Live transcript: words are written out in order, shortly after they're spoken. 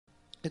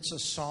It's a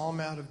psalm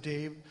out of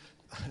Dave.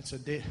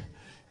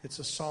 It's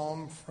a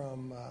psalm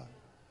from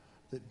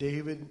that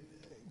David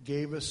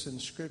gave us in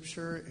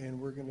Scripture,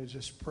 and we're going to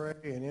just pray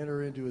and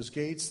enter into His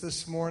gates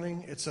this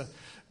morning. It's a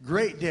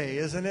great day,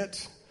 isn't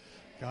it?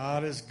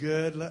 God is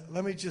good.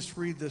 Let me just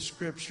read the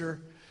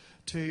Scripture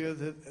to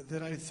you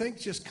that I think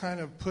just kind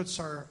of puts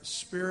our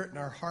spirit and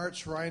our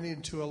hearts right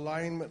into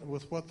alignment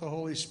with what the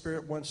Holy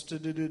Spirit wants to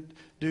do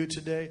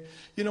today.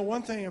 You know,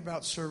 one thing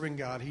about serving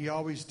God, He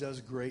always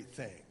does great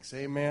things.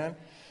 Amen?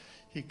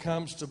 He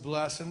comes to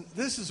bless. And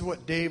this is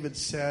what David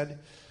said.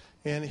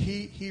 And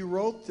he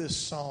wrote this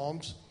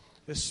Psalms,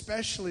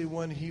 especially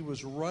when he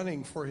was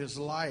running for his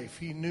life.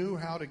 He knew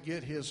how to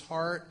get his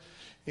heart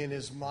and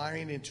his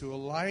mind into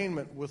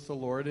alignment with the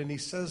Lord. And he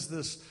says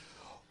this,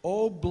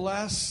 "Oh,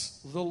 bless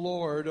the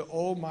Lord,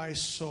 O my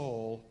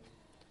soul,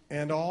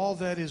 and all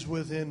that is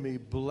within me.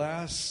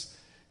 Bless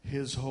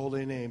His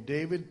holy name."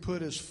 David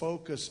put his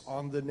focus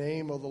on the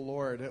name of the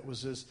Lord. That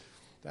was his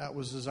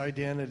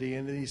identity.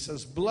 And then he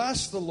says,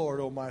 "Bless the Lord,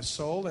 O my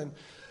soul, and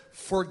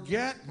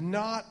forget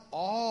not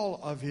all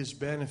of His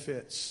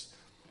benefits,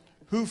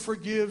 who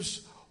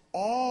forgives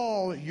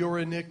all your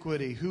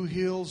iniquity, who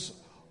heals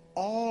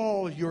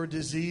all your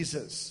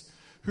diseases,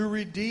 who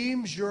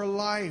redeems your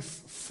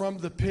life from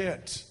the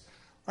pit."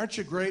 Aren't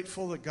you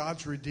grateful that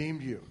God's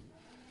redeemed you?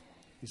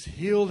 He's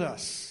healed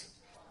us.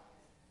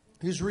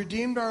 He's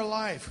redeemed our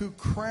life, who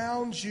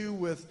crowns you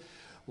with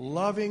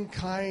loving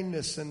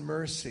kindness and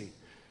mercy,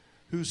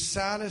 who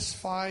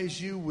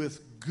satisfies you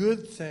with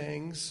good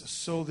things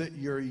so that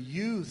your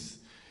youth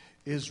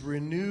is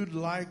renewed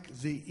like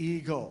the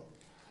eagle.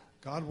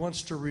 God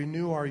wants to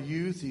renew our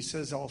youth. He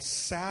says, "I'll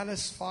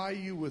satisfy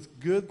you with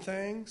good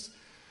things.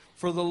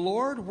 For the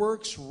Lord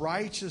works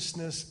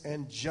righteousness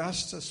and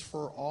justice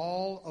for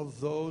all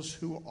of those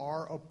who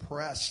are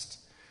oppressed.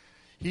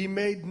 He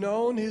made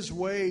known His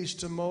ways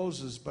to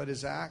Moses, but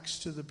His acts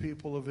to the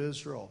people of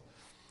Israel.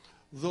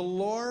 The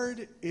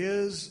Lord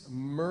is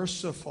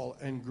merciful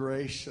and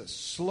gracious,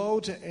 slow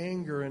to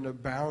anger and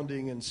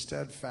abounding in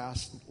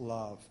steadfast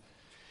love.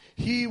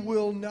 He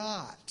will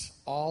not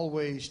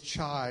always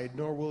chide,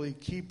 nor will He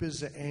keep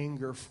His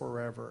anger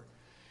forever.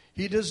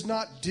 He does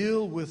not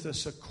deal with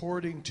us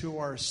according to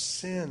our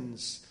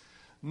sins,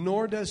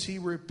 nor does He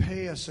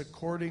repay us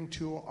according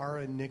to our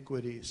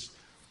iniquities.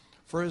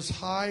 For as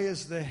high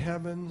as the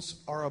heavens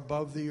are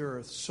above the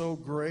earth, so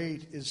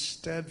great is His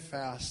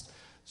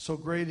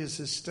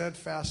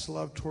steadfast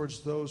love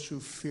towards those who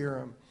fear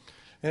Him.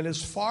 And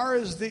as far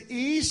as the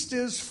east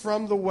is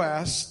from the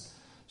west,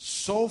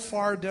 so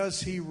far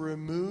does He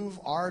remove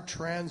our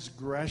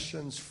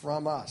transgressions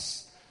from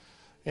us."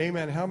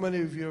 Amen. How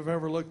many of you have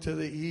ever looked to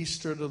the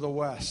east or to the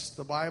west?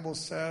 The Bible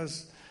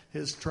says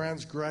His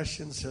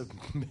transgressions have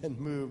been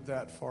moved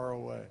that far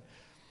away.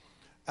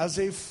 "As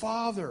a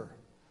father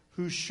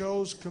who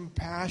shows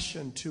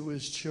compassion to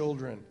his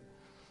children,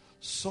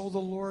 so the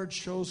Lord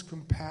shows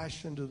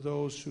compassion to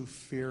those who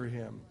fear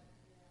Him.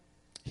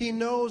 He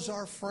knows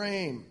our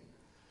frame.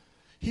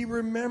 He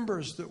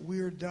remembers that we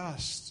are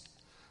dust.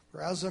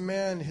 For as a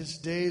man, his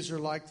days are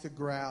like the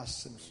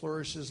grass and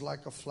flourishes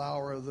like a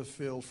flower of the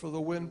field. For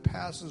the wind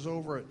passes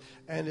over it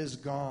and is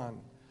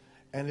gone,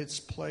 and its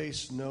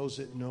place knows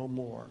it no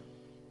more.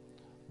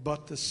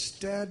 But the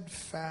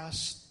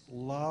steadfast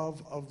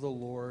love of the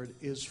Lord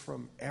is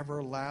from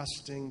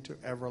everlasting to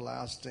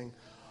everlasting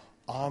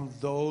on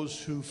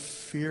those who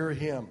fear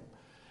Him,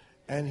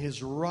 and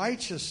His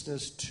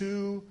righteousness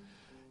to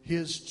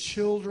His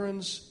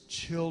children's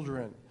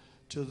children,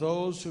 to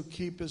those who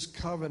keep His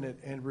covenant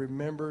and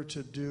remember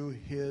to do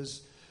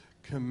His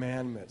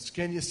commandments."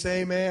 Can you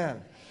say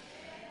amen?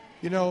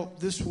 You know,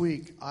 this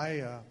week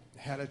I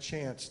had a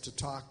chance to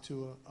talk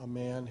to a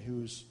man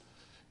who's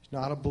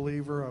not a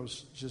believer. I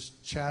was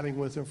just chatting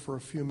with him for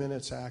a few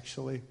minutes,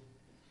 actually.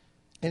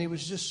 And he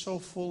was just so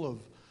full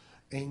of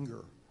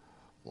anger,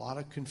 a lot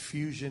of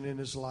confusion in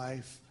his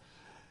life.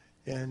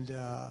 And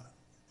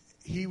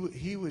he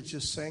was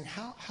just saying,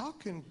 how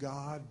can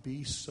God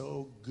be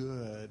so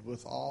good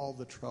with all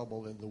the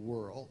trouble in the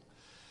world?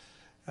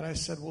 And I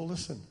said, well,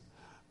 listen,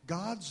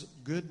 God's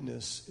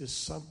goodness is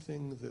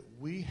something that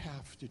we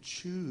have to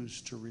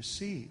choose to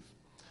receive.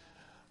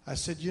 I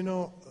said, you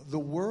know, the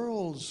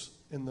world's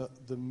in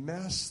the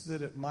mess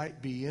that it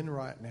might be in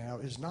right now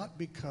is not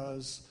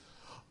because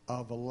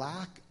of a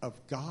lack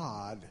of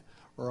God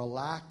or a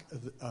lack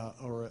of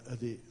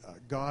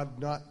God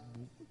not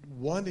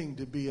wanting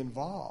to be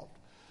involved.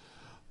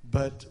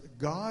 But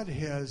God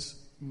has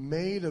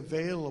made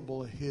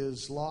available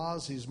His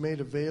laws. He's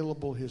made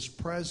available His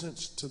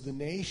presence to the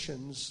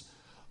nations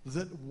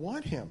that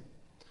want Him.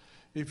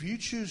 If you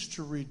choose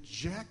to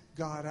reject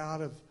God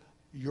out of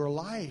your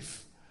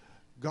life,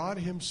 God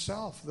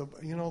Himself, the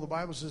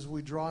Bible says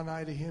we draw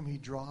nigh to Him, He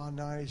draws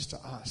nigh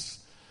to us.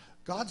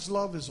 God's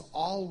love is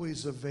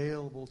always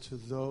available to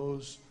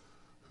those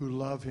who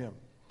love Him.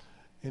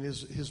 And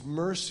His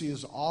mercy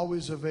is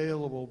always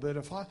available. But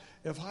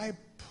if I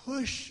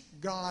push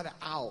God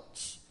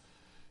out,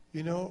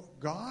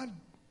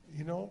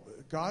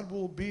 God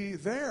will be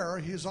there.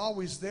 He's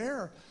always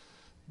there.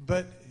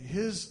 But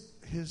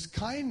his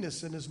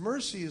kindness and his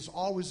mercy is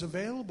always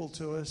available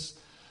to us.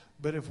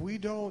 But if we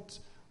don't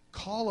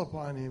call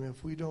upon him,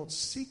 if we don't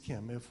seek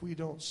him, if we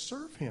don't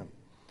serve him,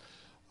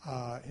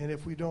 and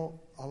if we don't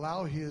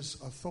allow his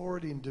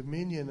authority and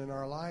dominion in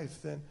our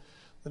life, then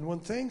when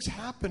things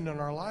happen in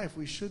our life,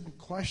 we shouldn't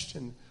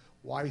question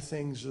why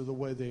things are the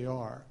way they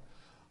are.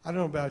 I don't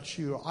know about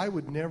you. I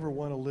would never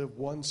want to live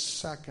 1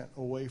 second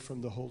away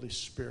from the Holy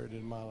Spirit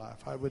in my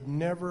life. I would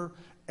never,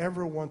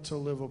 ever want to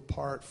live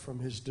apart from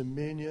his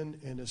dominion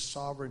and his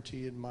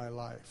sovereignty in my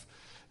life.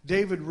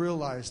 David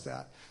realized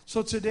that.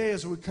 So today,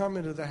 as we come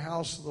into the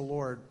house of the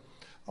Lord,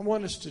 I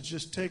want us to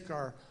just take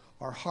our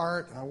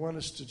heart. I want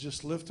us to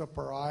just lift up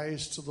our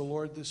eyes to the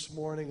Lord this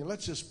morning. And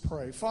let's just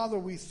pray. Father,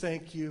 we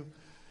thank you,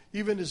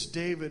 even as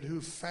David,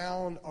 who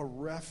found a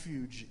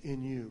refuge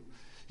in you.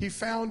 He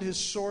found his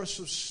source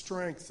of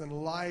strength and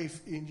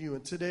life in you.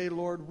 And today,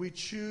 Lord, we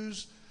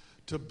choose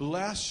to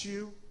bless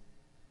you.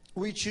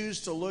 We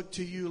choose to look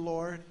to you,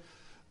 Lord.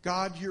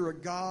 God, you're a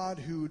God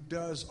who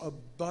does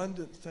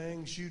abundant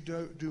things. You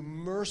do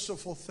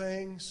merciful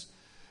things.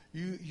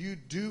 You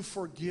do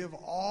forgive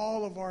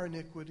all of our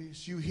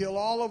iniquities. You heal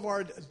all of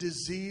our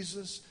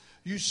diseases.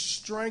 You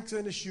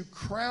strengthen us. You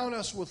crown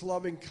us with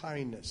loving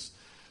kindness.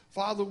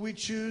 Father, we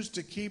choose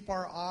to keep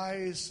our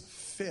eyes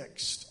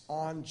fixed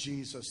on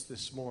Jesus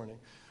this morning.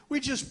 We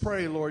just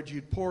pray, Lord,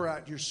 you'd pour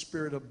out your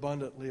Spirit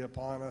abundantly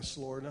upon us,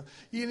 Lord. And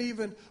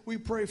even we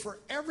pray for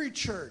every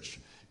church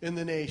in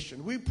the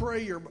nation. We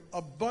pray your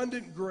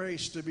abundant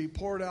grace to be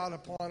poured out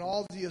upon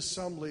all the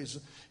assemblies,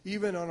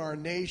 even on our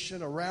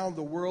nation, around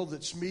the world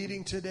that's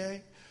meeting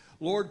today.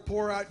 Lord,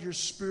 pour out your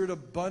Spirit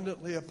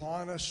abundantly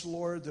upon us,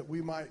 Lord, that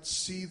we might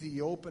see the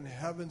open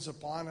heavens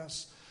upon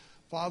us.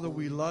 Father,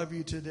 we love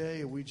you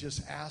today, and we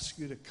just ask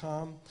you to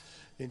come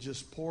and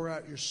just pour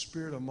out your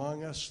Spirit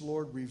among us.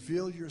 Lord,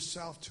 reveal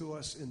yourself to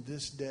us in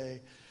this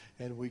day,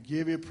 and we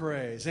give you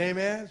praise.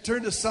 Amen.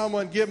 Turn to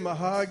someone, give him a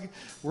hug.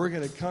 We're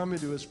going to come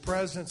into his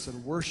presence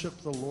and worship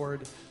the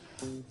Lord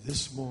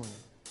this morning.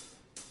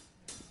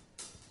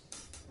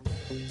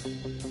 We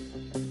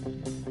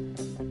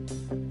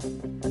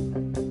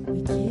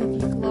give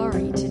you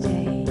glory today.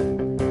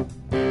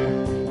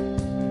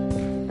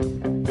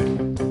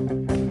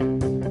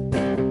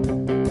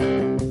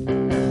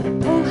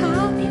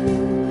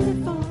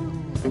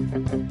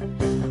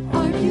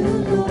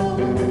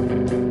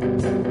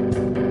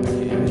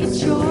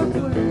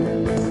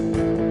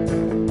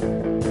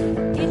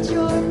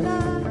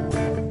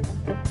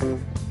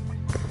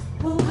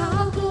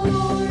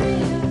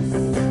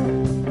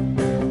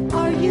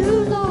 Are you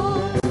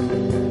Lord?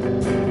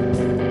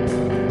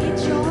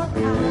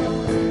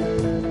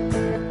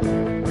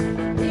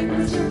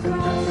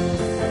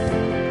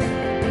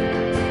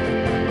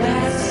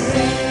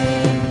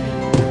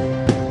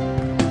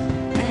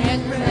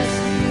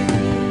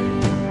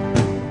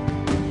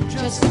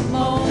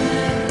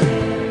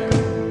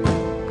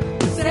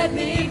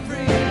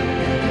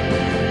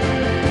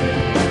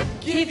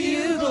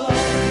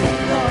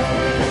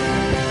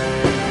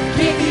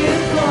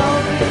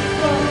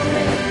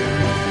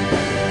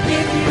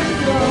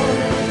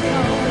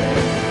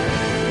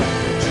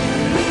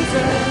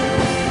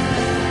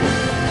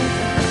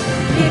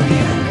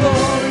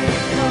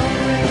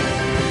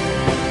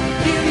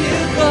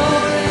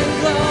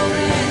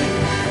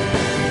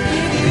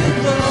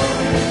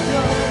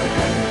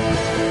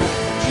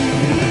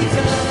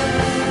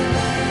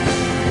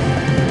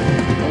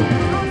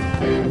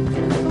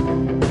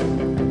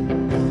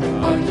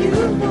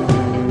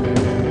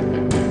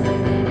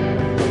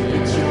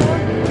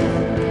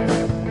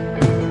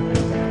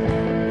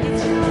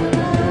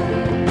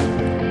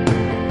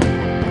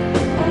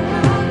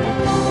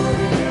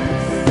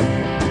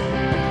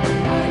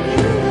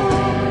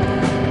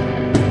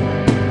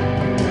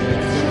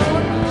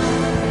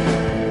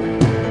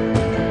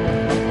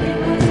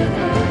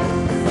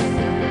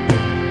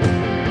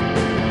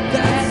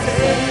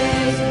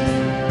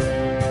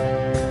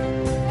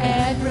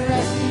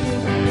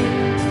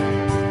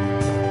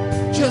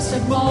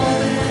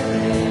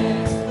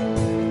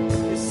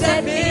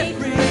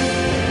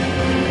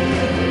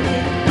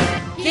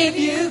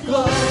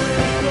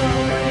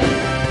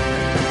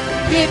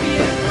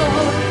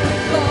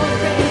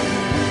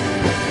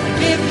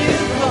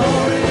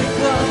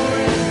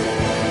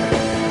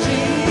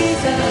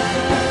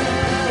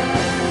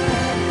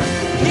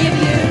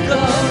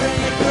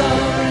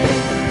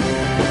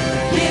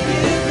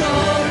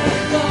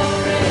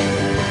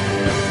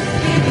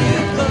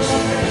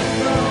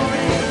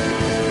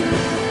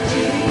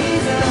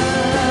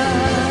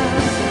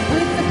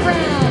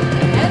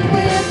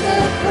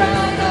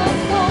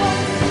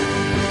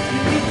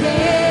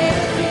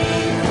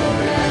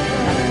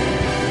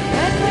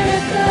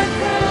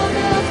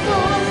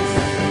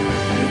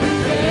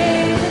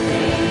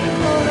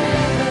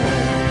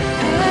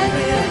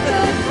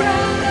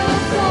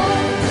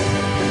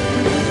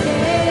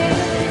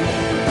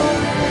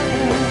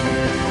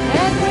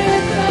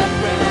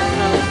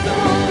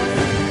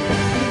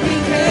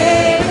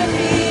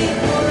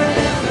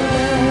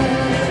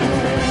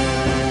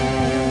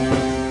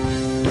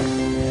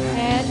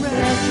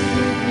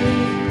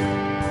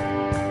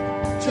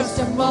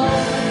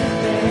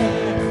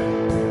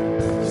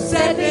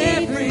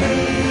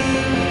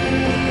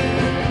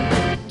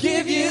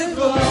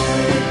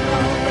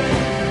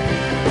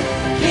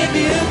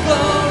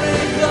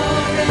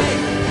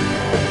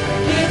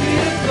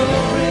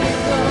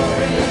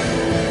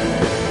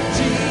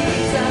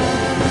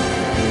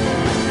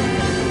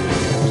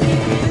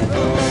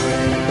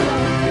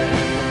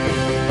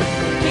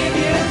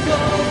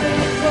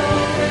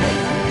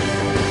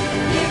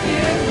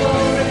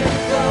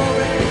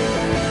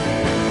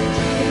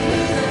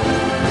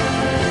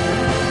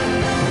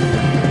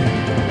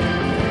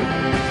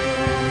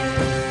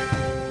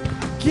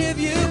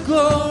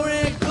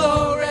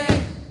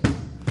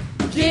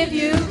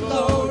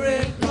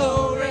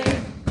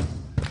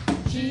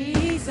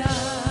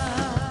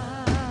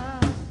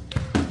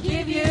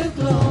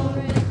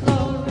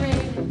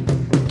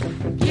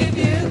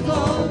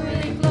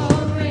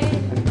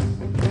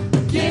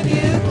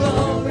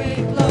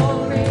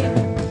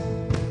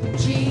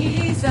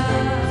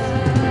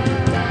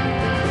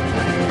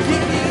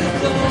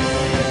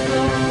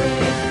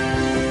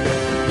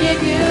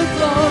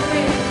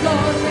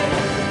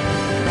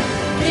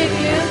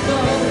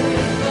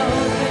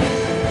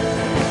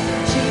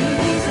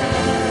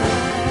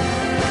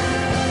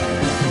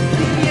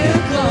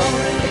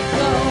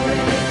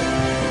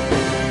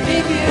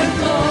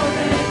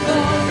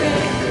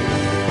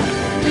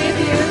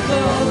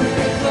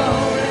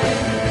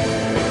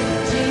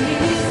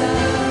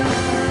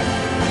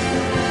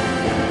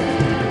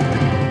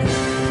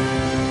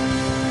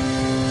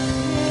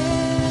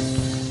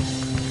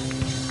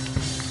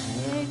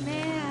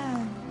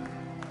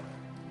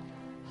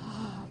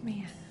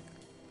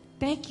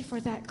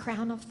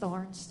 crown of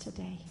thorns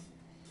today.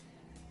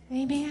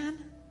 Amen.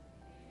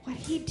 What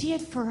he did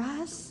for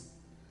us.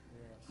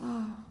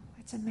 Oh,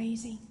 it's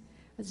amazing.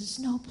 There's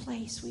no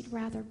place we'd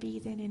rather be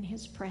than in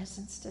his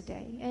presence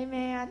today.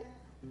 Amen.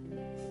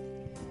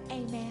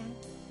 Amen.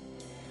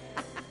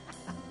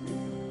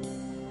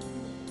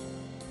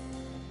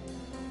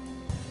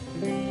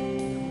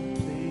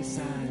 Place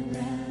I'd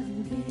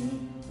rather be.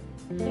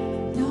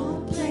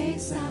 No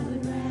place I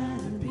would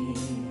rather be.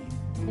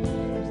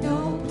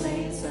 No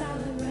place I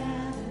would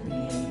rather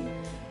be.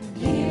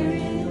 Here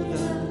in your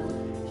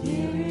love,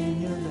 here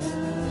in your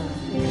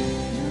love.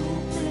 No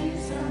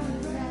place I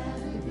would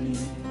rather be.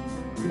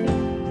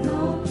 No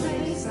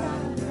place I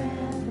would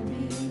rather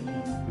be.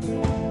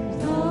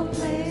 No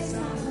place I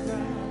would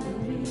rather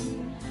be.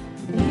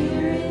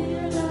 Here in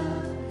your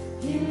love,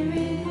 here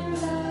in your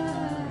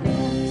love.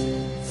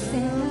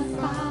 Set a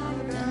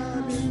fire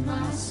down in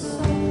my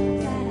soul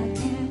that I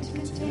can't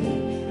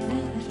contain,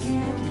 that I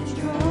can't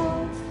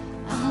control.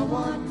 I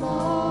want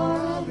more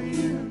of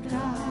you,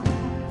 God.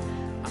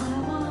 I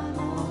want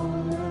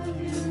more of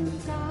you,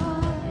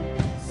 God.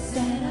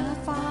 Set a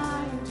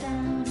fire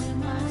down in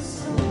my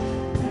soul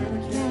that I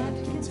can't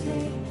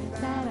contain,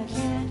 that I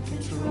can't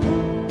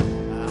control.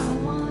 I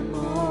want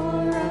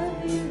more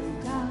of you,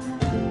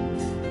 God.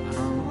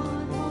 I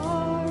want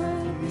more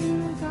of you,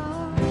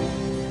 God.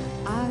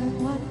 I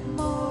want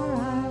more,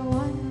 I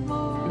want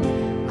more,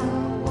 I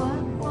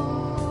want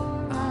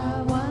more,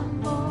 I want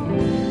more,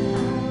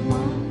 I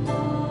want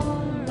more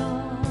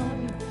of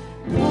you.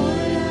 Pour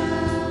it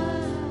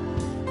out.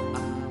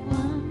 I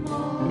want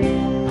more,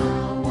 I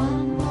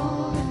want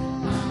more,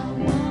 I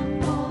want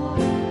more,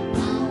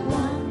 I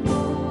want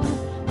more,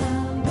 I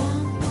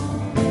want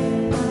more, I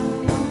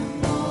want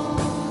more.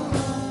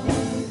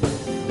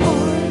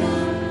 Pour it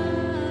out.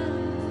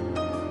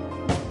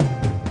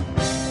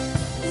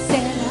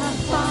 Set a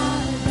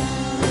fire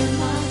down in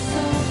my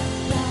soul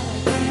that I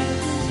can't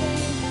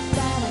contain,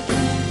 that I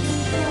can't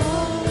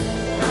control.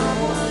 I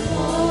want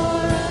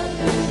more of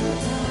you,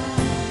 God.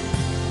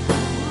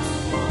 I want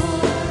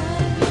more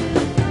of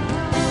you,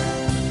 God.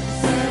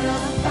 Set a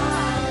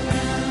fire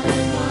down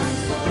in my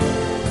soul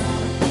that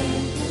I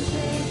can't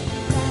contain,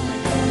 that I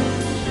can't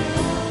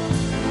control.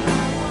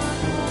 I want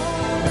more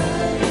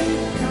of you,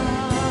 God.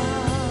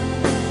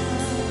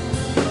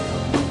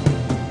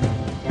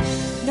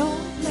 No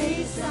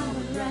place I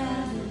would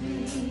rather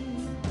be.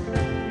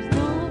 There's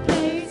no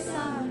place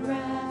I'd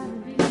rather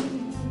be.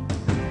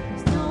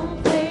 There's no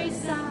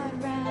place I'd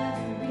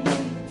rather be.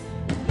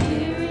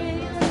 Here in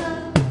your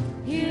love,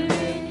 here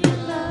in your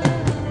love.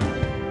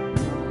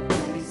 No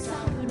place I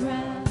would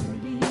rather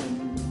be.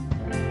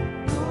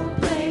 No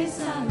place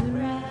I would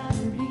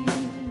rather be.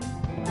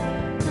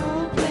 No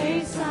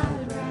place I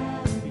would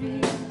rather be.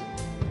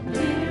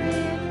 Here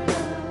in your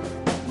love,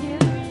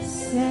 here in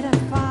set a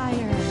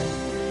fire.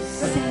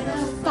 Set a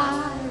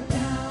fire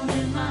down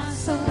in my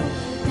soul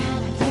that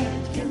I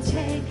can't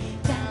contain,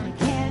 that I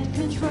can't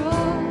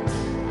control.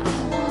 I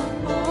want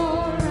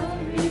more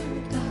of you,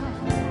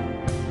 God.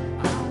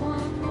 I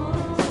want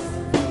more of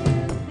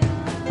you,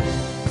 God.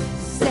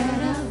 Set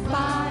a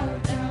fire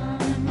down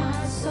in my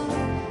soul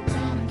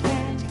that I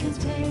can't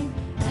contain,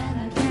 that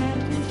I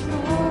can't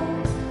control.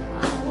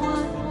 I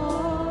want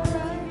more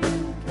of you,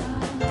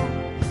 God.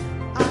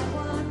 I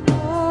want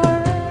more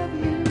of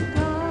you,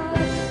 God.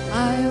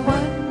 I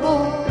want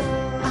more.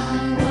 I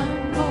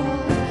want more.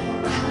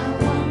 I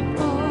want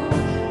more.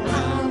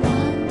 I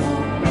want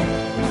more.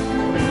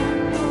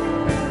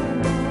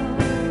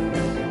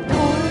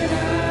 Pour it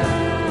out.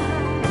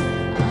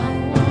 I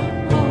want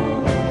more.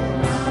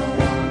 I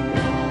want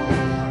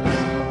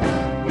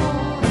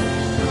more.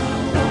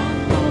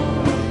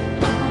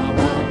 I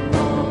want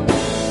more.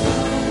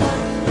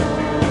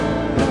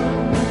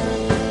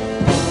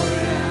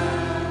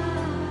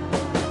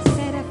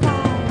 Set a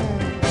fire.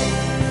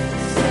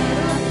 Set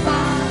a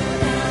fire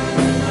down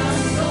in my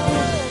soul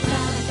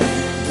that I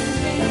can't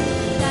contain,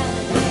 that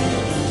I can't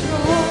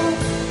control.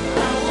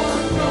 I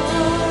want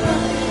more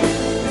of you,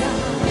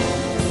 God.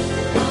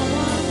 I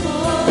want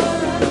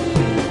more of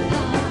you,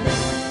 God.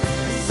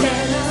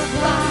 Set a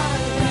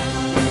fire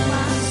down in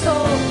my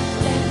soul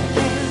that I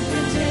can't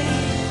contain,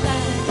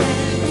 that I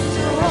can't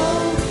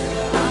control.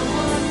 I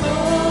want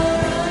more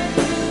of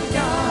you,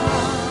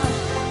 God.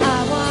 I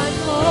want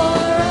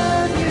more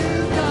of you,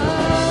 God.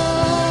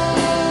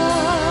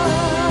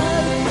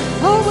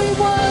 Oh, we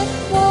want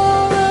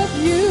more of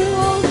you,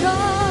 oh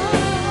God.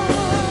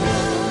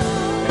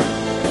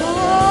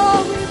 Oh,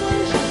 we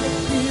worship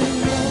you,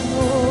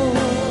 Lord.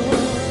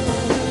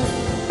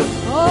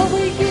 Oh,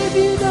 we give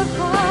you the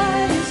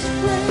highest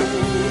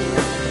praise.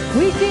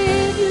 We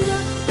give you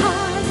the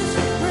highest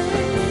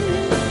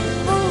praise.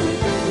 Oh, we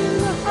give you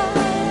the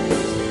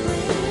highest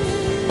praise.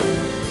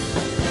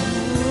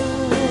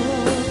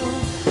 Oh,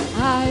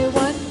 I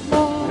want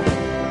more.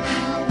 I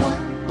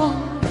want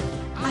more.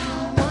 I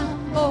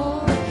want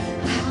more.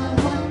 I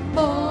want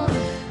more.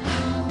 I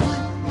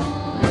want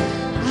more.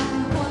 I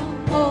want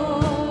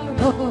more,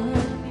 Lord.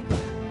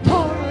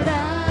 Pour it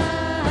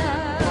out.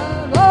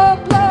 Oh,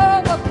 blow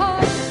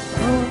upon.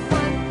 Oh,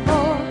 want more.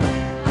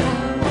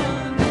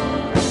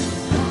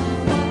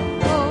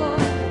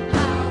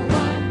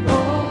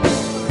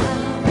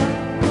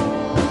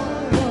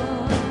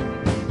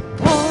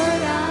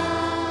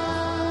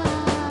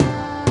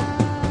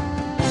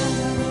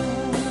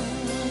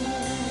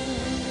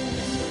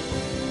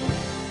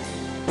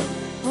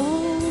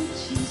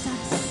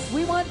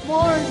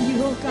 more of you,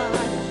 oh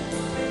God.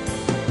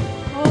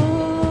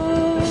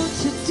 Oh,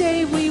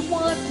 today we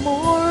want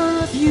more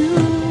of you,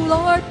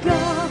 Lord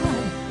God.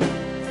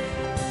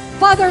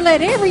 Father,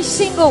 let every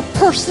single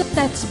person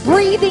that's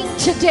breathing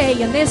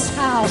today in this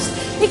house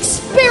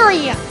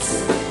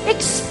experience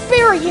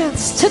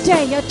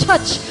today a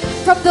touch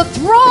from the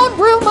throne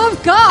room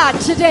of God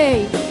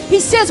today. He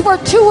says where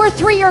 2 or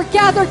 3 are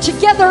gathered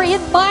together in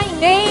my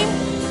name,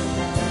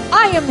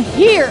 I am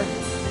here.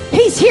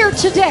 He's here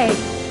today.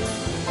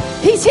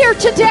 He's here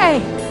today.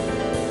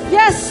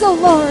 Yes, oh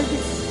Lord.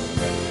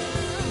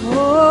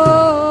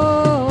 Oh,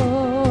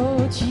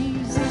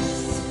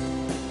 Jesus.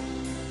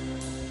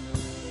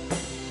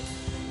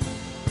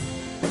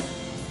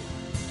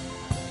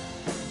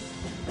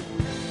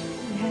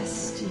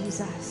 Yes,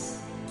 Jesus.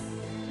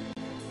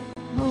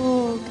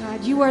 Oh,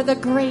 God, you are the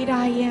great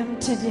I am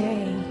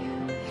today.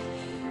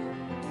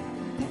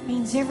 That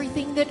means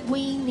everything that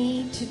we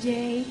need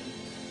today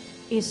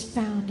is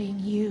found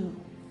in you.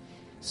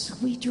 So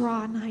we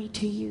draw nigh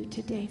to you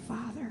today,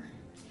 Father.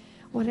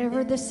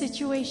 Whatever the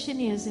situation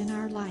is in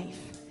our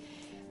life,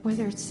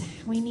 whether it's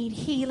we need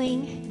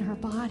healing in our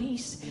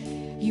bodies,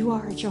 you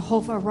are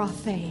Jehovah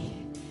Rapha.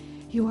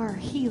 You are a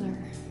healer.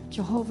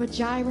 Jehovah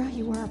Jireh,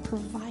 you are a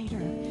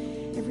provider.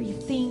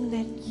 Everything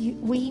that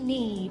we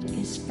need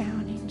is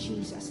found in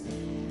Jesus.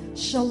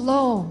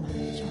 Shalom,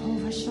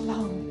 Jehovah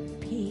Shalom,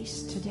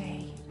 peace today.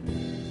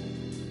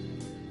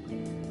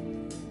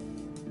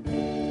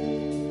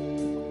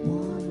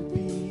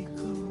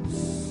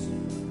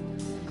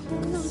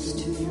 Close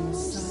to your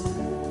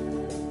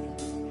side.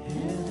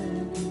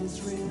 Heaven is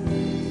real.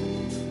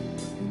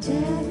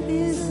 Death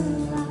is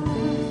alive.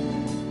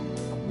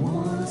 I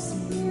want to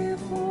hear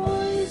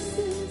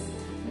voices,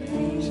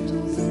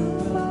 angels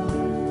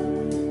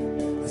above,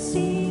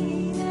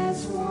 singing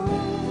as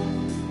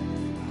one.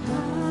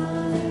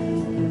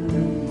 Hallelujah.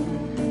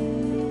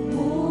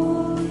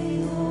 Holy,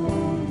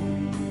 holy,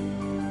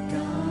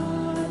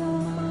 God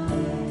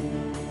Almighty,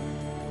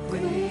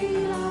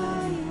 great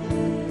I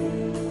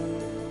am.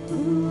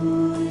 Who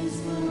is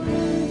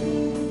worthy?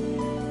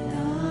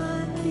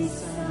 None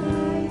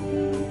beside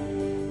thee.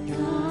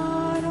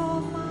 God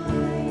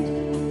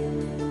Almighty,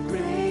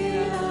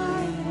 great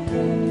I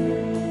am.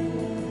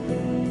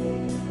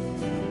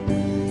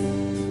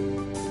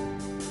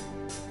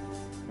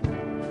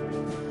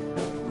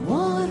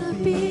 Wanna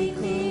be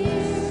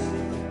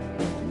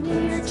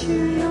near to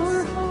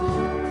your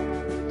heart,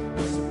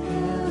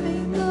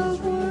 smelling the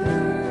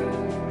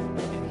word,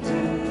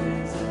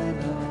 days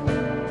above.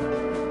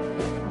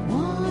 I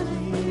wanna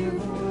hear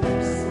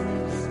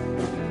voices,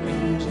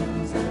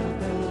 angels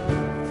above,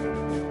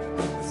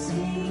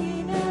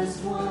 singing as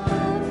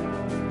one.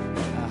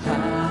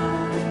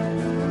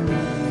 Hallelujah,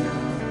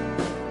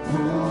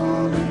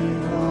 holy,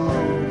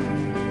 holy,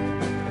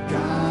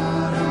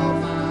 God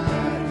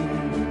Almighty,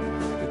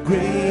 the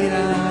great I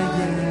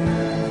am,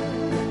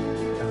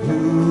 who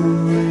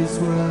is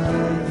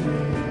worthy,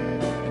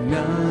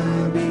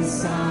 none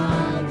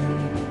beside me,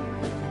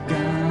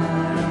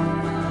 God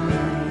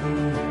Almighty,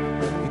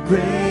 the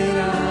great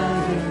I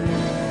am,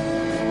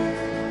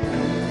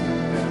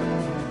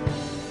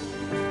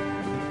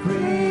 the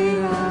great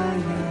I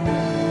am.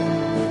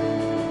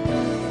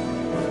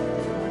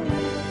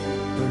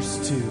 Verse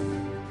 2.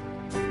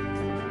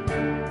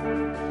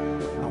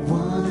 I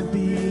wanna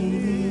be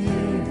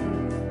near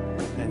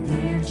and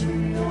near to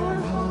your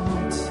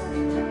heart,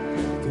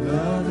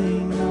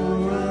 loving the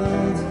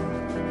world,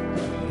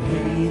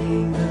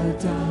 hating the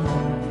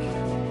dark.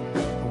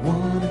 I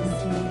wanna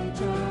see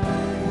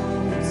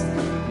trials,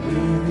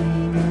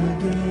 living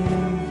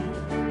again,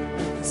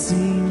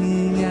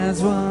 singing as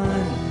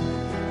one.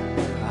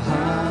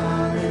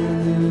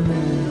 Hallelujah,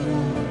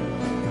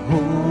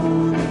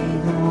 holy,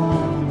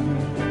 holy,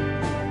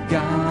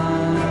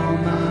 God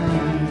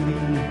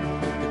Almighty,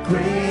 the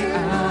great I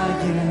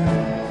am,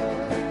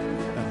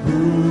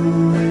 who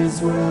is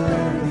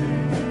worthy,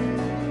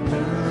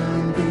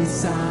 none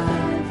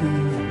beside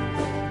thee,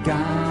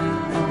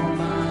 God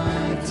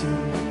Almighty,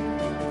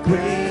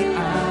 great I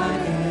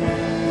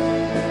am,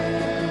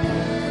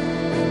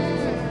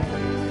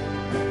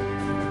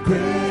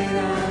 great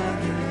I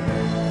am.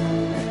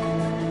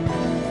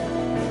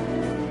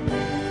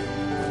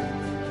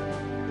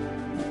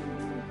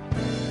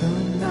 The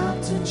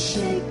mountains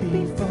shake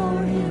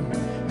before him,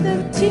 the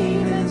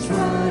demons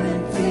run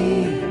and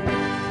flee.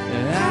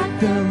 At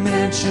the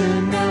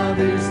mention of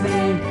his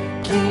name,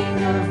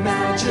 King of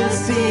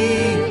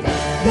Majesty,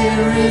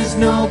 there is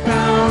no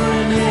power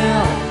in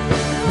hell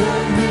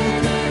that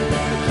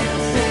can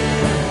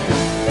stand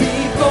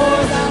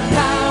before the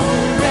power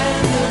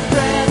and the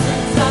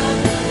presence of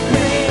the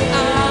great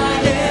I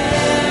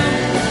am.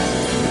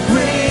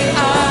 Great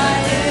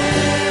I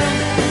am.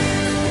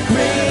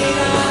 Great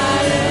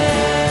I am.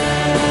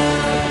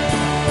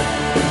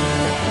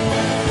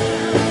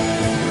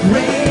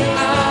 Great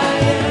I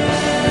am.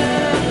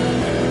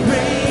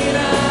 Great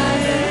I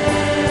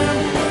am.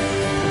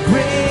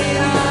 Great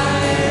I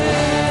am.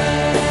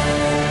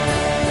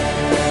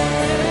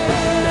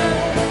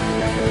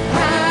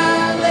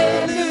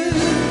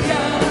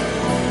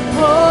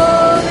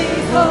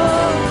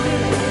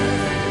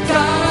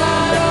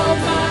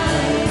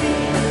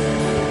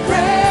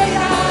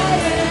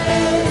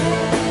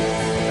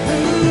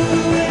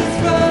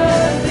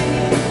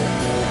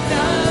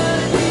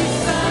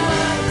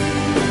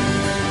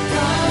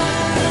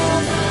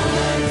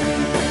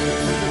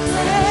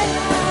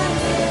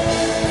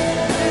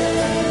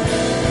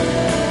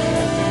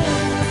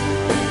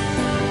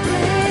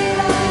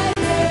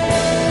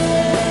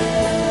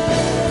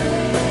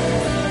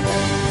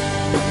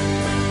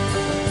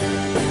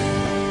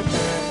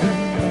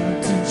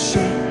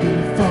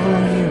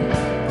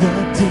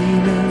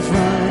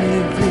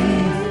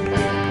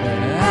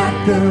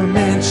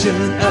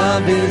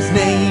 of his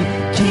name,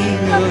 King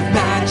of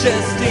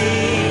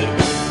majesty.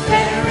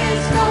 There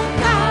is no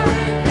power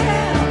in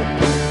hell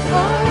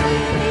or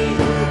any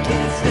who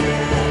can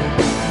stand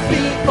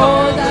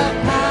before the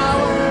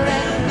power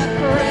and the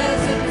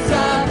presence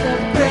of the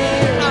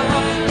great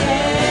I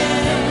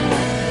am.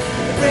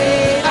 The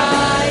great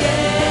I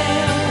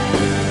am.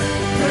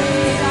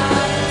 Great I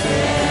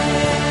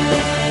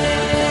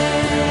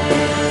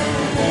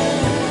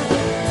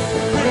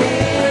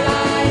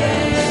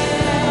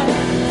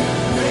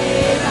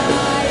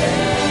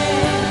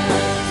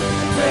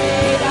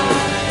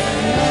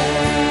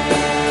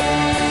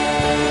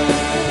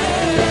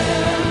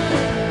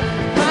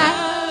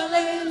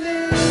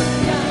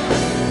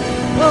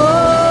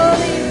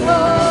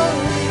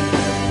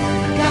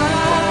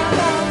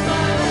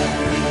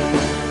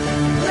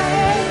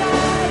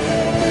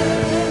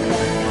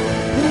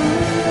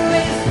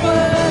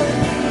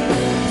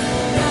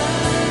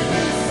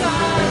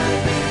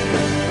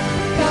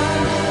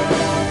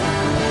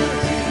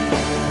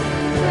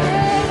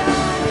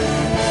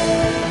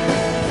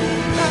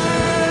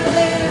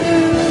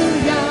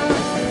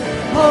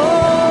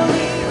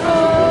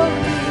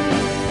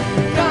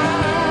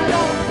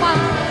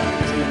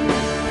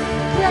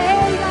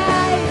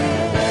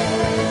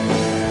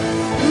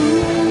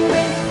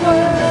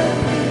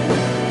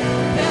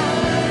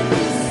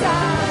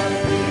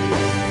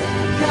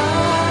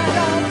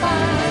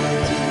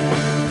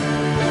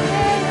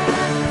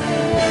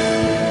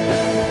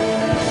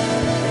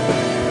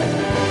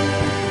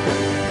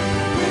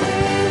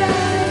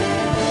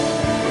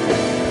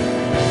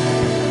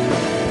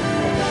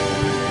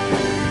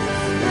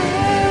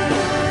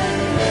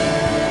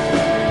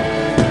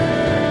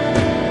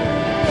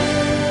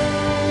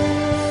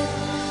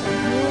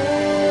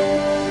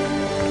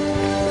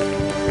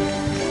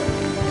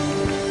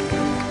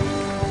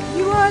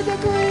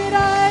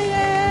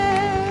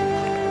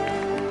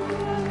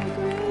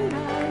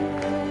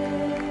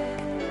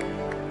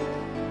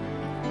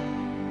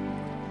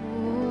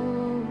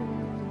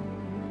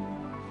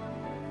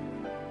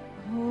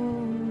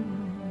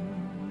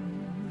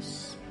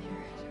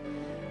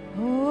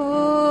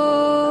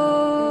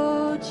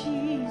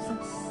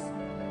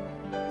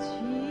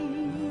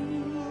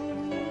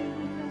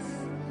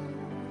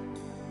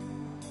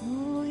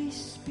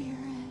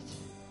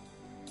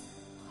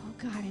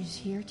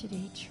Here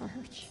today,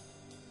 church.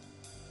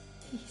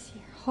 He's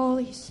here.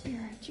 Holy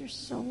Spirit, you're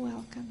so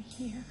welcome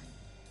here.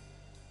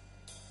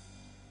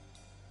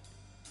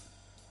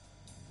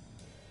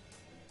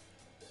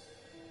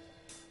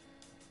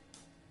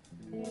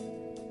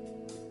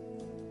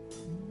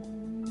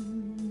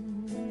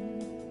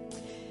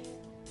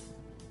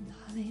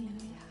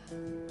 Hallelujah.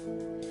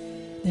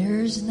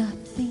 There's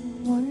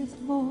nothing worth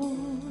more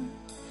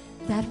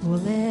that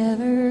will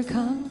ever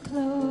come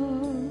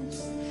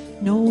close.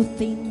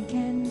 Nothing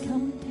can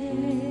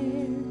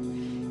compare.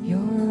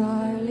 You're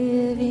our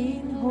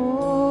living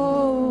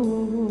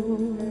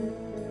hope.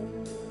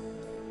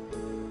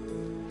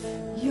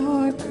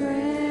 Your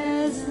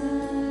presence,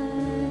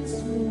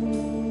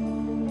 Lord.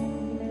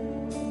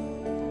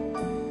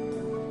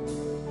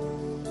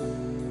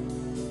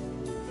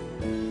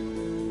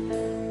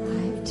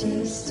 I've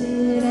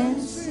tasted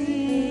and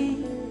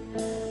seen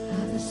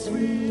of the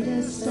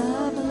sweetest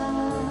of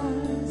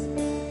loves,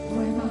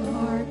 where my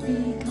heart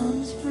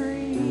becomes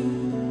free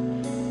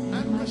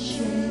and my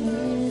shame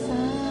is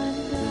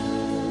undone.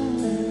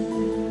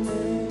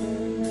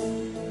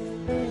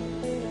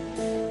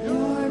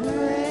 Your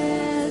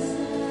presence,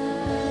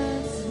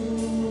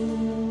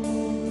 Lord.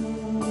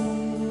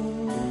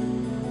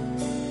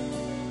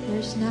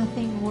 There's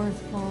nothing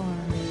worth more.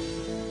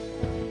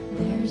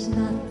 There's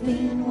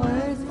nothing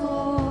worth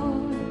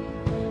more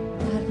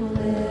that will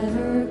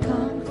ever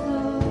come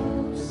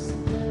close.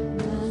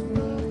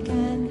 Nothing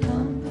can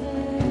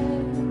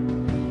compare.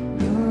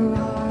 You're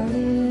our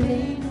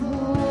living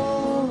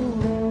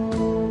hope.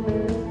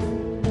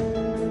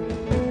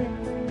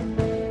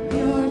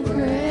 Your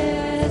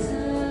presence,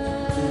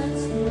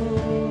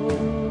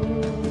 Lord.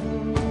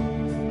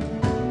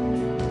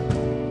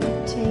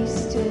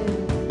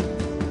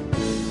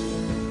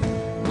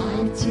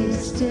 I've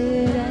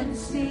tasted and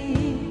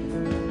seen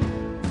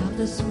of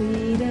the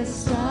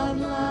sweetest of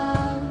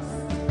loves,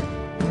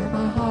 where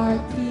my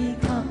heart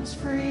becomes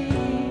free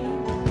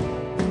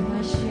and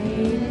my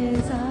shame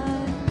is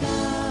undone.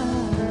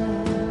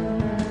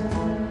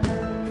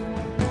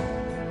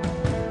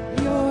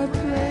 Your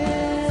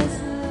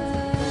presence,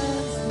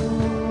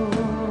 Lord.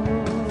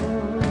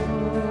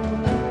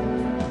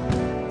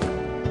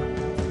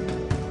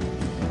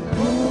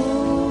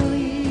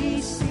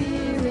 Holy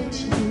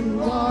Spirit,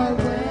 you are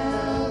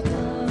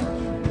welcome.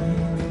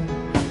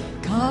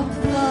 Come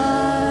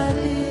flood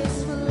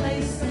this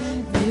place.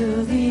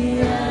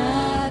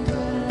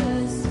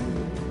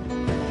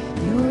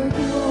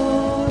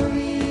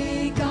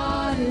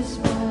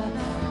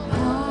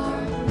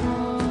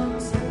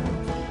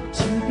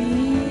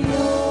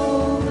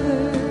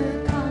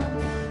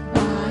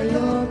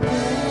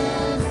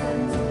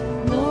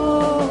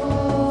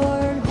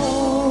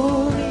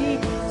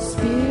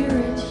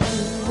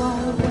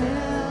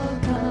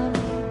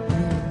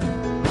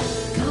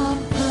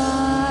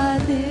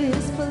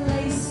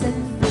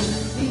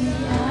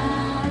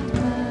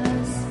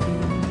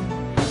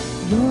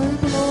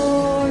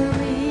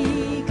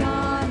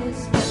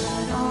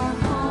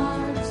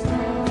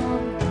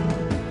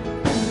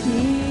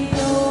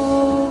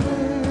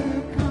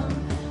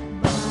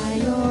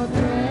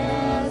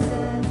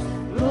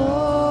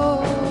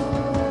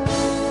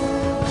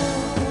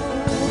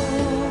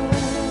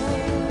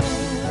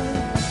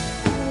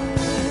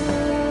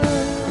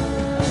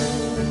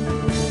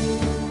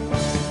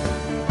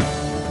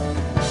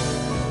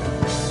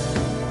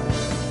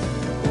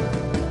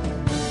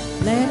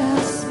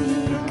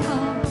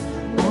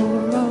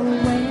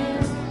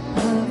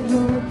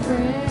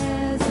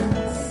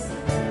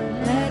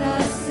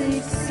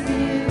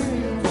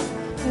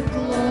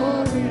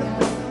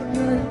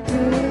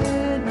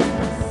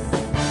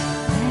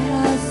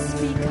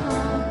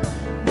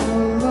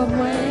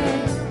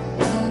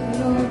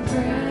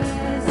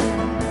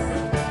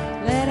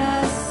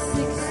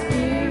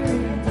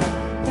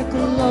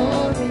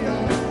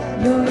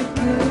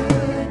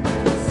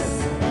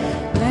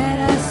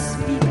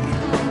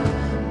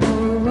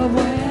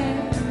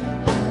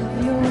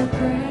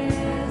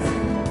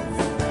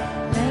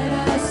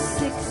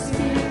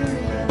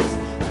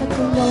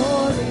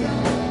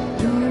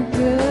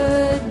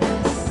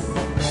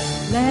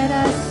 Let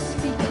us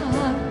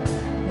become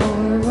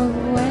more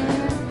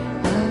aware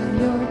of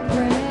your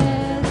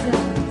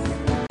presence.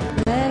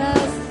 Let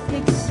us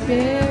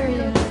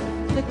experience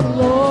the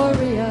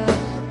glory of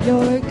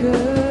your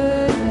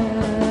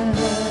goodness.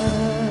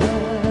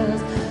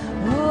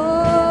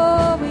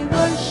 Oh, we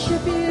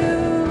worship you,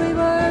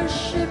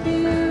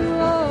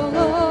 oh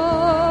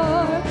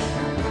Lord.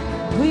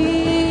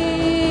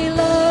 We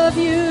love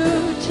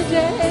you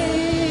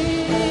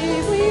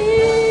today. We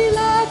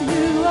love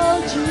you,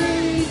 oh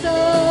Jesus.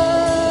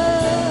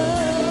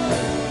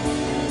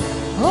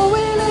 Oh,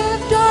 we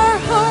lift our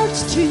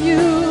hearts to you,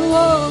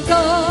 oh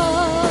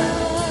God.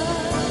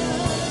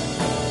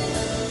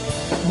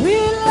 We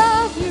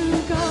love you,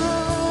 God.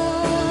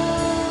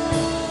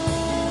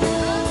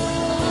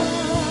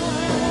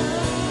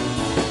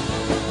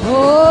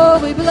 Oh,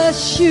 we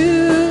bless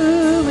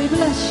you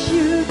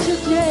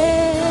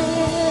today.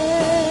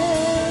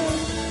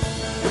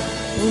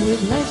 Oh, we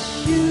bless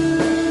you.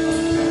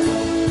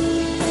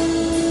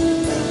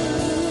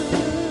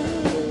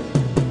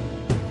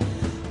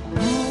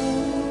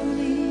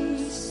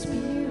 Holy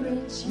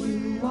Spirit,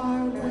 you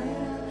are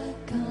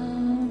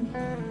welcome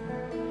here.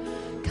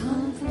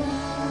 Come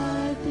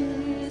flood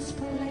this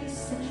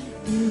place and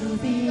fill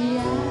the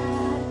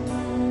atmosphere.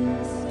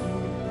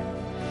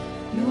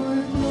 Your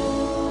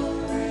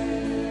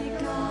glory,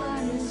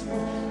 God, is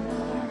what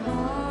our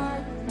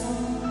heart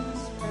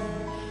longs for.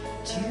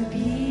 To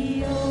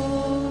be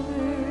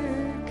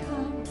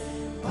overcome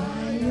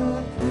by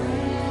your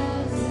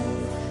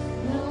presence,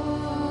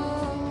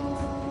 Lord.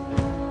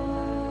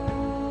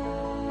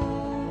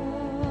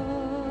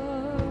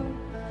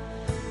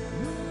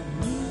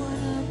 We want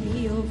to be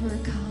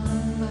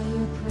overcome by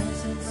your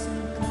presence,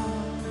 oh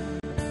God.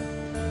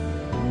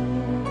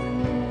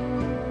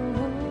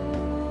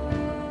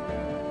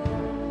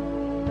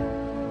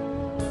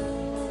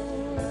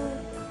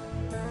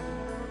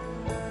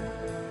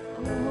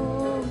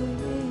 Oh, we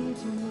need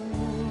you,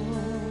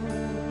 Lord.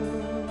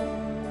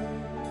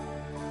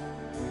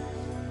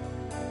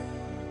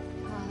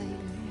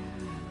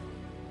 Hallelujah.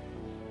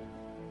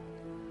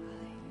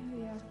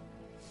 Hallelujah.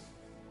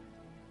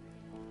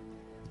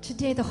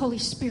 Today, the Holy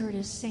Spirit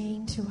is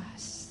saying to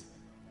us,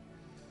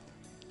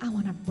 I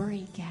want to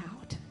break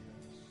out.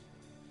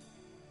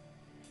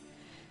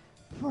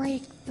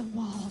 Break the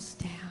walls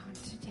down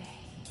today.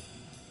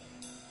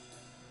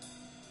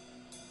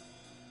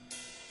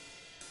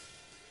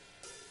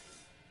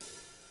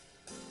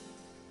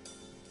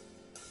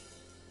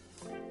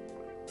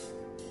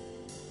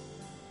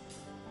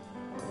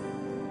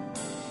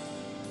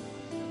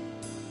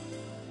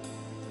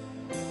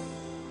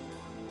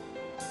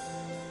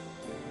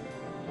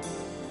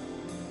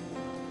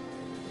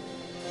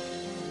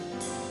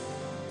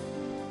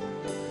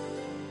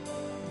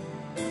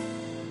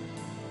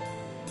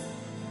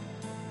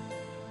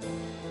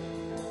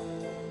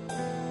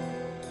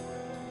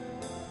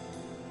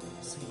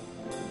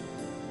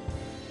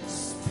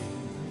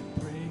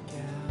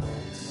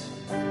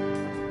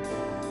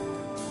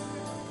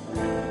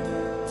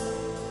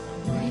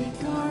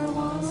 Break our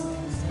walls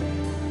down.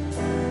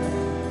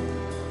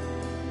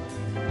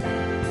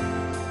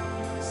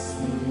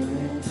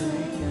 Spirit,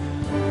 break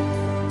out.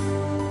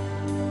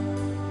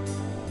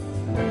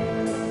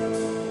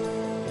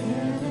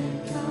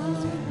 Heaven come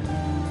down.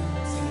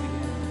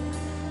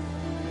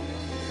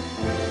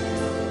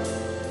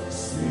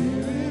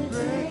 Spirit,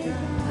 break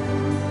out.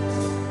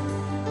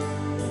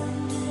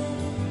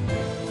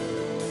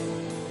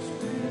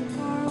 Break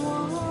our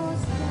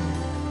walls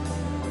down.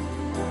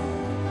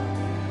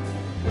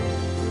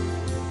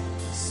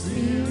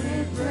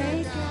 Spirit,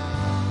 break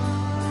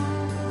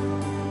out.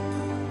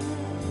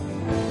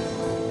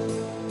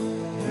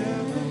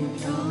 Heaven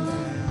come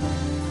down.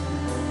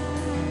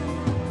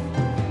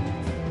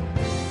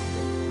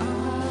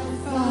 Our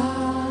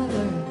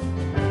Father,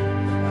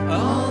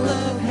 all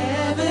of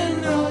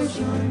heaven knows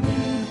your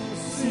name.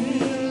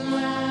 Sing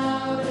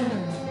louder.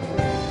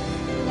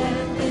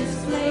 Let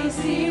this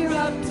place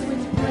erupt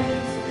with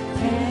praise.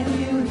 Can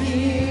you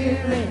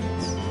hear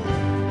it?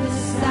 The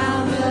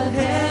sound of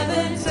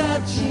heaven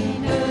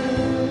touching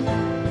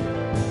earth.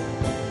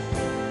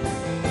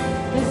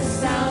 The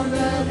sound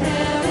of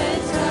heaven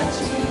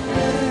touching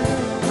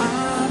earth.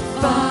 Our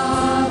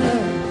Father,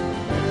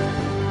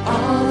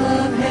 all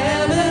of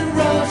heaven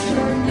wrote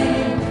your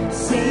name.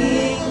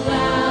 Sing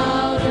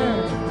louder.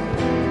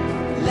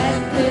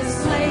 Let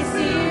this place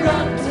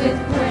erupt with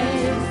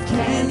praise.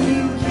 Can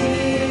you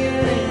hear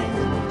it?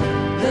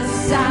 The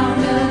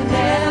sound of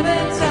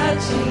heaven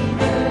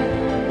touching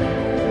earth.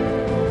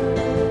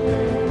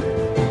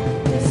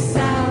 The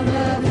sound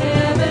of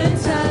heaven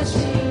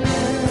touching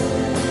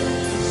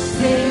earth.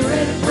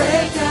 Spirit,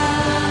 break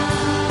out.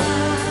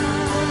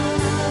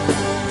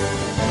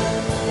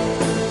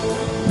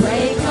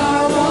 Break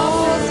our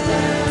walls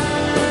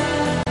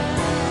down.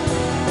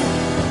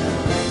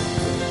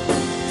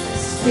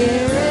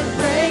 Spirit,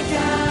 break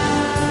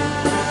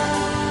out.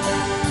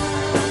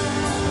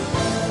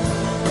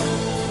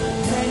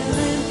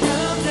 Heaven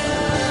come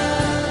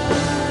down.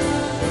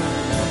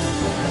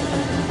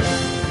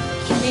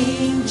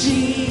 King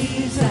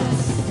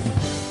Jesus,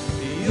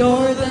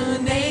 you're the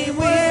name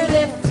we're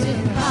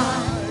lifting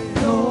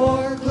high.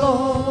 Your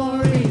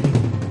glory,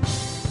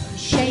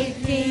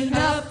 shaking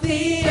up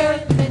the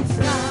earth and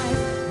sky.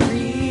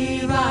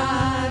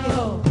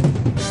 Revival,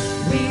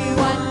 we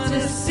want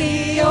to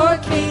see your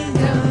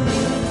kingdom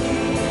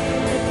here.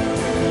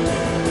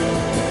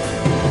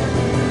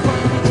 We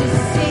want to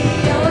see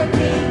your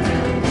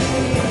kingdom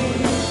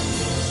here.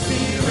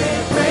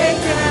 Spirit,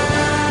 break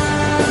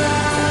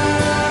out.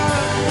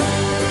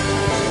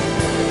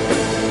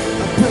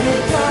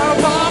 Break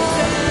our walls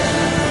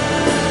down.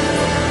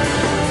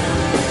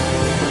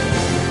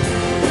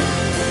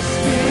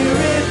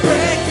 Spirit,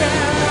 break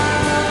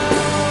out.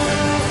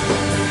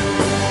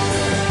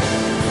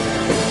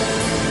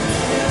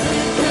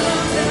 Heaven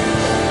come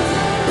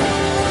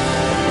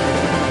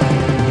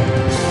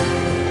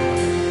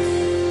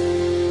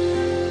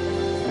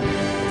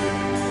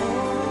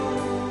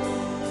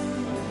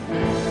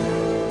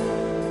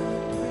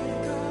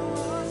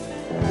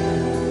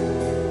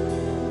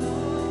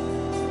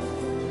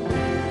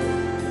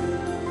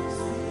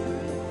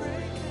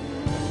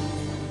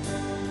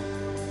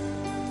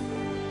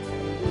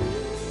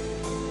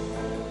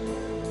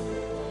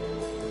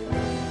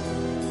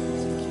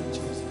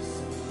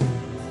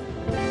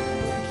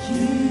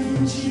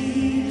King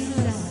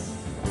Jesus,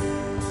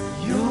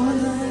 you're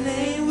the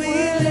name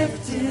we're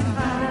lifting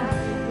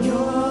high.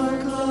 Your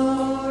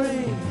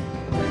glory,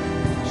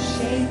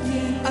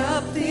 shaking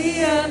up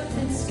the earth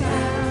and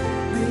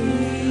sky.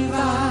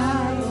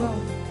 Revival,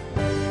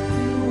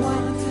 we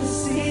want to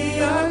see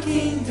your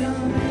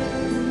kingdom.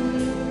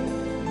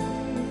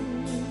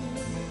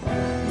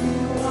 We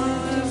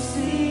want to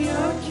see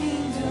your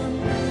kingdom.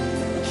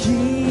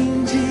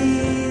 King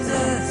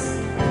Jesus,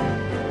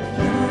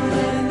 you're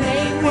the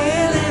name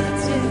we're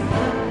lifting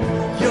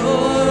high.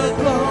 Your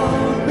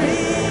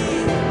glory,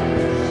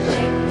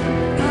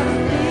 shaking up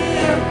the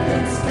earth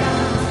and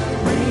sky.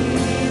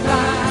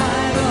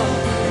 Revival,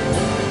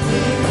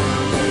 we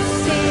want to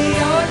see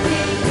your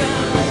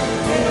kingdom.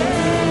 We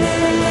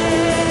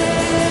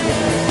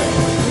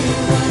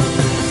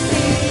want to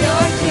see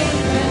your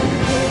kingdom.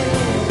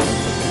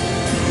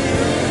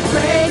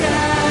 Break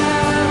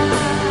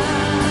out.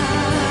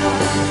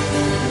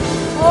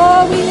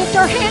 Oh, we lift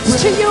our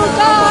hands to you,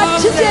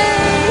 God,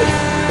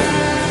 today.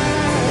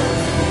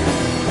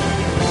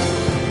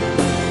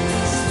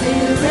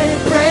 Spirit,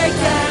 break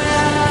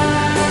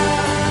out.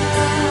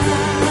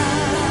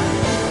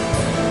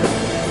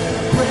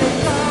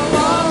 Break our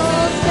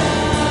walls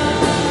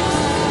down.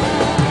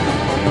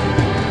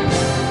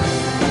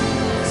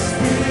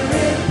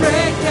 Spirit,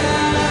 break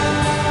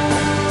out.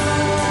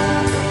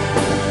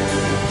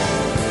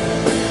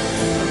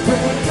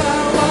 Break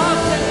our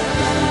walls down.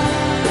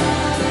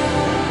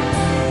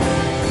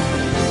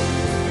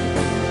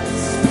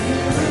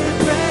 Spirit,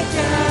 break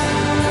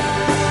out.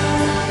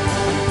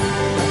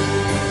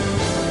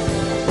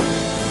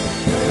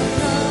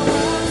 Break our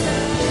walls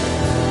down.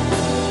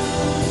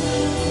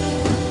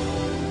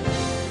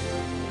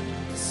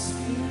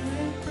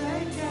 Spirit,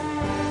 break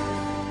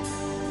out.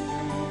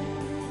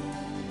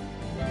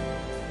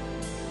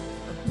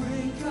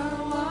 Break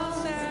our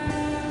walls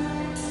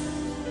down.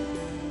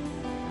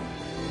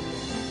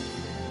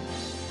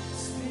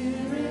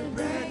 Spirit,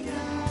 break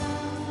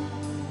out.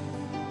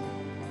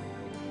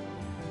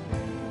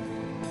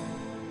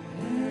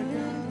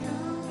 Heaven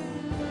come.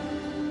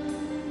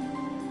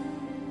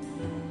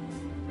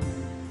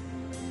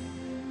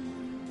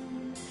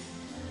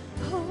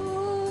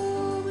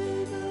 Oh,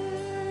 we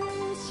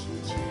bless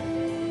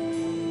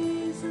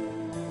you, Jesus.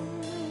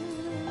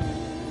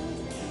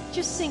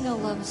 Just sing a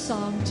love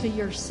song to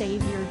your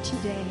Savior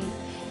today.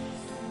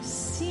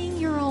 Sing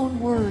your own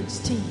words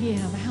to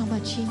Him, how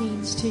much He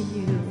means to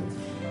you. You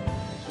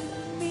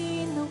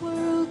mean the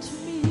world to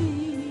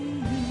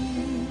me.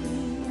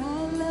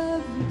 I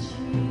love you,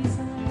 Jesus.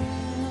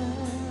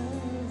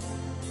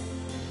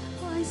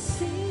 I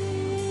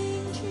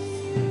sing to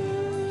you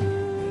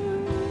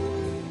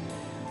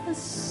a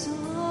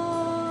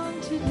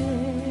song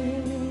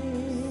today.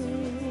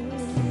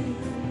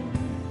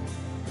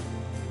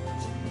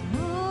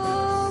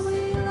 Oh,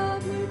 we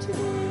love you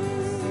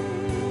today.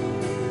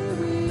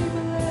 We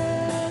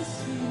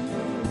bless you.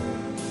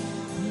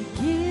 We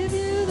give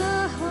you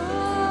the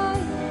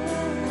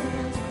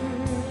highest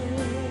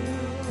praise.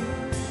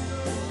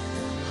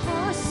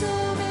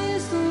 Awesome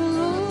is the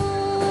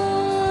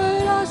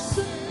Lord.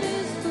 Awesome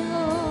is the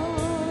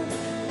Lord,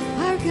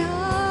 our God.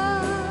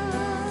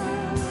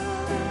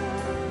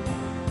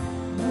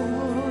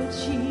 Lord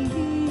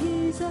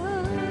Jesus.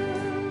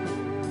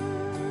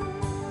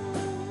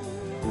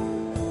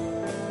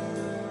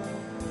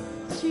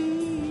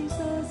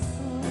 Jesus.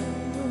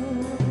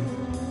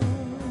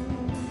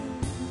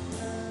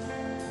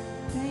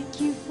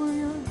 Thank you for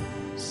your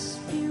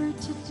Spirit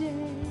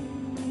today.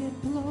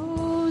 It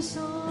blows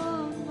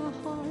on the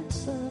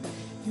hearts of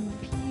your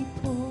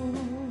people.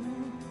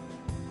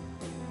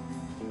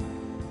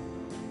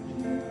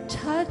 You're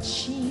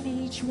touching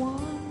each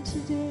one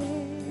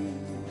today.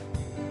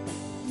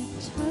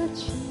 You're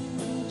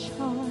touching each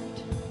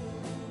heart.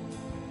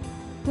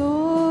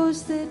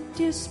 those that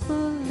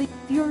disbelieve,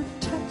 you're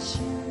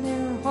touching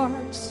their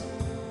hearts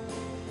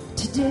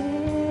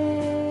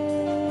today.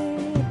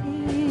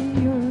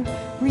 You're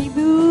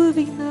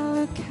removing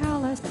the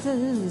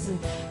calluses.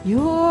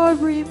 You're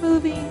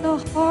removing the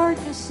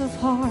hardness of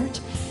heart.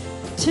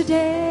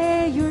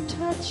 Today you're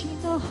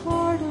touching the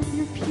heart of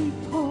your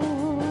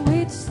people.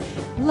 It's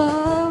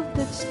love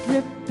that's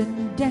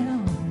dripping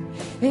down.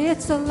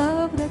 It's a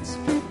love that's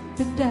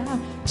dripping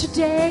down.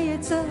 Today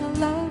it's a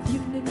love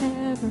you've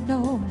never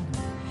known.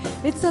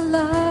 It's a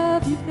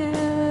love you've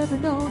never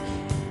known.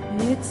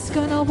 It's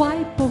gonna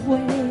wipe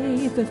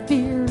away the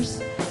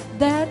fears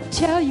that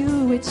tell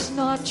you it's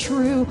not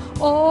true.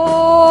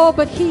 Oh,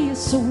 but he is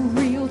so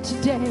real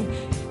today.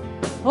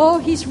 Oh,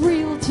 he's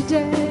real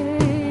today.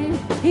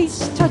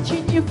 He's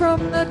touching you from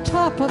the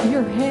top of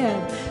your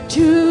head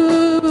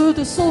to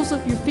the soles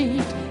of your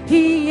feet.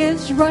 He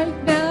is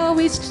right now.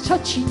 He's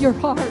touching your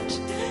heart.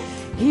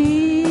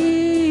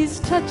 He's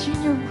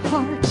touching your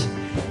heart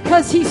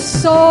because he's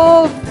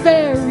so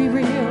very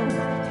real.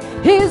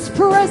 His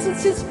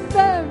presence is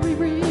very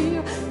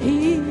real.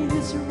 He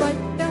is right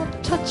now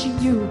touching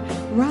you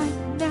right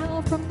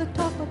now from the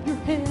top of your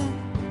head.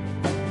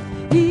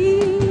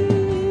 He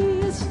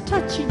is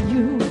touching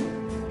you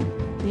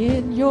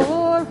in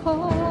your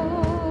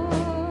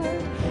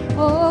heart.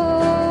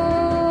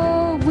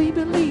 Oh, we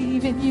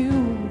believe in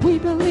you. We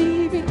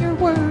believe in your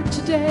word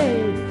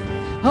today.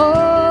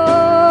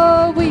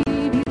 Oh, we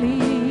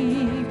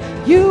believe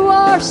you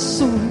are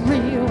so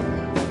real.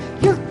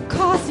 You're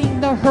causing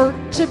the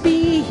hurt to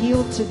be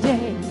healed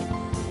today.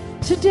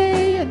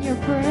 Today in your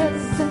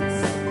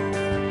presence,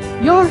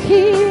 you're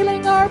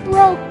healing our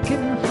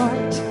broken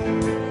heart.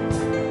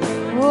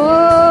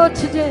 Oh,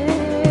 today.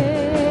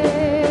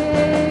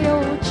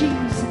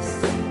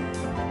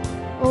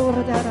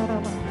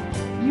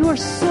 You are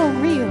so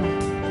real.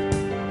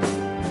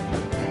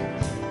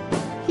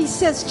 He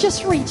says,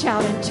 just reach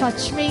out and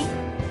touch me.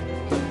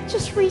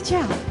 Just reach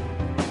out.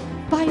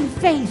 By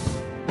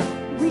faith,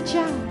 reach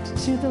out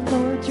to the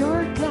Lord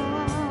your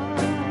God.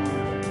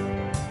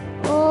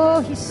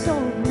 Oh, he's so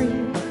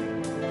real.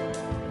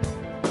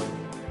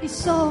 He's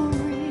so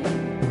real.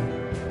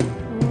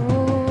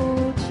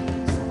 Oh,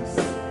 Jesus.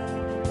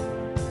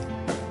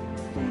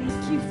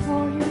 Thank you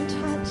for your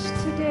touch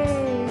today.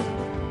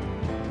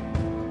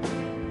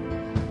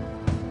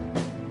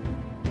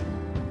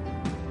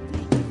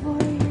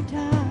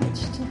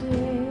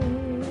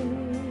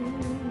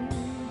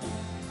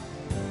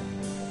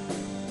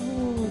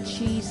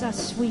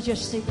 Jesus, we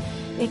just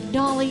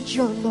acknowledge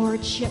your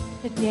lordship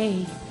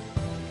today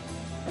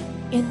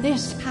in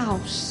this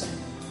house.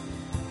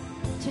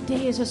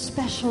 Today is a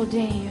special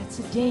day. It's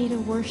a day to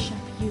worship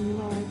you,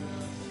 Lord,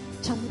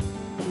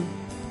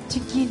 to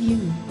give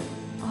you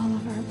all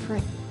of our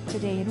praise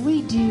today. And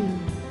we do.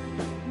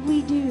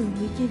 We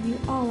give you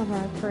all of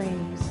our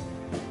praise.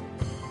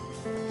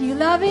 Do you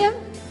love him?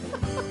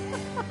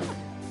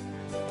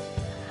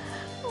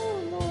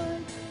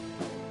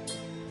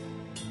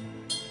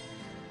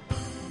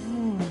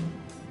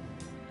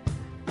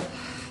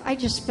 I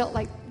just felt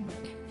like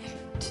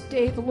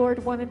today the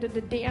Lord wanted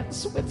to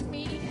dance with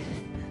me.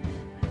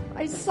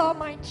 I saw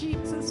my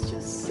Jesus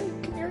just say,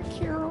 come here,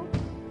 Carol.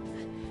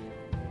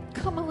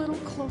 Come a little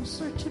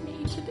closer to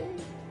me today.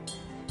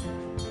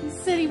 He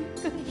said he was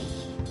going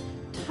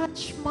to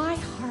touch my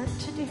heart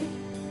today.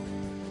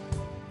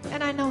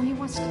 And I know he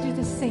wants to do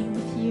the same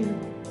with you.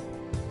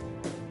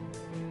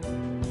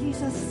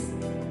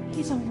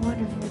 He's a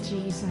wonderful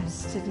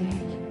Jesus today.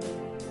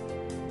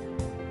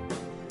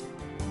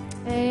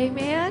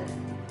 Amen.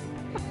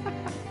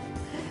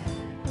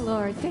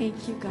 Lord,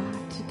 thank you,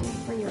 God, today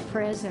for your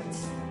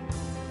presence.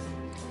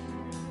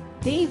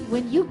 Dave,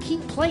 when you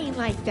keep playing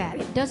like that,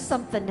 it does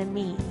something to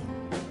me.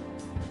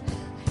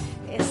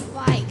 It's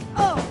like,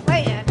 oh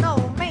man.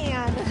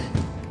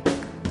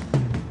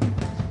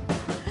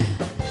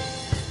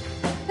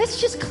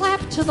 Let's just clap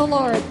to the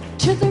Lord,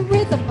 to the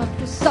rhythm of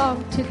the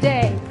song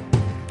today.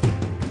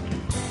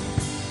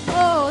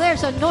 Oh,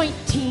 there's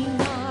anointing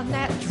on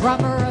that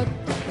drummer.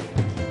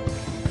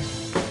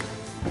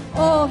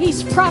 Oh,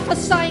 he's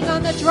prophesying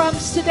on the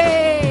drums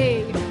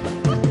today.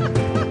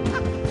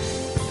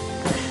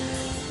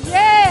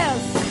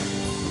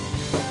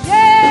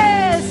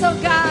 Yes, oh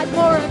God,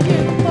 more of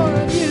you, more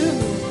of you.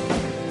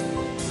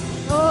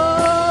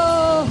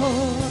 Oh,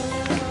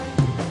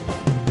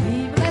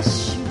 we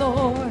bless you,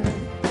 Lord.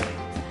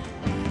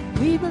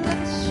 We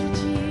bless you,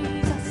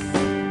 Jesus.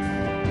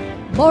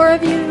 More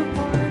of you,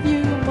 more of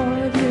you, more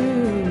of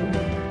you.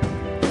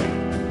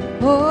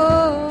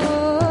 Oh.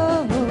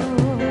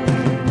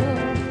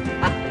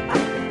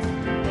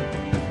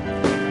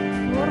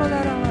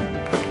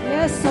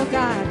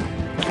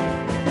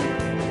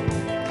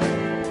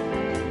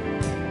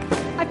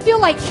 I feel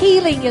like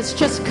healing is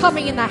just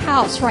coming in the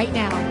house right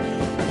now.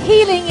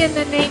 Healing in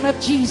the name of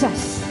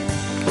Jesus.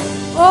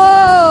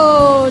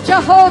 Oh,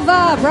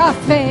 Jehovah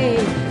Rapha,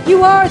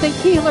 you are the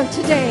healer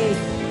today.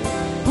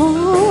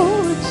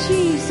 Oh,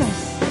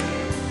 Jesus.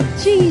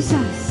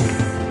 Jesus.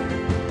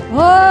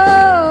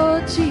 Oh,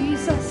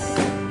 Jesus.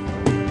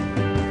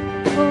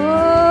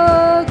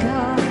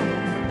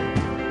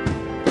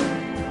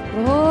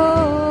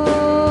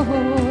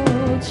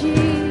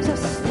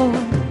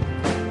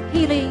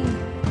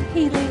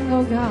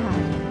 Oh, God.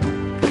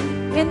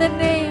 In the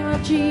name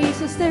of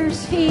Jesus,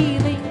 there's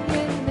healing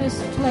in this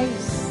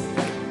place.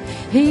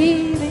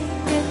 Healing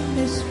in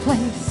this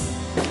place.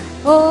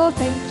 Oh,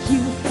 thank you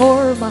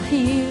for my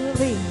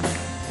healing.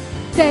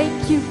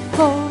 Thank you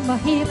for my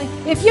healing.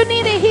 If you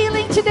need a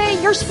healing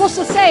today, you're supposed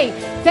to say,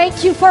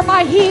 thank you for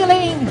my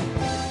healing.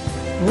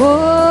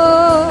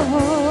 Oh,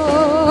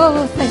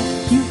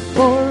 thank you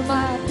for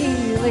my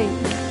healing.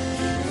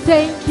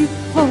 Thank you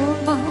for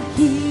my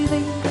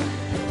healing.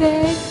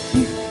 Thank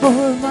you for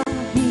my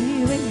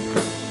healing.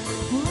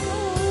 Oh,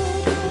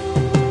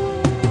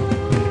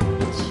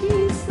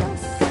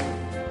 Jesus.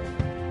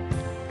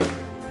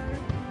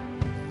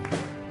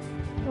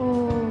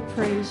 Oh,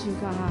 praise you,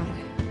 God.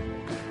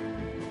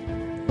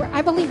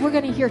 I believe we're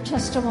going to hear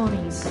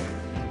testimonies.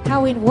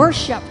 How in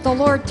worship the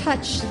Lord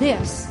touched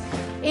this.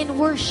 In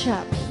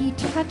worship, He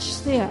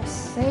touched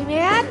this.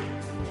 Amen?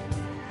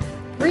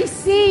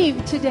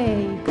 Receive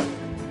today.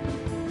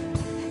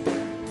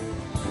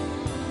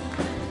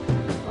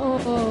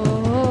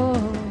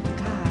 Oh,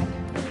 God.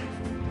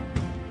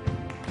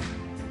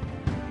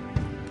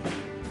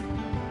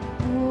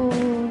 Oh,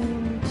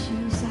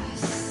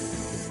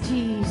 Jesus.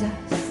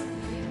 Jesus.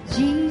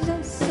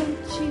 Jesus, oh,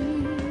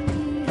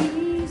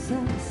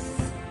 Jesus.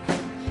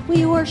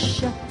 We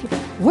worship you.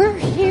 We're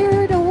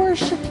here to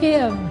worship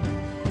Him.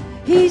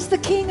 He's the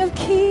King of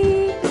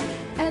Kings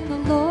and the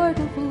Lord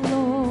of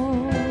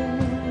Lords.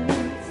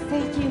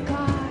 Thank you,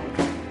 God.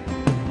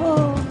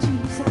 Oh,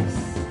 Jesus.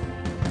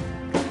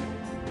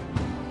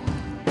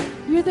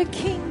 You're the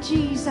King,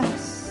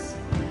 Jesus.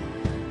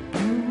 Oh,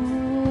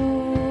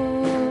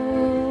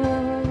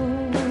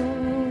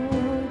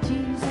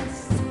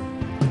 Jesus.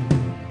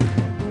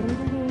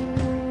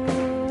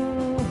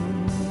 Oh,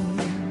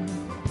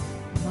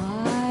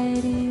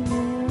 mighty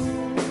Lord.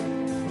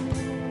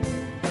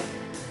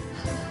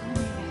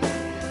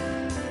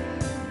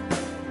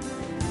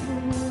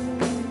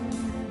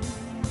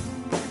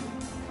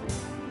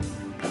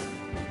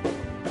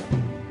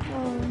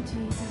 Oh,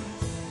 Jesus.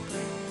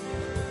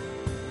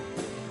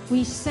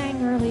 We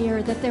sang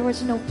earlier that there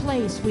was no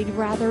place we'd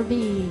rather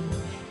be.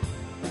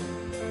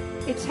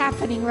 It's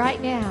happening right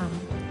now.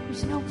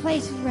 There's no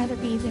place we'd rather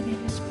be than in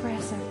His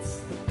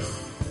presence.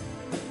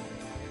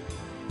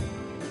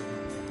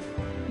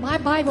 My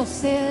Bible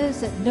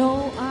says that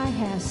no eye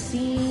has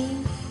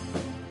seen,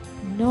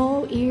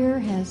 no ear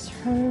has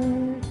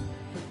heard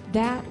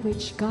that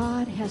which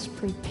God has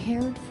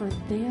prepared for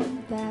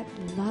them that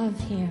love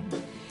Him.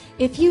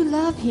 If you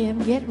love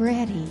Him, get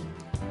ready.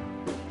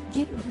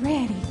 Get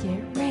ready,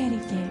 get ready,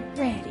 get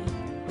ready.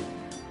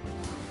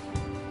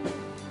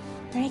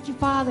 Thank you,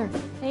 Father.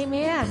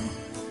 Amen.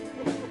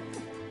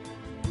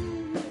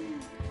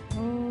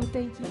 Oh,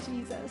 thank you,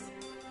 Jesus.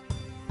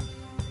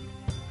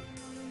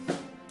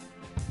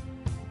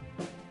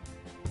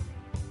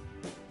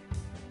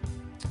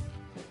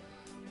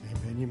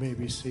 Amen. You may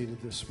be seated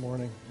this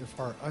morning. If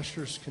our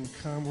ushers can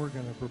come, we're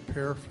going to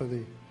prepare for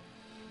the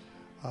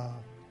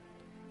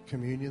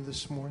communion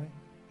this morning.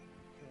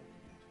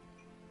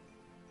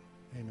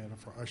 Amen.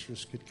 If our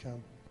ushers could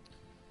come.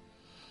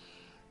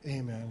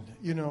 Amen.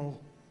 You know,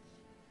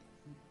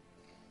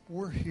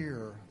 we're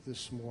here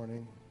this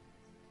morning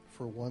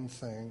for one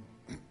thing.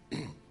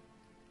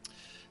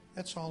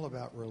 That's all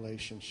about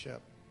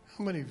relationship.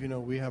 How many of you know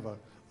we have a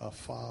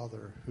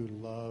Father who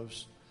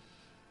loves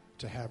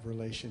to have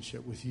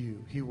relationship with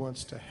you? He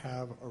wants to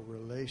have a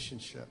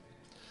relationship.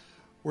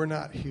 We're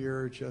not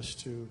here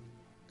just to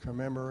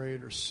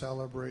commemorate or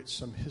celebrate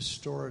some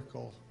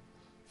historical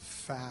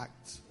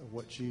fact of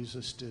what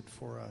Jesus did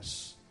for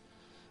us.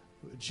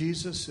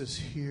 Jesus is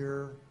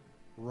here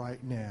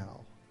right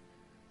now.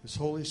 His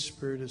Holy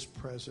Spirit is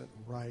present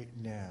right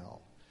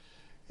now.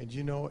 And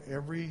you know,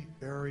 every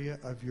area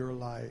of your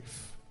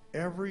life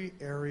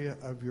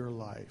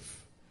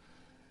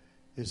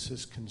is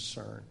His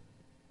concern.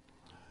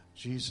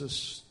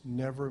 Jesus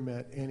never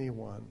met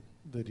anyone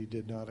that He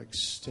did not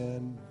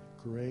extend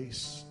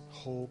grace,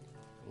 hope,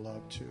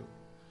 love to.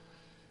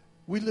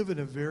 We live in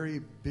a very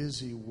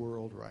busy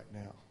world right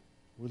now.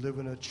 We live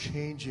in a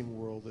changing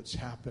world that's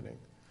happening.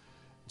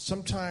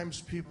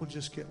 Sometimes people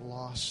just get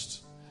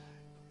lost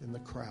in the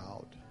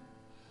crowd.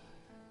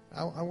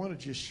 I want to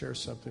just share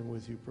something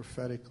with you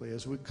prophetically.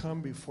 As we come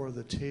before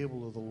the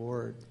table of the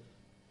Lord,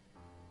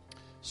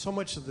 so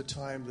much of the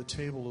time, the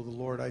table of the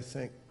Lord, I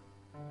think,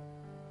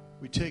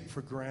 we take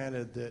for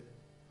granted that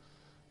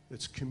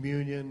it's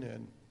communion,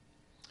 and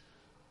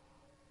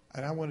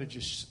I want to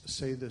just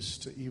say this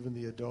to even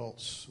the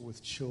adults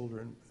with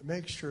children.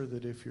 Make sure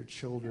that if your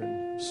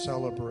children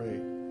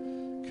celebrate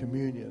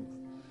communion,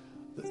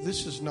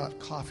 this is not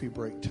coffee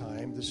break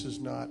time. This is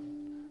not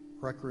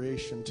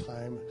recreation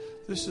time.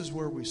 This is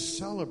where we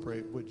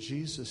celebrate what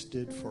Jesus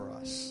did for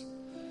us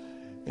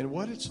and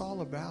what it's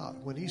all about.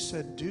 When He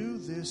said, do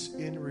this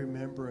in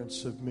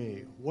remembrance of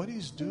me, what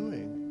He's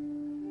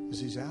doing is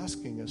He's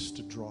asking us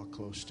to draw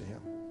close to Him.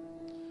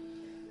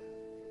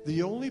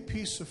 The only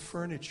piece of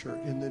furniture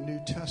in the New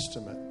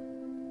Testament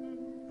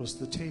was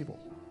the table.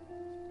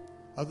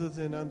 Other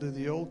than under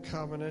the old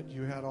covenant,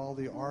 you had all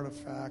the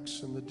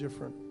artifacts in the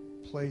different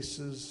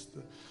places,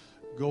 the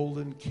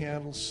golden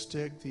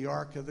candlestick, the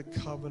Ark of the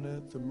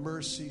Covenant, the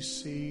mercy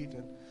seat,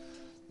 and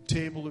the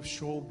table of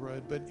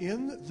showbread. But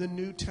in the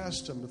New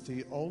Testament,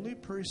 the only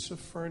piece of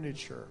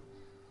furniture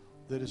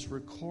that is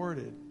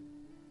recorded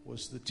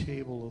was the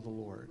table of the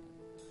Lord.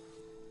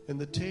 And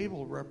the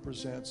table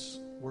represents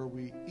where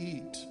we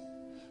eat.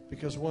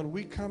 Because when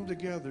we come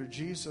together,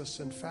 Jesus,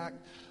 in fact,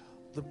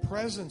 the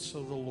presence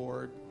of the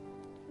Lord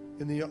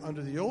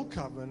under the old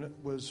covenant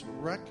was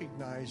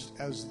recognized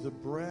as the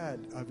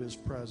bread of his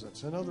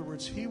presence. In other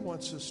words, he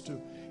wants us to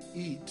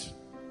eat.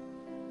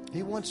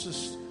 He wants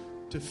us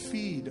to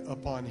feed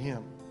upon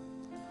him.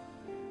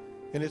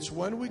 And it's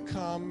when we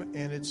come,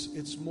 and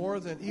it's more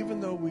than,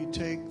 even though we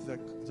take the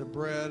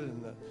bread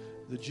and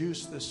the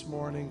juice this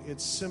morning,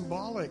 it's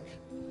symbolic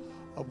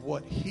of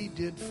what he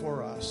did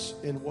for us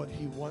and what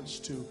he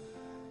wants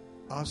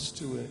us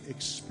to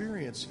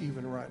experience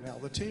even right now.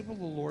 The table of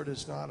the Lord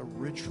is not a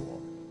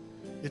ritual.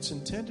 It's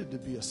intended to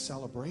be a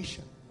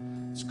celebration.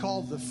 It's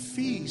called the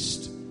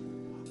Feast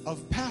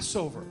of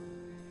Passover.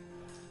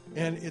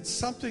 And it's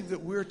something that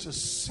we're to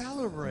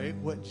celebrate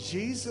what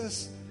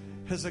Jesus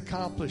has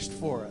accomplished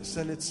for us.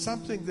 And it's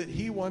something that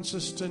he wants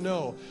us to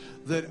know,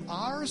 that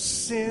our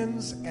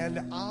sins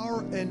and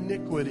our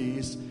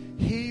iniquities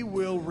he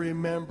will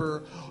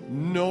remember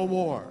no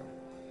more.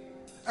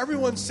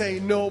 Everyone say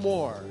no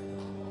more.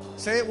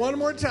 Say it one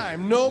more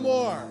time. No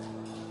more.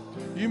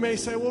 You may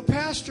say, well,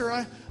 Pastor,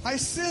 I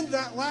sinned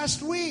that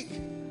last week.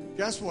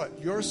 Guess what?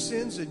 Your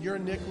sins and your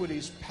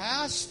iniquities,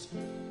 past,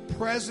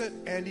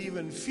 present, and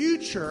even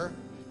future,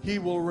 he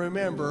will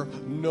remember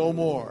no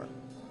more.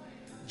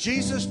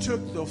 Jesus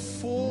took the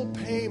full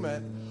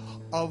payment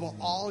of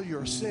all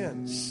your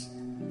sins.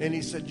 And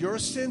he said, your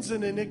sins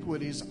and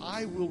iniquities,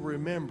 I will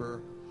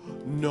remember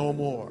no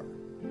more.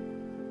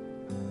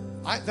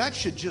 That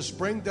should just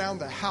bring down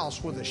the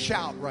house with a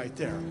shout right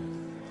there.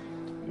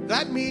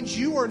 That means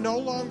you are no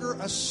longer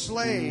a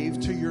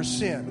slave to your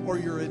sin or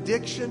your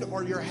addiction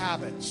or your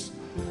habits.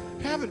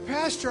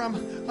 Pastor,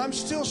 I'm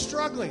still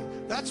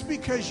struggling. That's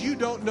because you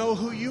don't know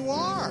who you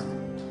are.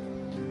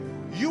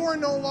 You are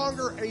no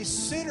longer a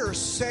sinner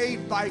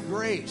saved by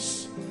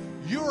grace.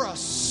 You're a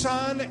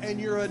son and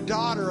you're a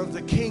daughter of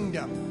the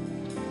kingdom.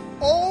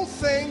 All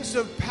things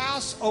have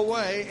passed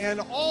away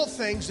and all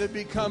things have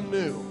become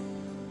new.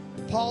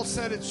 Paul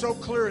said it so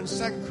clear in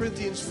 2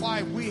 Corinthians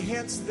 5, we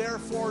hence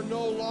therefore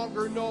no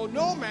longer know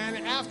no man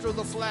after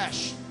the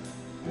flesh.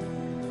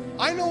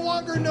 I no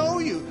longer know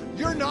you.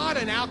 You're not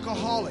an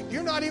alcoholic.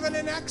 You're not even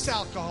an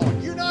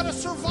ex-alcoholic. You're not a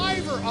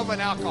survivor of an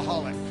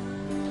alcoholic.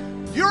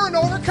 You're an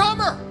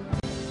overcomer.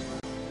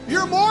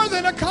 You're more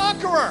than a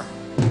conqueror.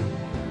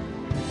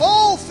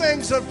 All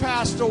things have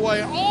passed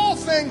away. All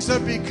things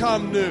have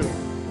become new.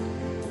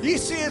 You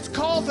see, it's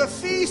called the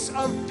Feast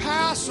of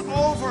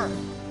Passover.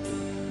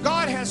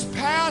 God has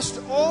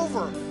passed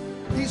over.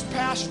 He's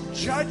passed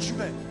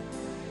judgment.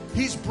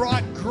 He's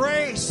brought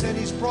grace and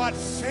he's brought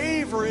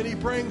favor and he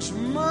brings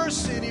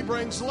mercy and he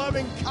brings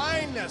loving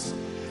kindness.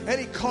 And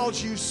he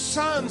calls you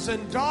sons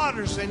and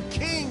daughters and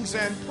kings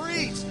and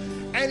priests.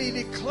 And he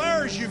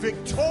declares you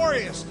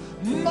victorious,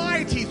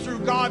 mighty through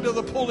God to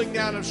the pulling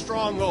down of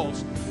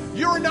strongholds.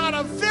 You're not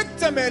a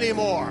victim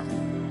anymore.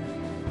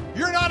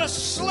 You're not a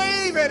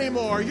slave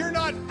anymore. You're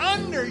not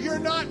under. You're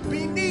not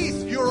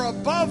beneath. You're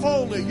above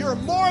only. You're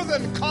more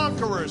than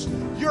conquerors.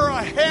 You're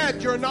a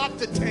head. You're not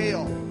the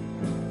tail.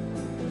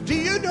 Do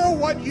you know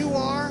what you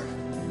are?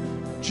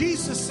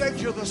 Jesus said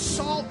you're the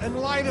salt and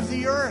light of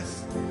the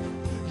earth.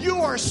 You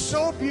are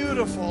so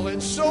beautiful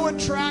and so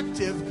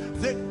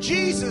attractive that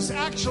Jesus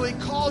actually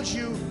calls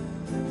you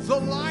the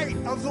light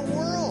of the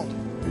world.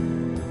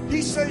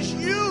 He says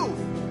you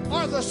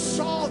are the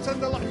salt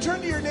and the light.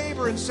 Turn to your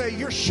neighbor and say,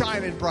 you're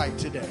shining bright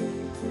today.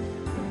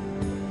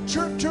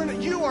 Turn.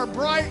 You are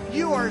bright.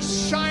 You are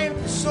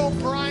shining so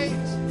bright.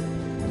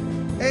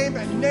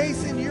 Amen.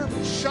 Nathan, you're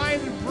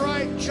shining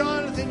bright.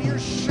 Jonathan, you're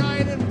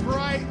shining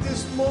bright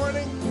this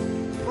morning.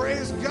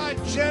 Praise God.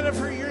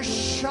 Jennifer, you're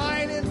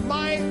shining.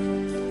 Mike,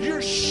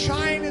 you're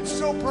shining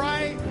so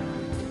bright.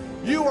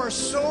 You are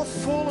so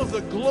full of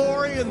the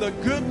glory and the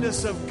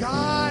goodness of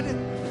God.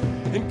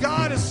 And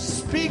God is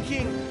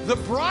speaking. The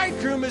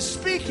bridegroom is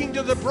speaking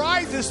to the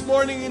bride this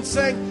morning and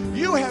saying,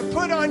 you have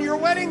put on your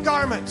wedding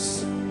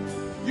garments.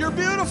 You're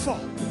beautiful.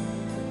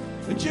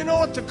 And you know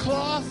what the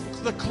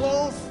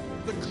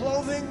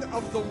clothing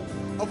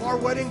of our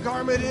wedding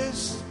garment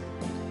is?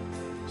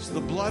 It's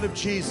the blood of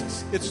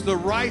Jesus. It's the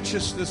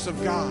righteousness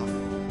of God.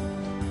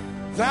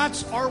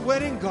 That's our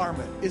wedding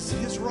garment, is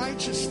his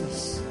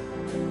righteousness.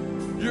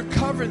 You're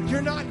covered.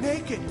 You're not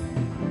naked.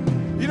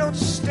 You don't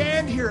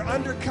stand here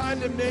under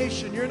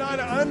condemnation. You're not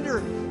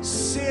under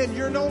sin.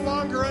 You're no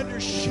longer under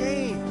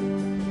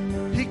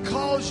shame. He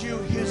calls you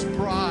his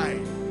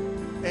bride,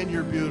 and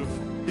you're beautiful.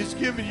 He's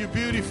given you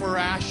beauty for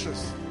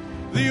ashes,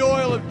 the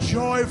oil of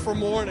joy for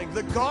mourning,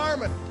 the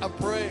garment of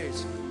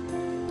praise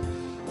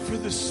for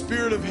the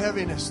spirit of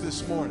heaviness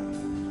this morning.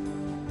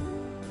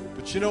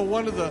 But you know,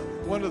 one of the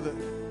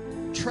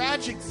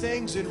tragic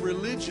things in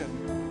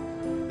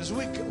religion is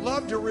we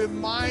love to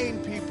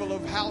remind people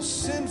of how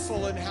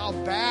sinful and how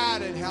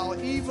bad and how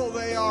evil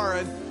they are.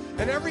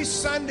 And every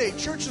Sunday,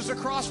 churches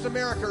across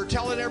America are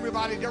telling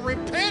everybody to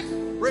repent,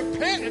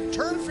 and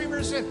turn from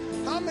your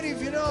sin. How many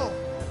of you know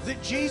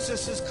that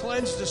Jesus has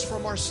cleansed us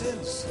from our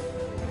sins?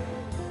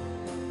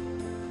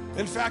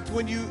 In fact,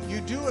 when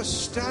you do a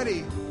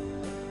study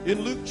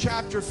in Luke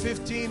chapter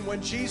 15,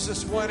 when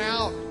Jesus went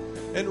out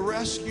and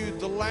rescued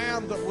the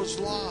lamb that was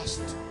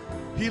lost,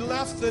 he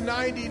left the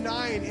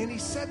 99 and he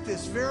said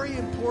this very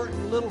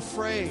important little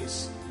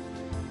phrase.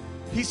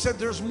 He said,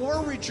 there's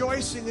more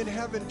rejoicing in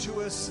heaven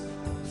to us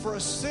for a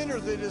sinner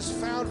that has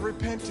found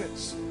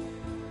repentance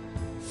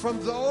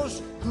from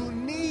those who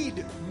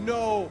need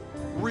no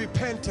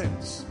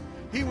repentance.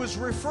 He was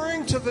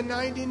referring to the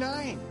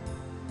 99.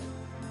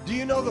 Do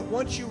you know that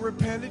once you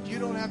repented, you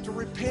don't have to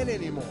repent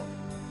anymore?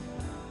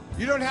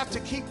 You don't have to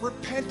keep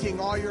repenting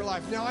all your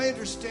life. Now, I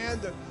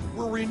understand that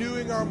we're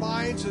renewing our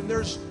minds and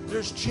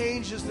there's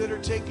changes that are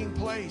taking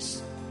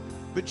place.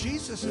 But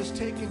Jesus has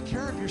taken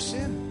care of your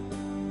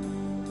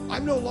sin.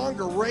 I'm no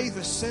longer Ray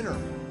the sinner.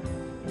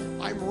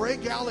 I'm Ray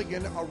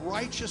Galligan, a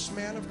righteous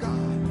man of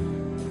God.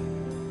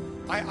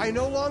 I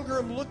no longer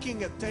am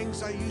looking at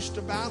things I used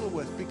to battle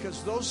with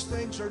because those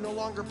things are no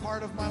longer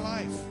part of my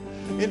life.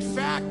 In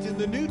fact, in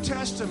the New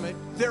Testament,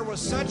 there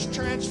was such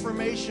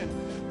transformation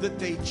that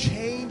they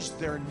changed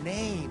their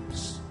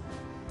names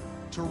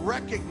to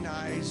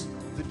recognize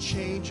the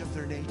change of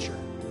their nature.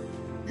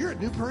 You're a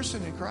new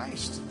person in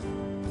Christ.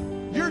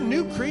 You're a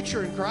new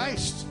creature in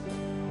Christ.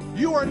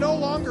 You are no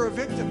longer a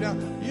victim. Now,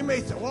 you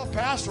may think, well,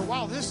 Pastor,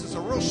 wow, this is a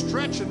real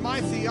stretch in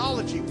my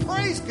theology.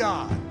 Praise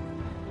God.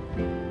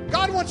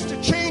 God wants to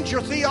change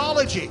your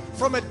theology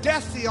from a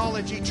death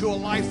theology to a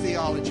life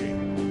theology.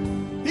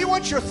 He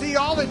wants your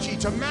theology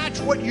to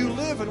match what you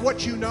live and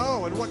what you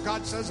know and what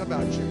God says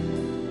about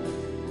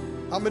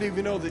you. How many of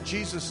you know that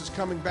Jesus is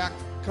coming back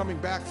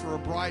for a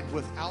bride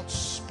without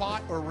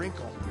spot or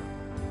wrinkle?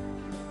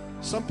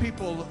 Some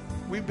people,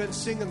 we've been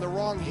singing the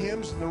wrong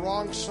hymns and the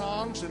wrong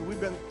songs,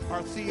 and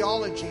our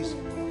theology's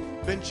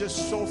been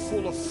just so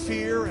full of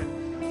fear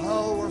and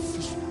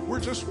we're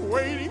just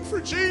waiting for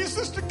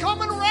Jesus to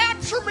come and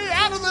rapture me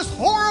out of this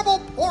horrible,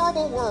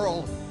 horrible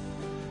world.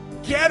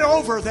 Get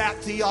over that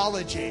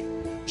theology.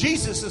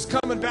 Jesus is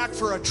coming back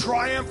for a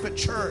triumphant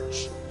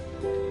church.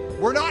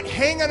 We're not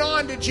hanging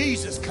on till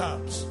Jesus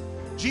comes.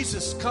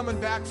 Jesus is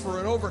coming back for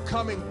an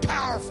overcoming,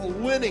 powerful,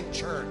 winning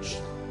church.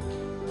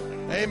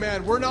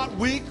 Amen. We're not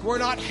weak. We're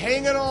not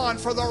hanging on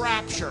for the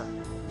rapture.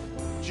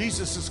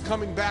 Jesus is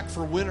coming back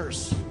for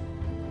winners.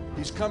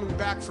 He's coming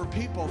back for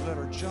people that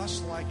are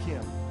just like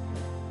him.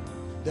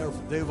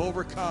 They've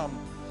overcome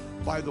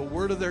by the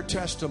word of their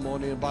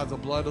testimony and by the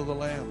blood of the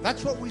Lamb.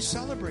 That's what we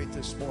celebrate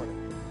this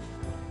morning.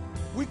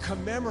 We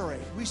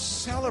commemorate, we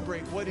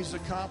celebrate what he's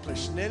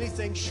accomplished. And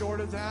anything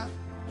short of that,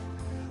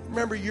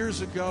 remember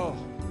years ago,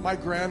 my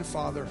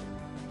grandfather,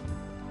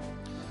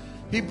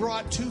 he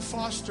brought 2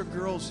 foster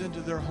girls into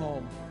their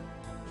home.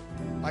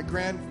 My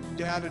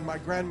granddad and my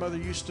grandmother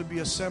used to be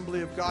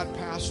Assembly of God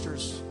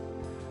pastors.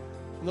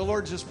 And the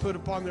Lord just put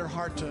upon their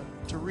heart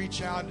to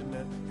reach out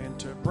and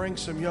to bring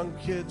some young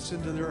kids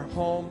into their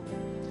home.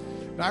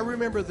 And I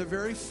remember the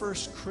very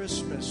first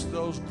Christmas,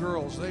 those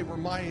girls, they were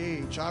my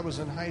age. I was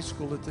in high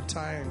school at the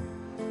time.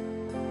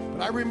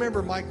 But I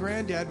remember my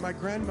granddad, my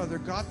grandmother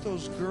got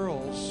those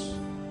girls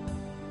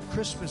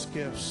Christmas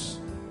gifts.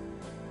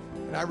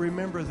 And I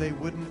remember they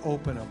wouldn't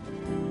open them.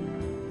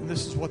 And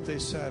this is what they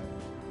said.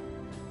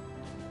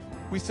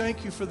 We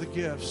thank you for the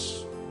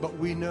gifts, but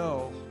we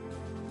know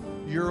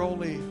you're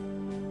only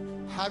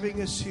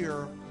having us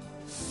here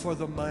for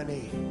the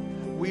money.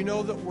 We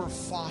know that we're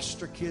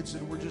foster kids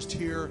and we're just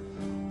here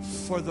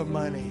for the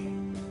money.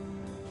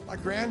 My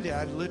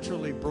granddad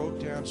literally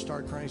broke down,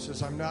 started crying. He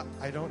says,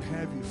 I don't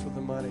have you for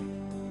the money.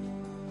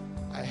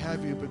 I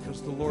have you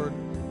because the Lord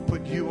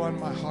put you on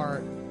my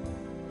heart.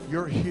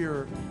 You're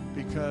here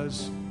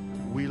because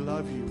we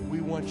love you. We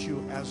want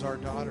you as our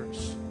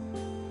daughters.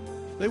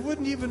 They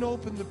wouldn't even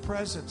open the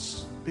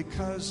presents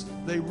because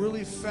they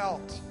really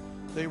felt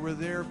they were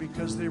there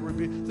because they were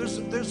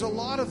there's a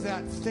lot of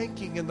that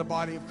thinking in the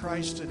body of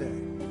Christ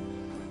today.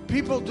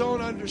 People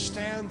don't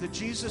understand that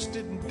Jesus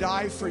didn't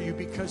die for you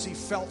because he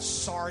felt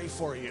sorry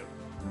for you.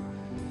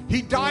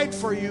 He died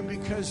for you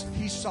because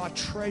he saw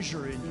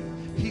treasure in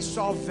you. He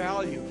saw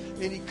value.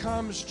 And he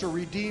comes to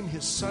redeem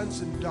his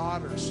sons and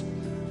daughters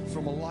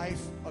from a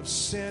life of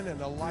sin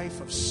and a life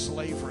of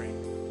slavery.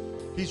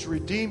 He's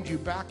redeemed you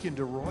back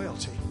into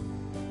royalty.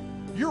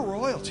 You're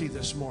royalty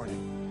this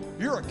morning.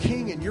 You're a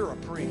king and you're a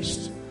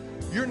priest.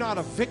 You're not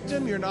a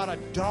victim. You're not a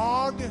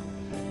dog.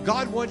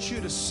 God wants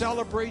you to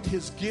celebrate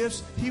his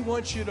gifts. He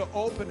wants you to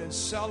open and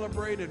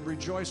celebrate and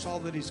rejoice all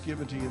that he's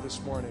given to you this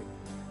morning.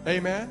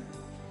 Amen?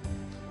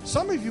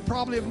 Some of you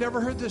probably have never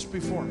heard this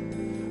before.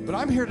 But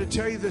I'm here to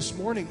tell you this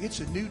morning,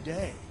 it's a new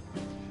day.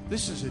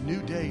 This is a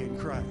new day in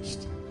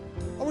Christ.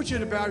 I want you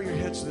to bow your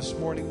heads this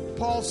morning.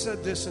 Paul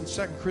said this in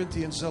 2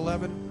 Corinthians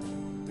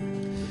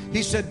 11.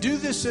 He said, do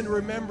this in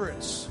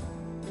remembrance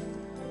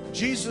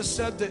Jesus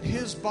said that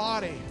his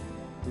body,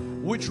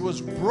 which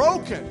was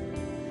broken.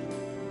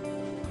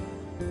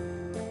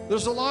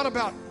 There's a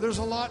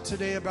lot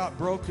today about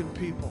broken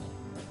people,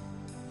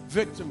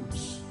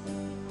 victims.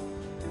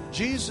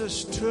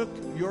 Jesus took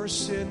your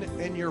sin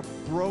and your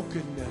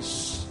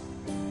brokenness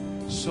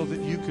so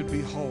that you could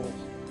be whole.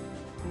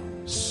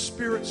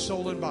 Spirit,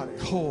 soul, and body.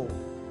 Whole.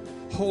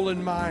 Whole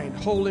in mind.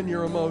 Whole in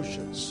your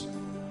emotions.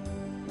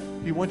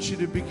 He wants you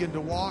to begin to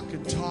walk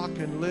and talk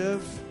and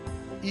live,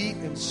 eat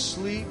and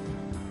sleep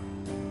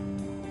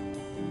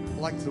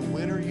like the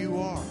winner you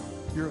are.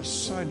 You're a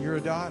son. You're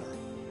a daughter.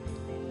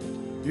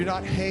 You're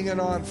not hanging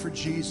on for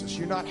Jesus.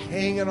 You're not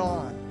hanging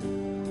on.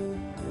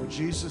 Well,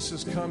 Jesus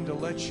has come to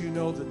let you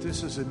know that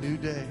this is a new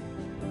day.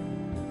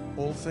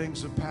 Old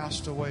things have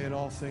passed away and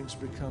all things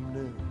become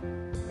new.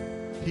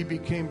 He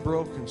became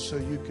broken so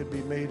you could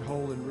be made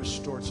whole and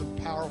restored. Some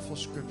powerful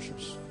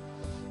scriptures.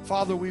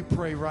 Father, we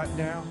pray right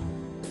now.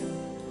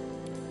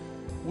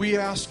 We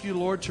ask you,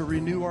 Lord, to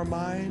renew our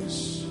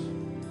minds.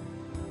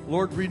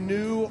 Lord,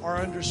 renew our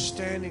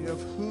understanding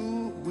of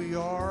who we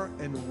are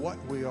and what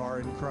we are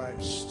in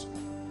Christ.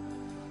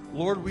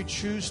 Lord, we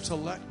choose to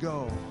let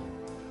go.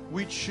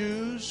 We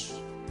choose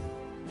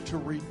to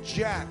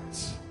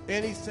reject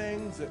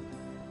anything that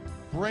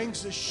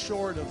brings us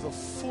short of the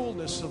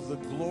fullness of the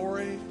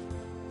glory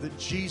that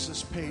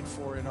Jesus paid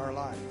for in our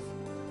life.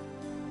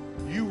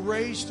 You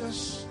raised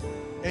us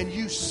and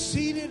you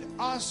seated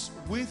us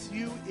with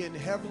you in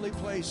heavenly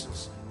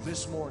places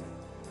this morning.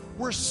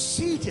 We're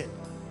seated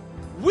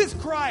with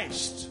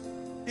Christ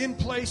in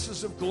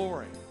places of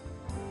glory.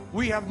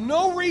 We have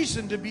no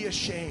reason to be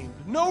ashamed,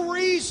 no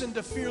reason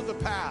to fear the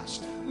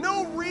past,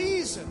 no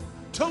reason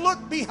to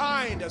look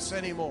behind us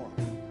anymore.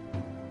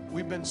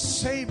 We've been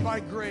saved by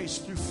grace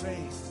through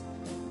faith.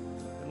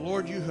 And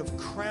Lord, you have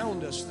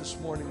crowned us this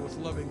morning with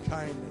loving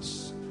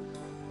kindness.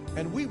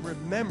 And we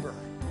remember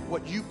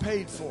what you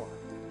paid for.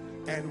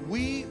 And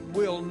we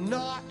will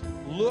not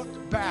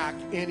look back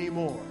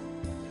anymore.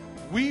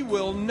 We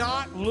will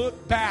not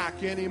look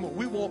back anymore.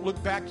 We won't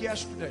look back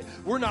yesterday.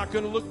 We're not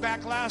going to look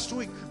back last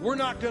week. We're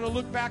not going to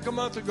look back a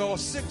month ago,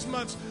 6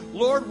 months.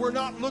 Lord, we're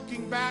not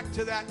looking back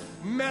to that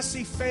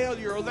messy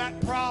failure or that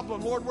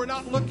problem. Lord, we're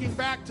not looking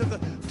back to the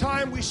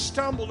time we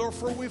stumbled or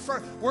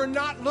we're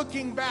not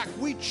looking back.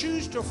 We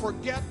choose to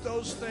forget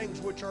those things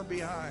which are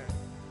behind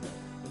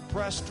and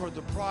press toward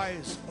the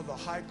prize of the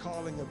high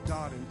calling of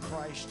God in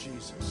Christ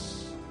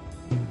Jesus.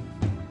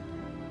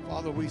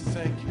 Father, we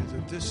thank you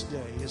that this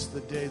day is the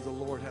day the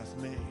Lord hath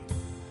made.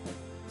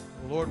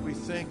 Lord, we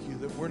thank you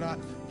that we're not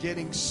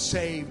getting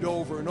saved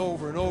over and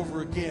over and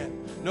over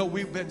again. No,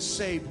 we've been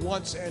saved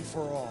once and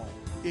for all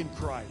in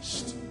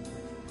Christ.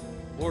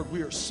 Lord,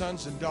 we are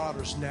sons and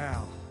daughters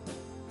now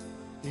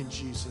in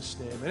Jesus'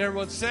 name. And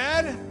everyone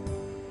said,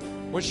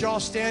 once y'all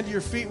stand to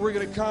your feet, we're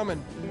going to come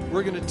and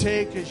we're going to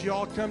take, as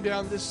y'all come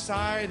down this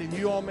side and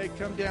you all may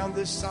come down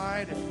this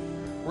side,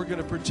 and we're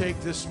going to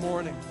partake this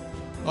morning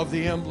of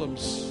the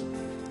emblems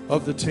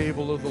of the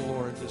table of the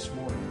Lord this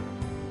morning.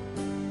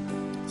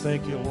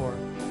 Thank you, Lord.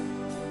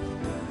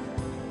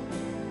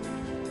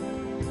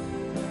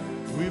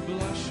 We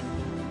bless you.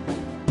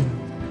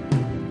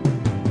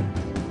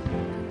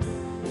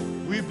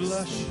 We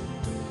bless you.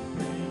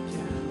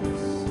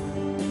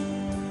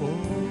 Oh,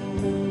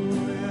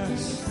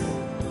 yes.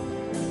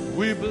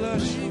 We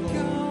bless you,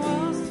 Lord.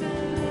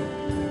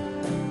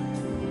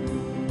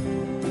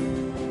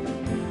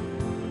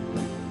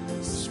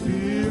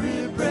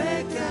 Spirit,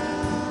 break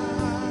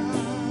down.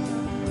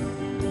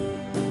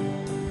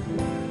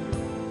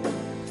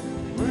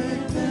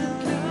 Break down,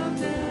 come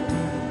down.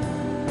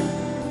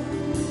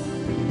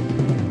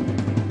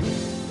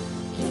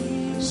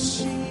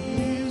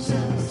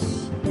 Jesus,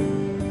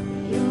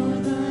 You're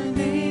the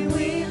name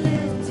we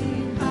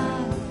lifted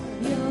high.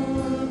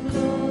 Your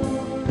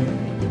glory,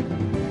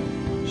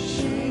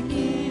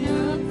 shaking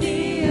up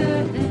the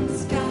earth and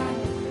sky.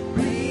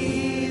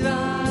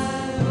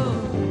 Revival.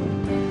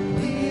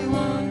 We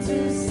want to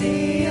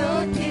see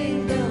your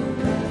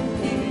kingdom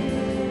come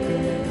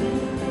here.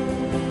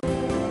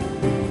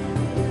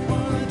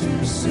 Want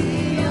to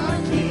see your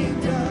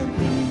kingdom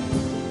here.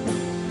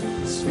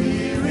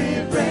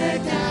 Spirit,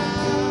 break down.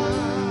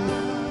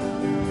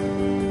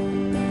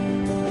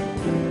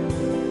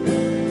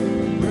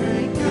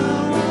 Break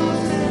down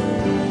walls down.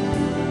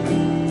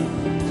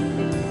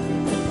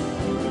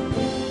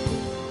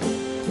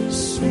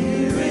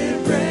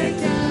 Spirit, break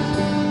down.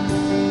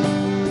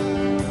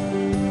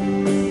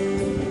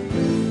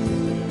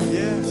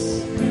 Yes.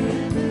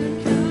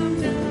 Come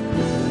down.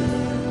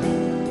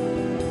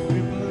 We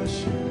bless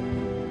you.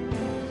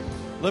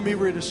 Let me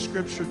read a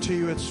scripture to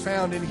you. It's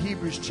found in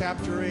Hebrews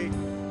chapter 8.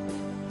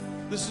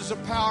 This is a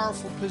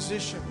powerful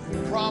position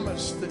and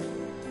promise that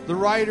the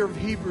writer of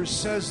Hebrews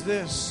says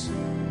this.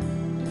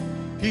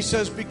 He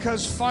says,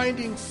 because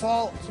finding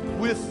fault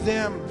with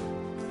them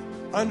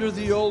under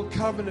the old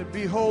covenant,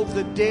 behold,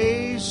 the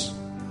days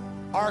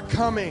are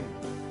coming.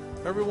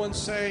 Everyone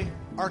say,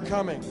 are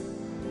coming.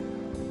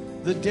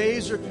 The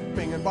days are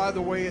coming, and by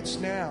the way, it's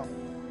now.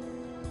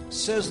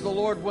 says the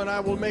Lord, when I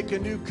will make a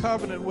new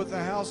covenant with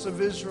the house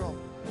of Israel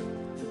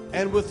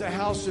and with the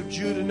house of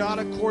Judah, not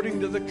according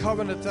to the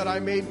covenant that I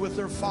made with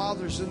their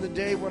fathers in the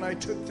day when I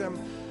took them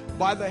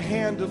by the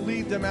hand to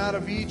lead them out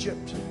of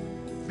Egypt,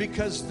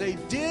 because they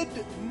did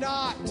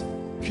not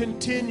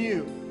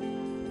continue.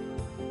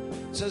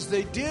 It says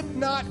they did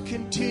not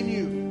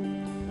continue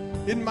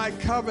in my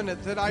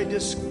covenant that I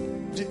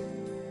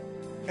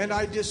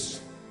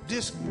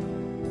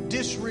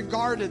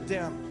disregarded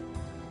them,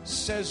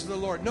 says the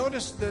Lord.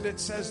 Notice that it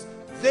says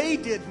they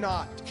did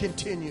not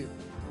continue.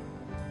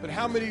 But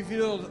how many of you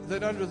know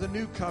that under the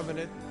new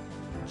covenant,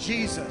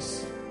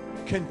 Jesus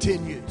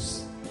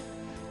continues?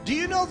 Do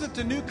you know that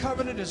the new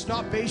covenant is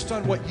not based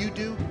on what you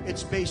do?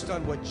 It's based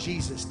on what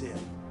Jesus did.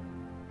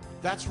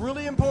 That's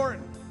really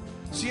important.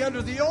 See,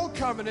 under the old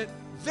covenant,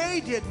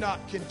 they did not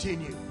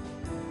continue.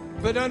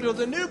 But under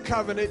the new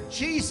covenant,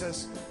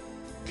 Jesus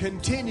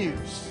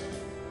continues.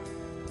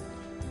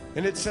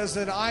 And it says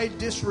that I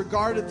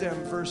disregarded them,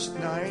 verse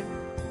 9.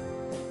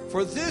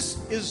 For this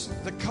is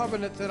the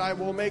covenant that I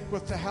will make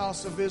with the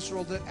house of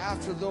Israel, that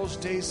after those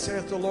days,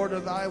 saith the Lord,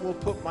 that I will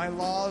put my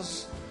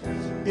laws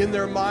in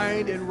their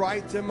mind and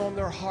write them on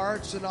their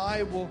hearts, and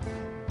I will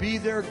be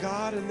their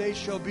God, and they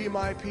shall be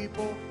my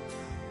people.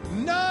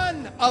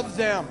 None of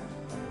them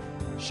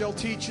shall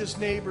teach his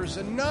neighbors,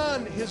 and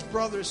none his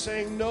brothers,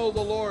 saying, Know the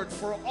Lord,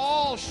 for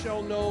all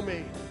shall know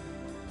me,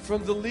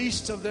 from the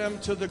least of them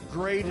to the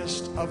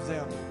greatest of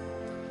them.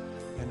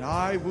 And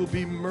I will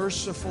be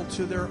merciful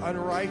to their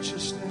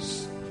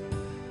unrighteousness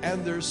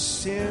and their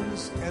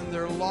sins and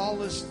their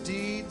lawless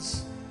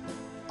deeds.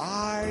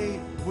 I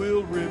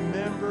will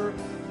remember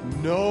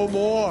no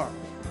more.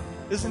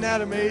 Isn't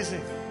that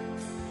amazing?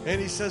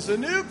 And he says, a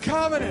new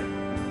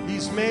covenant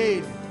he's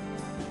made.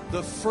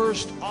 The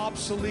first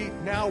obsolete.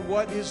 Now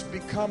what is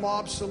become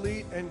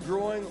obsolete and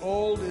growing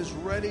old is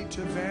ready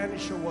to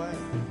vanish away.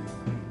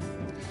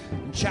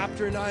 In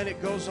chapter 9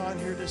 it goes on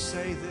here to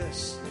say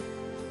this.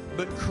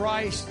 But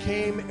Christ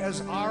came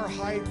as our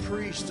high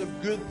priest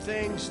of good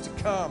things to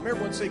come.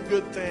 Everyone say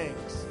good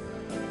things.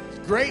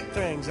 Great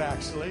things,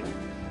 actually.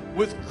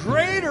 With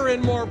greater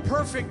and more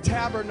perfect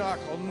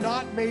tabernacle,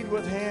 not made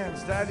with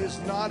hands, that is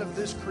not of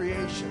this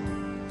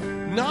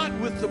creation. Not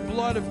with the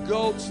blood of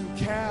goats and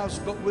calves,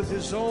 but with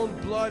his own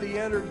blood he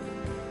entered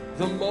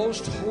the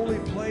most holy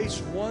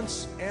place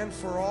once and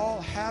for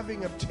all,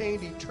 having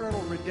obtained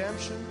eternal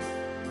redemption.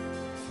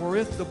 For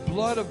if the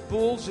blood of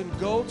bulls and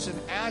goats and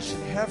ash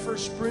and heifer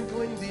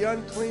sprinkling the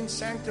unclean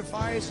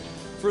sanctifies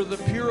for the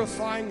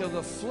purifying of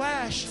the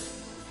flesh,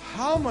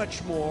 how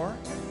much more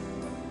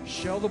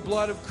shall the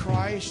blood of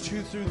Christ,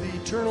 who through the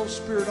eternal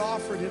Spirit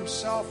offered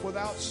himself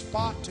without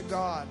spot to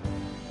God,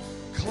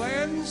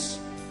 cleanse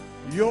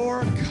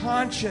your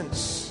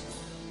conscience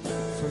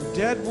from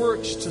dead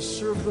works to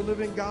serve the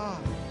living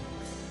God?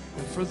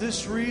 And for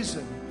this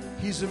reason,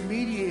 he's a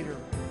mediator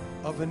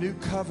of a new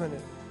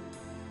covenant,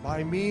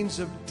 by means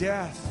of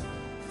death,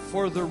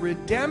 for the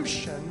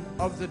redemption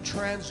of the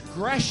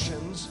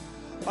transgressions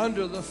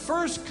under the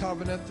first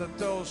covenant, that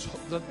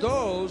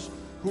those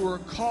who are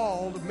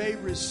called may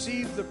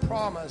receive the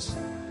promise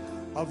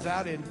of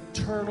that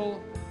eternal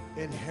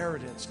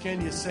inheritance. Can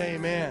you say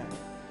amen?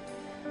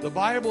 The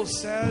Bible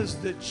says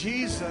that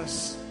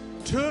Jesus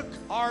took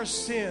our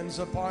sins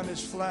upon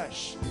his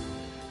flesh,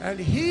 and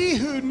he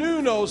who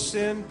knew no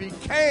sin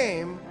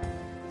became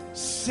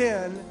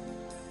sin,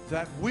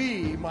 that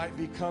we might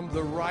become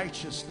the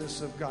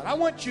righteousness of God. I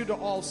want you to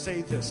all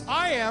say this.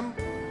 I am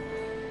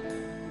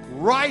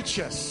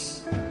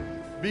righteous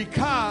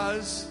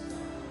because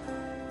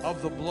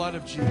of the blood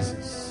of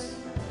Jesus.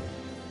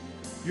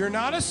 You're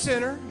not a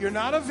sinner. You're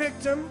not a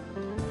victim.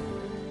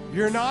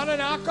 You're not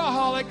an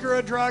alcoholic or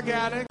a drug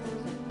addict.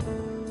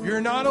 You're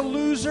not a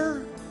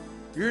loser.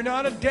 You're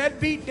not a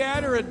deadbeat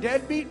dad or a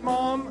deadbeat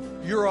mom.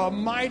 You're a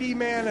mighty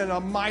man and a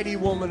mighty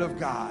woman of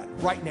God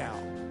right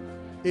now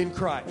in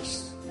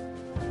Christ.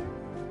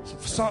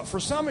 So for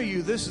some of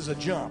you, this is a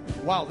jump.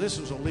 Wow, this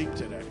was a leap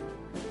today.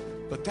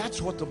 But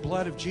that's what the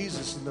blood of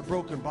Jesus and the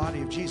broken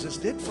body of Jesus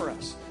did for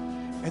us.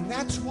 And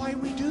that's why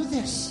we do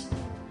this.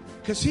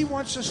 Because he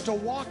wants us to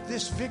walk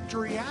this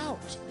victory out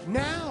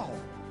now.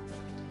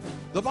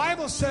 The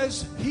Bible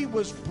says he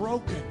was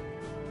broken.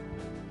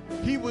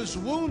 He was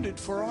wounded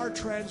for our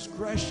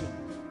transgression.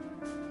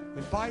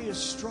 And by his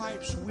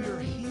stripes we are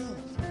healed.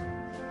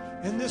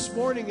 And this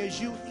morning, as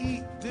you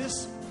eat,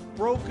 this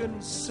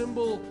broken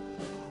symbol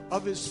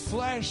of his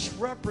flesh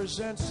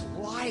represents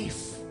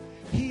life.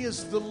 He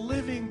is the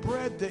living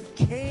bread that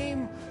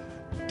came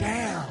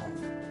down.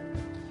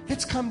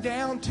 It's come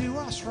down to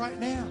us right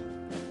now.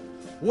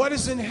 What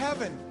is in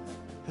heaven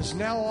is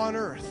now on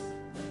earth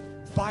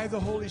by the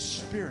Holy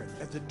Spirit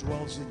that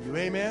dwells in you.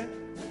 Amen?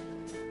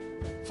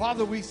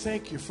 Father, we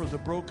thank you for the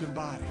broken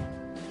body.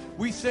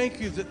 We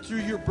thank you that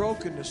through your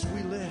brokenness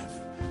we live.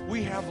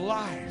 We have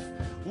life.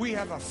 We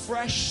have a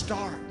fresh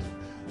start.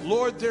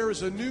 Lord, there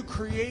is a new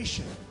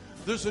creation.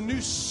 There's a new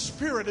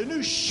spirit, a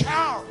new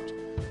shout,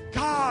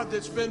 God,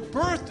 that's been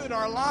birthed in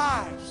our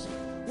lives.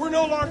 We're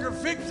no longer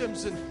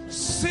victims and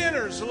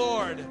sinners,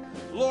 Lord.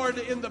 Lord,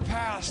 in the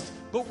past,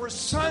 but we're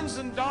sons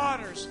and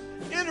daughters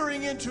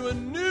entering into a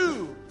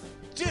new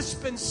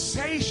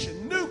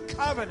dispensation, new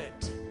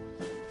covenant.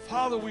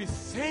 Father, we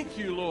thank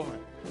you, Lord,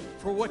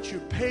 for what you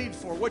paid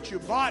for, what you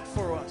bought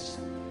for us.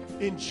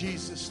 In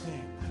Jesus'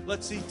 name.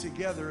 Let's eat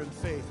together in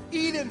faith.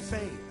 Eat in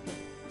faith.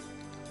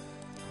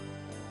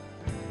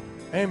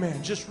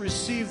 Amen. Just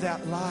receive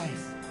that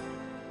life.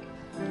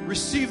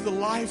 Receive the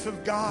life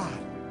of God.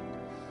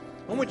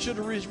 I want you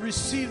to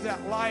receive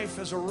that life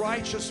as a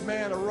righteous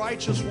man, a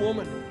righteous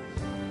woman.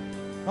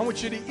 I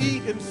want you to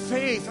eat in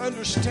faith,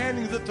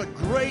 understanding that the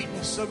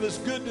greatness of His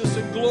goodness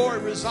and glory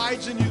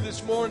resides in you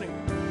this morning.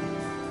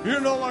 You're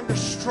no longer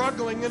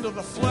struggling into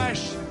the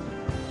flesh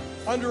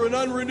under an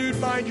unrenewed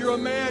mind. You're a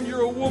man,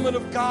 you're a woman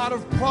of God,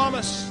 of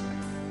promise,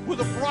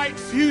 with a bright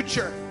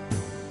future.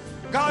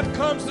 God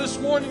comes this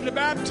morning to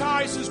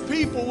baptize His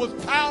people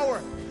with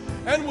power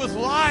and with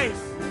life.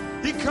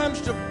 He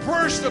comes to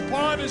burst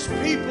upon His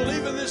people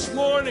even this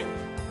morning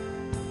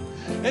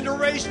and to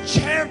raise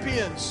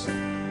champions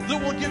that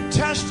will give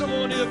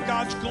testimony of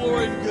God's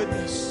glory and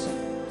goodness.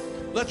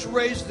 Let's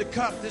raise the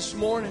cup this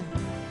morning.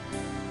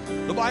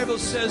 The Bible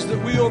says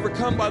that we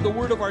overcome by the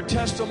word of our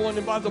testimony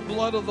and by the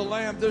blood of the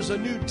Lamb. There's a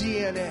new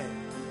DNA.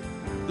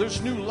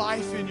 There's new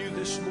life in you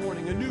this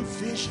morning, a new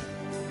vision.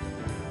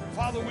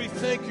 Father, we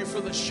thank you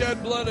for the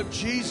shed blood of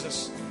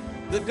Jesus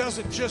that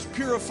doesn't just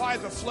purify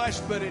the flesh,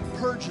 but it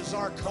purges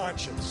our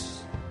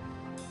conscience.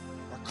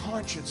 Our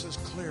conscience is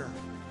clear.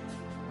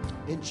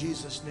 In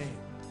Jesus' name.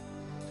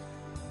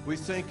 We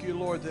thank you,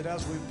 Lord, that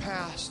as we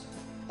passed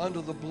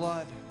under the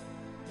blood,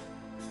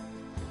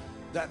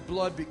 that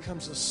blood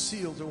becomes a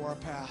seal to our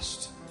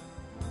past.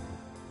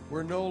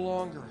 We're no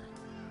longer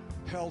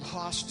held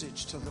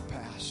hostage to the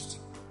past.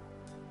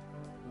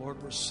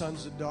 Lord, we're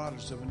sons and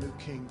daughters of a new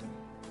kingdom.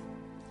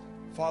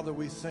 Father,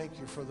 we thank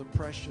you for the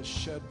precious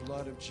shed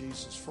blood of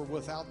Jesus. For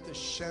without the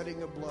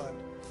shedding of blood,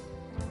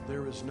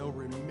 there is no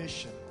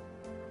remission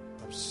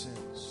of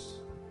sins.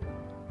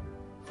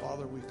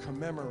 Father, we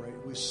commemorate,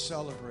 we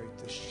celebrate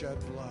the shed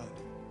blood.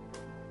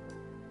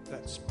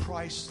 That's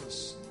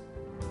priceless,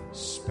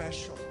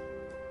 special,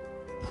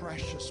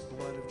 precious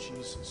blood of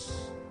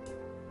Jesus.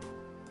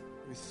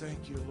 We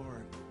thank you,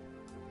 Lord,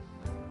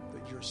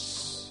 that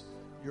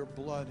your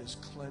blood has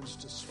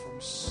cleansed us from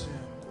sin.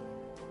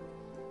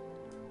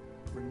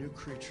 We're new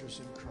creatures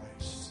in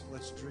Christ.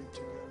 Let's drink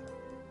together.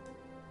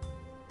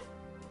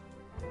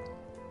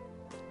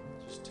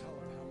 Just tell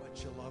Him how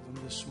much you love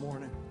Him this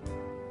morning.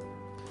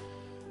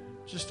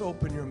 Just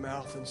open your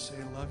mouth and say,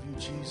 I love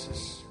you,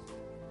 Jesus.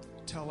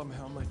 Tell Him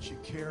how much you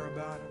care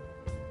about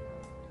Him.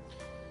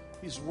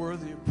 He's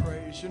worthy of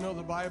praise. You know,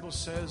 the Bible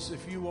says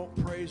if you won't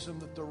praise Him,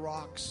 that the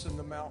rocks and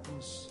the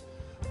mountains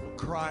will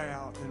cry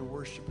out and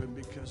worship Him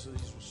because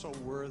He's so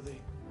worthy.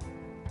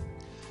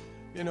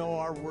 You know,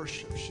 our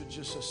worship should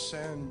just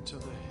ascend to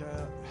the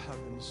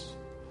heavens.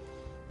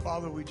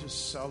 Father, we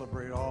just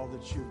celebrate all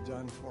that you've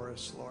done for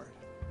us, Lord.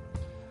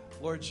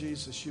 Lord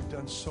Jesus, you've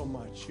done so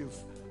much. You've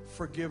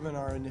forgiven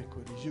our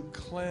iniquities. You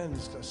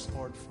cleansed us,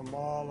 Lord, from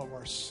all of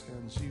our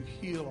sins. You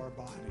heal our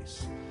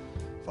bodies.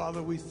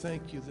 Father, we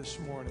thank you this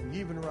morning.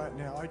 Even right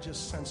now, I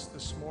just sense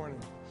this morning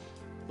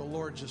the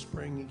Lord just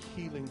bringing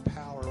healing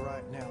power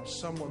right now.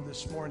 Someone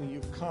this morning,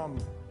 you've come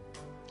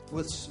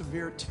with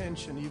severe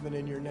tension even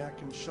in your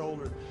neck and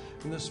shoulder.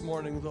 And this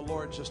morning, the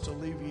Lord just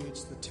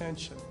alleviates the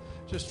tension.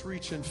 Just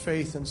reach in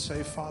faith and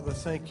say, Father,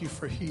 thank you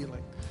for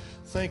healing.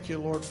 Thank you,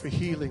 Lord, for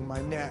healing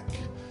my neck.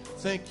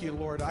 Thank you,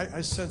 Lord.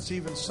 I sense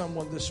even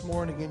someone this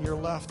morning in your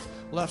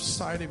left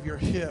side of your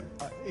hip,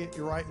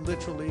 right,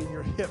 literally in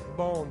your hip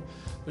bone.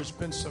 There's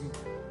been some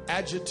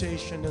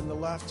agitation in the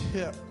left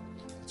hip.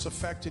 It's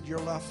affected your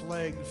left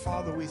leg.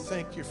 Father, we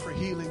thank you for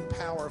healing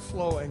power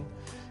flowing.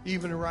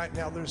 Even right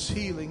now, there's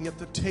healing at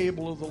the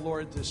table of the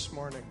Lord this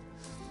morning.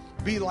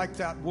 Be like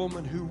that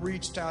woman who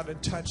reached out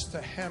and touched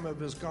the hem of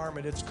his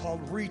garment. It's called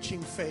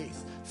reaching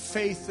faith.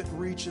 Faith that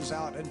reaches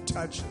out and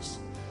touches.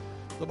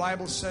 The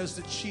Bible says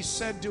that she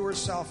said to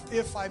herself,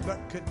 if I but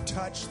could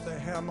touch the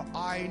hem,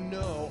 I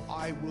know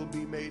I will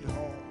be made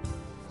whole.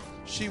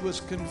 She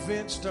was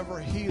convinced of her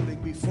healing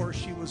before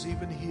she was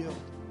even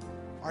healed.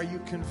 Are you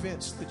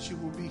convinced that you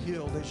will be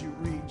healed as you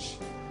reach?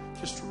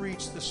 Just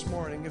reach this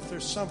morning. If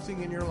there's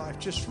something in your life,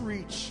 just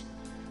reach.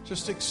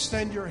 Just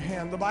extend your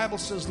hand. The Bible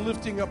says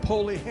lifting up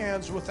holy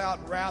hands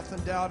without wrath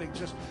and doubting.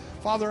 Just,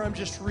 Father, I'm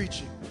just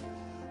reaching.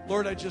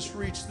 Lord, I just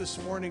reach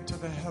this morning to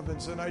the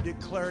heavens and I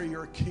declare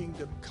your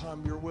kingdom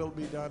come. Your will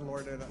be done,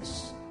 Lord, in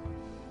us.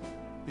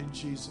 In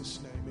Jesus'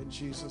 name, in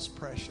Jesus'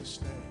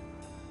 precious name.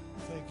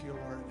 Thank you,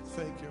 Lord.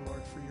 Thank you,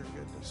 Lord, for your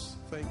goodness.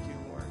 Thank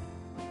you, Lord.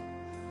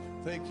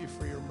 Thank you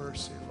for your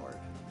mercy, Lord.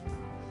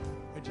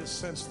 I just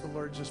sense the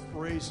Lord just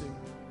raising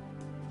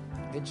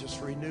and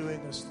just renewing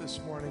us this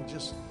morning,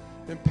 just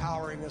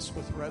empowering us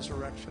with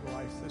resurrection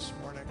life this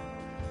morning.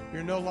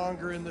 You're no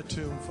longer in the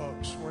tomb,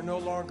 folks. We're no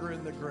longer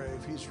in the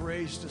grave. He's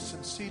raised us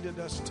and seated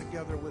us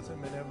together with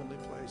him in heavenly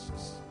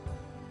places.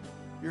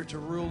 You're to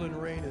rule and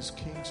reign as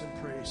kings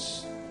and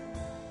priests.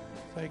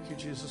 Thank you,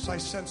 Jesus. I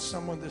sense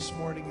someone this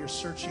morning, you're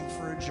searching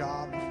for a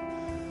job.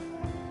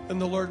 And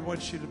the Lord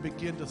wants you to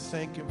begin to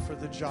thank Him for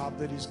the job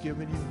that He's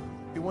given you.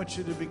 He wants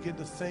you to begin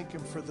to thank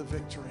Him for the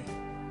victory.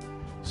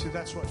 See,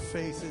 that's what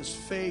faith is.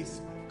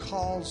 Faith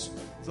calls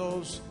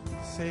those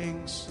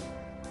things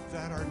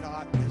that are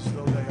not as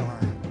though they are.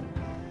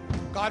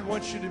 God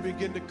wants you to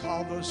begin to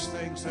call those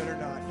things that are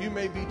not. You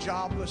may be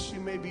jobless.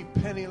 You may be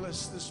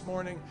penniless this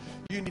morning.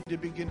 You need to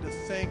begin to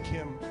thank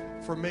Him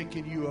for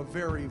making you a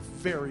very,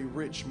 very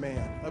rich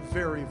man, a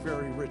very,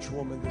 very rich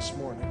woman this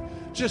morning.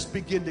 Just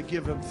begin to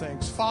give Him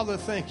thanks. Father,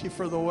 thank You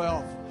for the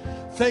wealth.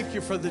 Thank You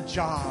for the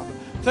job.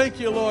 Thank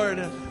You,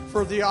 Lord,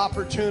 for the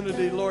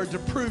opportunity, Lord, to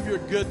prove Your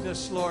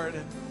goodness, Lord.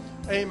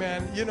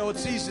 Amen. You know,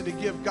 it's easy to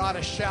give God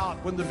a shout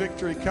when the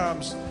victory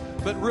comes.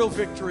 But real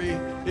victory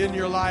in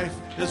your life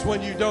is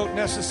when you don't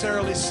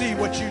necessarily see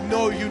what you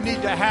know you need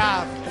to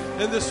have.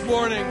 And this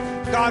morning,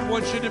 God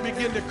wants you to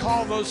begin to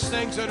call those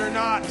things that are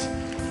not.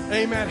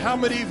 Amen. How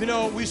many of you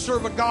know we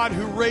serve a God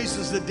who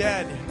raises the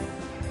dead?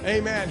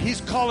 Amen.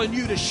 He's calling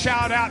you to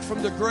shout out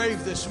from the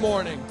grave this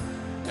morning.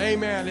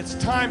 Amen. It's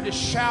time to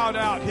shout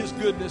out His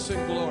goodness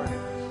and glory.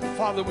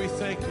 Father, we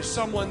thank You.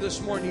 Someone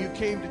this morning, you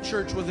came to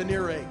church with an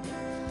earache.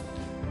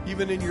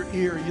 Even in your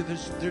ear,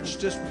 there's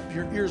just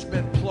your ear's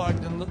been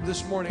plugged. And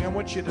this morning, I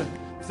want you to,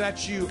 if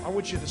that's you, I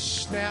want you to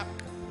snap.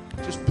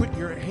 Just put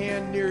your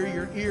hand near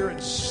your ear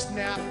and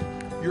snap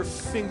your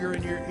finger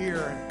in your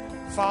ear.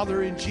 And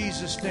Father, in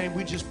Jesus' name,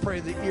 we just pray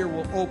the ear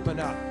will open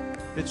up.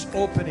 It's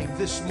opening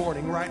this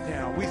morning, right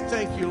now. We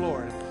thank You,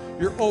 Lord.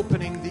 You're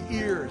opening the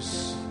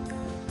ears.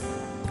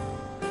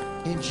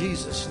 In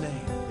Jesus'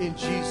 name. In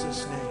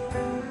Jesus' name.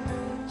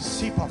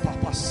 Thank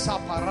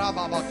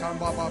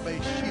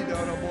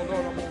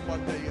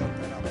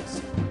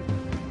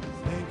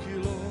You,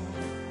 Lord.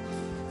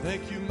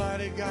 Thank You,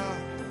 mighty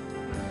God.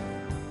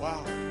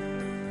 Wow.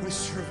 We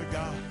serve a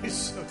God. He's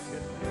so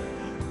good.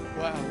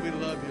 Wow. We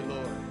love You,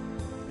 Lord.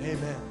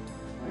 Amen.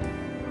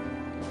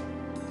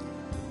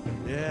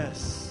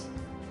 Yes.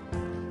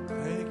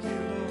 Thank You,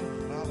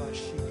 Lord.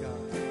 Rabashika.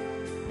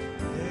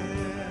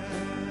 Yeah.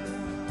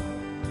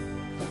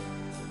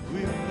 We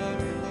love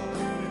You, Lord.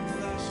 We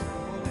bless Your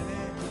holy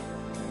name.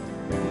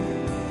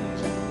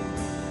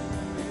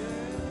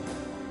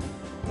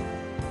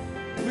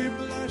 We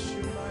bless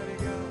You, mighty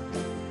God.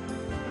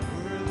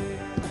 Worthy,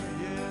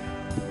 yeah.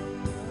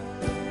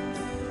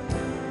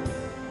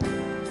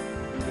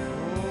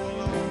 Oh,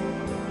 Lord.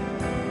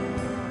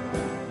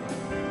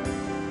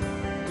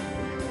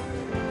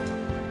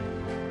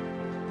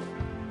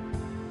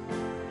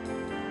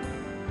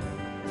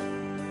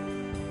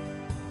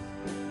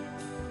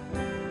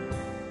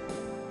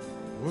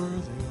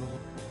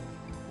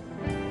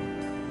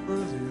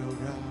 Worthy, oh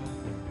God.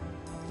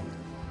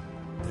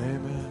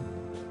 Amen.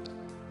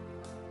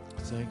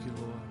 Thank You,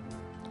 Lord.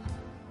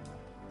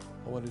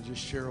 I want to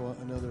just share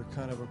another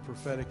kind of a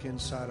prophetic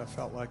insight. I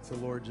felt like the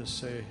Lord just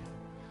say,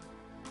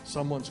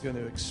 someone's going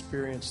to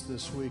experience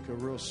this week a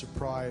real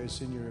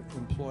surprise in your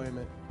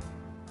employment.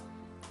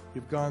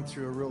 You've gone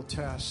through a real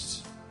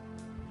test.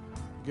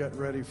 Get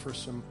ready for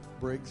some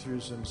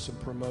breakthroughs and some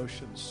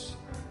promotions.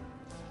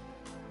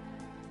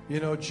 You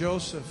know,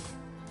 Joseph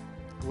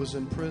was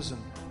in prison.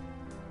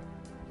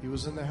 He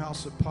was in the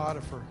house of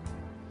Potiphar.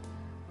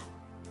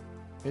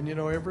 And you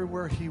know,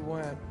 everywhere he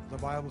went, the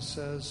Bible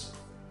says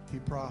he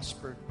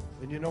prospered.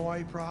 And you know why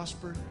he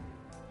prospered?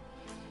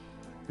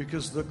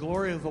 Because the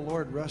glory of the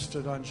Lord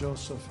rested on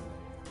Joseph.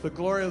 The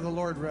glory of the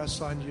Lord rests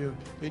on you.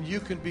 And you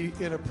can be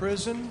in a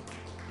prison.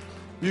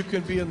 You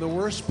can be in the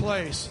worst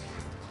place.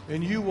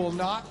 And you will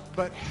not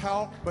but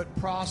help but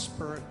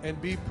prosper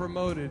and be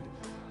promoted,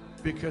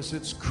 because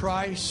it's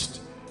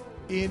Christ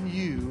in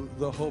you,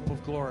 the hope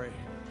of glory.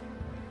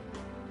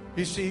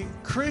 You see,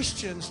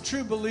 Christians,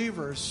 true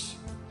believers,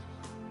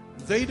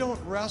 they don't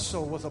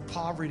wrestle with a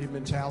poverty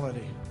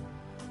mentality.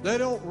 They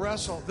don't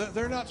wrestle.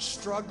 They're not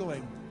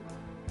struggling,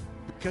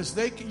 because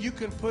you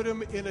can put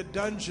them in a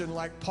dungeon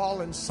like Paul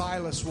and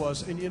Silas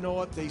was, and you know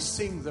what? They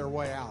sing their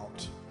way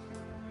out.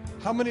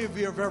 How many of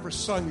you have ever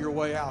sung your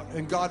way out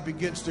and God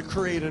begins to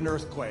create an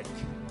earthquake?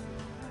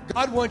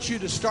 God wants you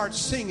to start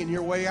singing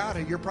your way out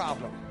of your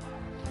problem.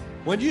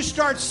 When you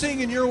start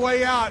singing your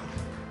way out,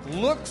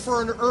 look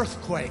for an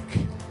earthquake.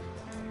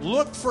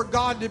 Look for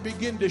God to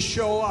begin to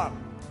show up.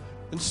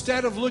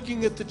 Instead of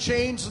looking at the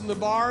chains and the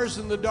bars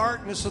and the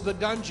darkness of the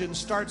dungeon,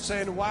 start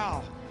saying,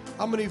 wow,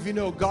 how many of you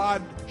know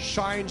God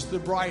shines the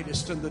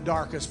brightest in the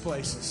darkest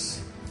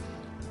places?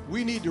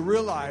 We need to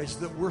realize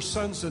that we're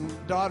sons and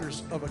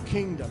daughters of a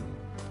kingdom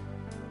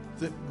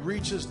that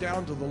reaches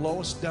down to the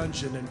lowest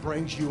dungeon and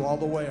brings you all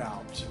the way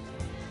out.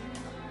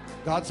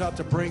 God's out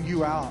to bring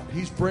you out.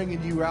 He's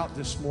bringing you out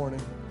this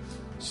morning.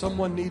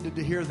 Someone needed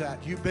to hear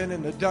that. You've been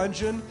in a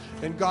dungeon,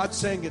 and God's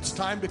saying it's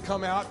time to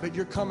come out, but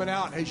you're coming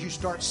out as you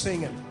start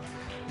singing.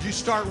 You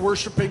start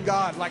worshiping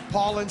God like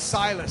Paul and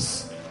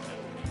Silas.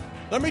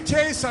 Let me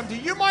tell you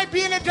something. You might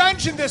be in a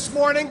dungeon this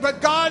morning, but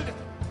God,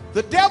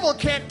 the devil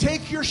can't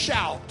take your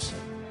shout.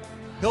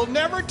 He'll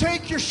never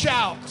take your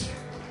shout.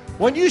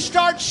 When you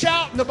start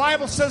shouting, the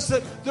Bible says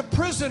that the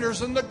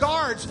prisoners and the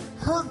guards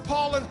heard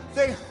Paul, and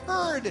they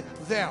heard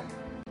them.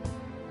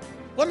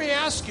 Let me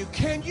ask you,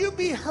 can you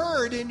be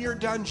heard in your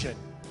dungeon?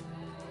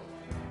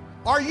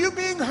 Are you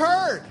being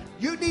heard?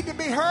 You need to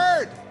be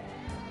heard.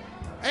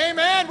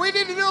 Amen. We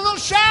need to do a little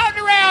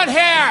shouting around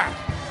here.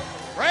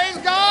 Praise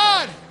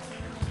God.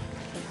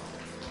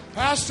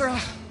 Pastor,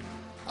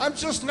 I'm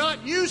just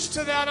not used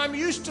to that. I'm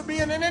used to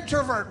being an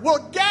introvert.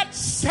 Well, get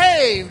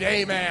saved.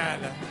 Amen.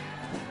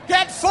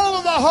 Get full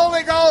of the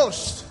Holy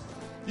Ghost.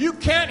 You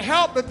can't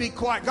help but be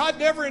quiet. God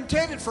never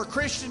intended for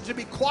Christians to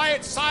be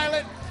quiet,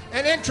 silent,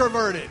 and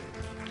introverted.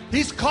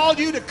 He's called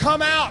you to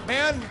come out,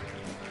 man.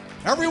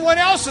 Everyone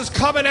else is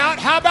coming out.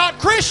 How about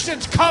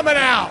Christians coming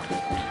out?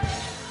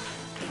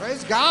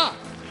 Praise God.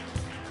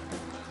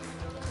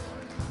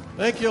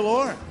 Thank you,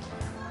 Lord.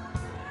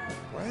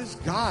 Praise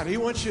God. He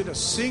wants you to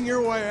sing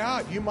your way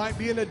out. You might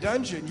be in a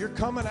dungeon. You're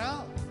coming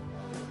out.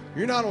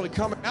 You're not only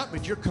coming out,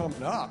 but you're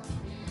coming up.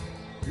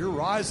 You're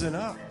rising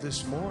up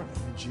this morning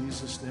in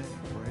Jesus' name.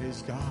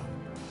 Praise God.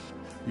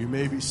 You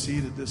may be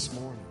seated this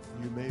morning.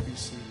 You may be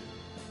seated.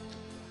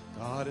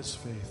 God is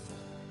faithful.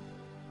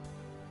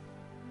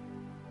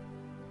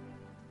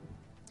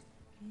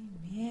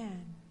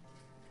 Amen.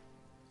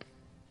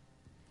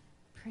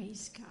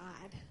 Praise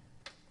God.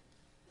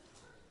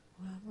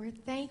 Well, we're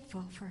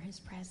thankful for his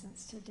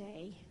presence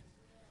today.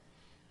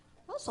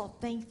 Also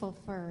thankful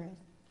for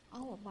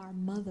all of our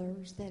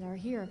mothers that are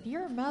here. If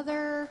you're a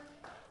mother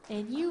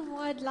and you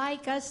would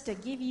like us to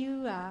give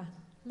you a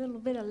little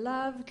bit of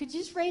love, could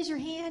you just raise your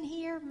hand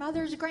here?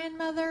 Mothers,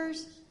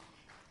 grandmothers?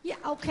 Yeah,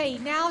 okay,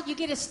 now you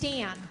get to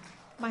stand.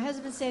 My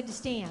husband said to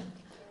stand.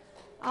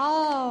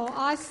 Oh,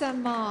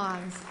 awesome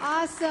moms.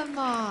 Awesome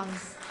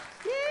moms.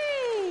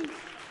 Yay!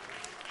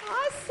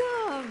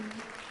 Awesome.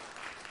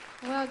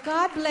 Well,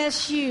 God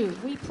bless you.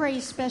 We pray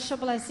special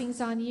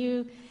blessings on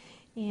you.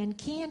 And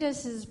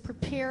Candace has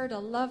prepared a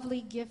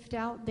lovely gift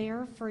out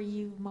there for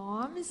you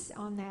moms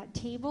on that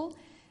table.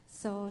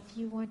 So if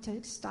you want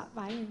to stop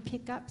by and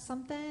pick up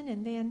something,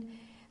 and then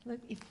look,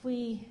 if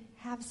we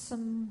have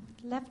some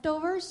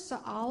leftovers, so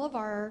all of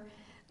our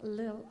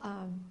little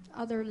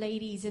other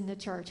ladies in the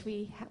church,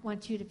 we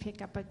want you to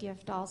pick up a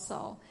gift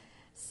also.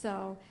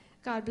 So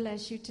God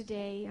bless you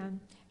today.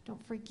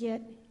 Don't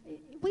forget,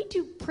 we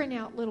do print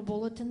out little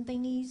bulletin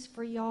thingies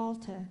for y'all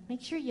to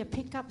make sure you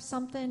pick up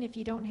something if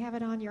you don't have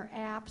it on your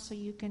app, so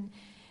you can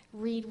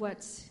read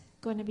what's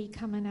going to be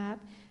coming up.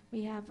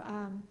 We have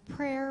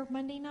prayer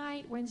Monday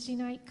night, Wednesday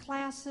night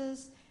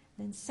classes.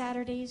 Then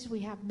Saturdays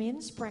we have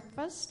men's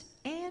breakfast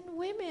and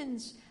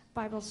women's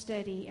Bible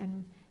study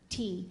and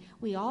tea.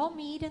 We all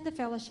meet in the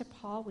fellowship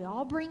hall. We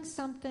all bring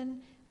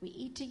something. We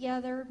eat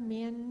together,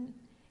 men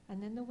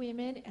and then the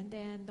women, and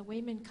then the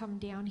women come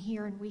down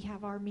here and we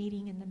have our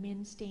meeting and the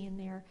men stay in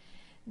there.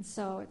 And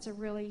so it's a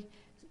really,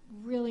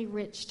 really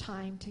rich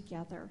time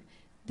together.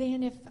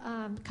 Then if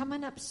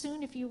coming up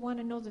soon, if you want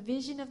to know the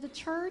vision of the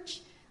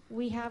church,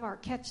 we have our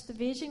Catch the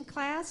Vision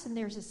class, and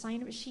there's a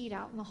sign-up sheet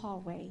out in the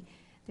hallway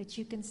that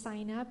you can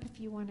sign up if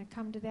you want to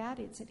come to that.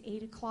 It's at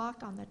 8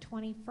 o'clock on the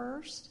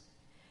 21st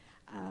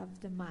of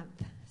the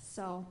month.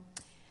 So,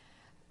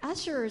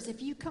 ushers,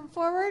 if you come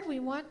forward, we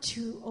want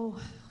to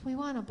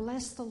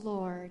bless the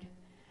Lord.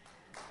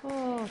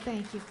 Oh,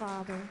 thank you,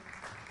 Father.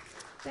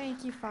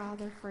 Thank you,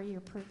 Father, for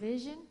your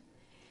provision.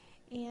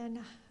 And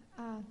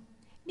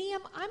Neem,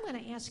 I'm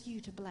going to ask you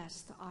to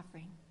bless the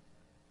offering.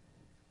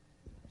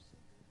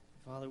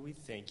 Father, we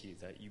thank you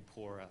that you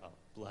pour out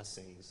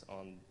blessings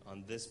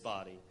on this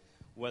body,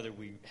 whether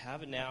we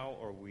have it now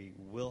or we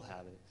will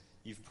have it.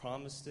 You've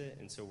promised it,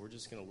 and so we're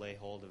just going to lay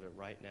hold of it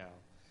right now.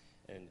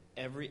 And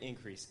every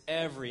increase,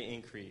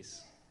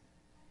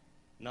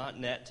 not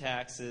net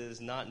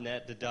taxes, not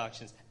net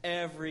deductions,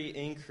 every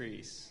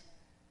increase,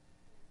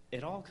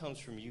 it all comes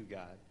from you,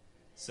 God.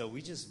 So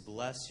we just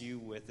bless you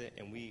with it,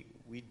 and we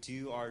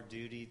do our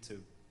duty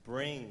to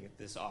bring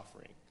this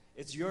offering.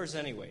 It's yours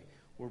anyway.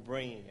 We're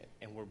bringing it,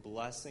 and we're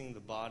blessing the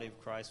body of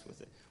Christ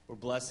with it. We're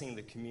blessing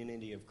the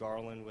community of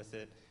Garland with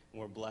it, and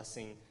we're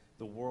blessing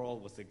the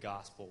world with the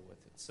gospel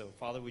with it. So,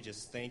 Father, we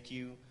just thank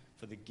you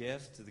for the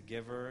gift, the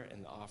giver,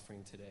 and the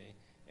offering today,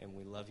 and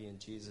we love you in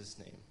Jesus'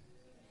 name.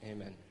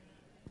 Amen.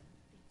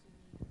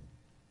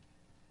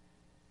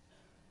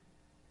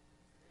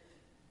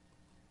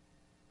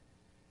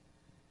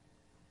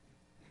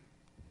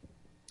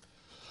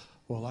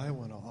 Well, I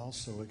want to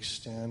also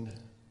extend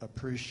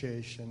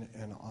appreciation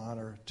and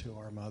honor to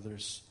our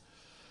mothers.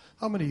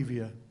 How many of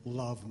you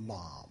love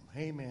Mom?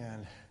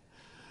 Amen.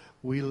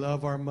 We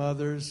love our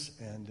mothers,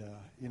 and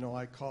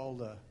I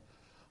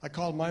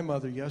called my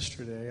mother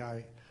yesterday.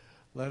 I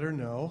let her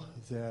know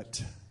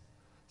that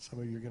some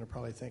of you are going to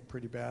probably think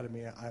pretty bad of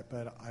me,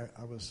 but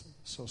I was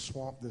so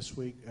swamped this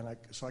week, and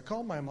so I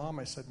called my mom.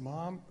 I said,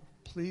 "Mom,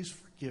 please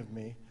forgive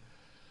me.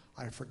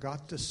 I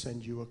forgot to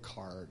send you a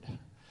card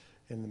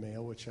in the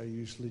mail, which I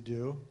usually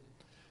do."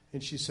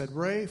 And she said,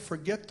 "Ray,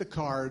 forget the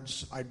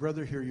cards. I'd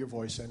rather hear your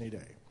voice any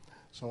day."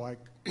 So I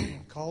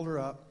called her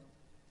up,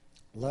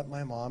 let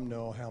my mom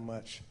know how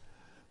much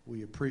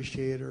we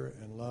appreciate her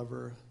and love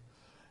her.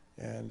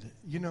 And,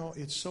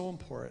 it's so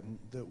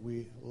important that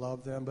we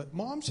love them. But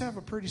moms have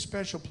a pretty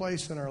special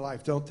place in our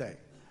life, don't they?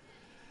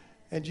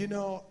 And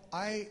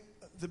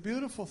the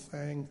beautiful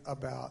thing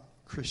about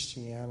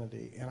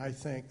Christianity, and I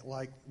think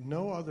like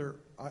no other,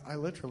 I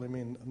literally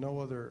mean no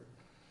other,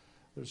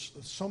 there's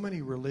so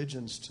many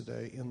religions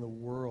today in the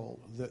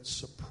world that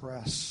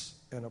suppress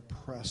and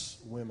oppress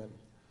women.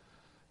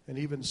 And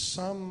even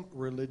some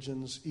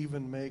religions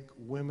even make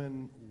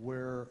women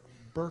wear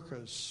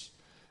burqas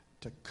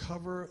to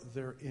cover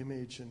their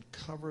image and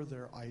cover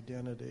their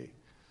identity.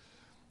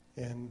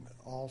 And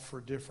all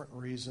for different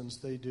reasons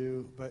they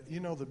do. But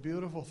the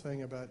beautiful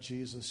thing about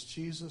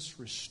Jesus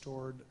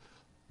restored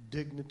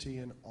dignity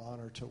and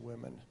honor to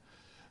women.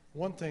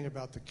 One thing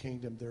about the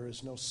kingdom, there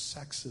is no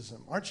sexism.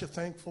 Aren't you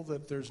thankful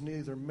that there's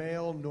neither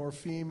male nor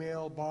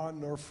female, bond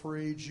nor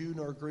free, Jew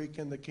nor Greek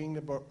in the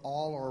kingdom, but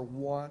all are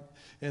one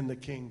in the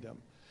kingdom?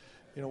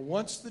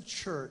 Once the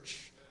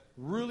church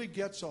really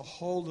gets a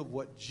hold of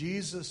what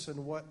Jesus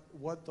and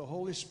what the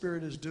Holy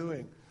Spirit is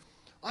doing,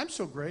 I'm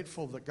so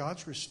grateful that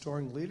God's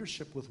restoring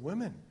leadership with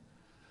women.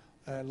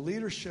 And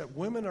leadership,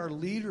 women are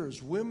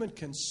leaders. Women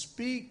can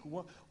speak.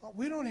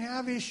 We don't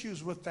have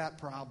issues with that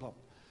problem.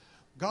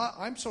 God,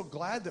 I'm so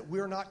glad that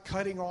we're not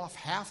cutting off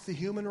half the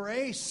human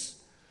race.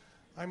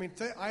 I mean,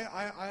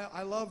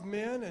 I love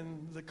men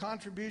and the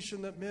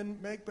contribution that men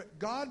make, but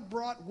God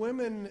brought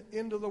women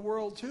into the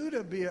world too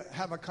to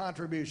have a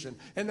contribution,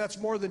 and that's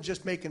more than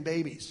just making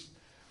babies.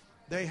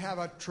 They have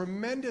a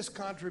tremendous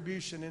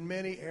contribution in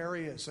many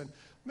areas, and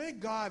may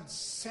God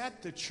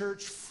set the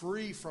church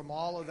free from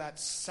all of that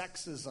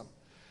sexism.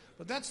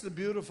 But that's the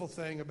beautiful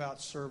thing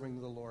about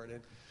serving the Lord.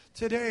 And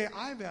today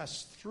I've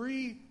asked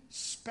 3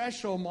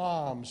 special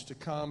moms to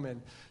come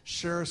and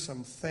share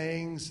some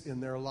things in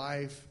their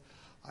life.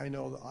 I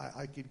know that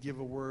I could give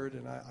a word,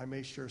 and I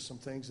may share some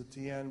things at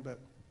the end, but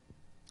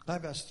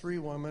I've asked 3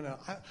 women.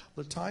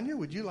 LaTanya,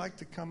 would you like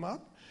to come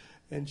up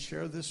and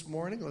share this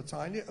morning?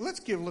 LaTanya, let's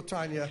give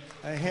LaTanya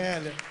a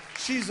hand.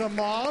 She's a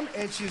mom,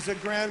 and she's a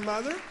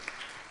grandmother,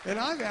 and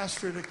I've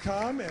asked her to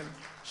come, and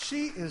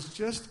she is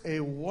just a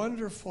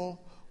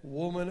wonderful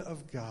woman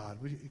of God.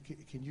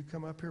 Can you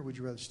come up here, or would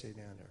you rather stay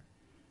down there?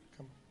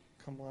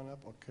 Come on up.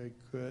 Okay,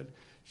 good.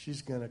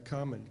 She's going to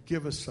come and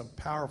give us some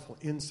powerful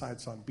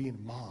insights on being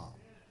a mom.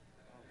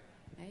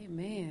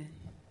 Amen.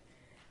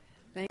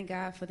 Thank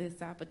God for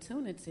this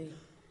opportunity.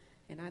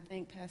 And I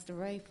thank Pastor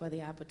Ray for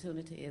the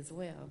opportunity as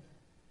well.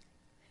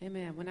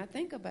 Amen. When I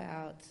think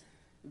about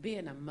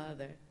being a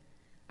mother,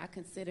 I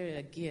consider it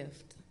a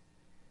gift,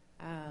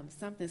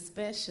 something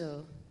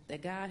special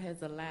that God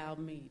has allowed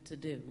me to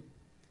do.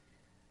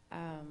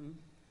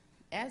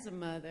 As a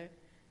mother,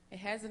 it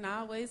hasn't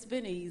always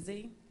been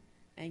easy.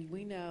 And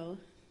we know,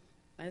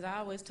 as I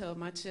always told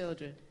my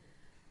children,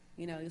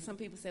 some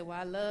people say, well,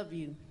 I love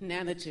you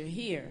now that you're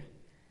here.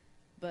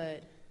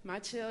 But my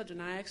children,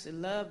 I actually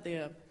loved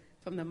them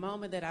from the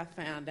moment that I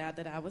found out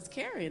that I was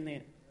carrying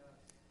them.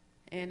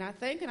 And I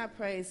thank and I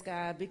praise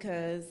God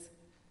because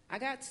I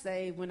got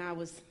saved when I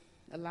was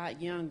a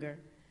lot younger.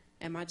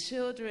 And my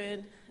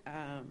children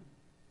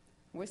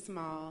were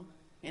small,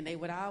 and they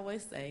would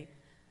always say,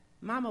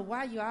 Mama,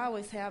 why you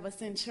always have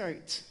us in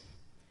church?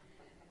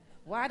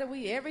 Why do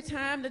we, every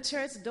time the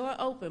church door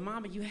open,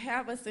 Mama, you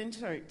have us in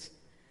church?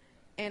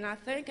 And I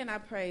thank and I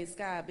praise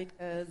God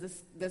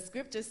because the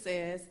scripture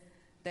says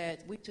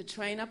that we should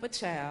train up a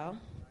child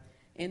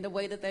in the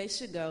way that they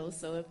should go.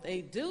 So if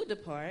they do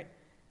depart,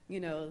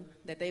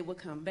 that they will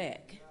come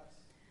back.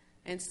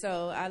 And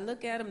so I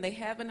look at them, they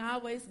haven't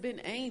always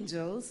been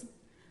angels,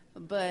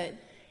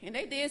 and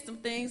they did some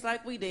things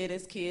like we did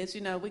as kids.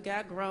 We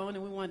got grown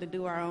and we wanted to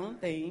do our own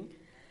thing.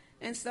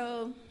 And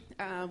so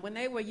when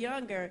they were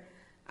younger,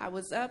 I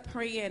was up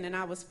praying and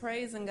I was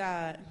praising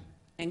God.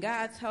 And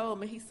God told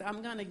me, he said,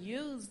 I'm going to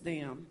use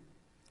them.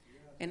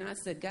 And I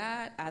said,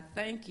 God, I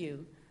thank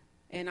you.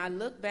 And I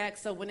look back,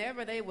 so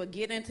whenever they would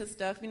get into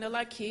stuff,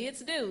 like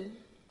kids do,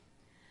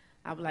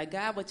 I was like,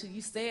 God, but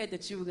you said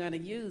that you were going to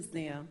use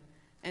them.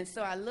 And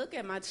so I look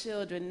at my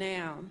children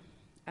now.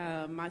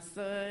 My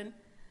son,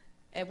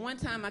 at one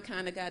time I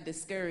kind of got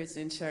discouraged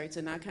in church,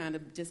 and I kind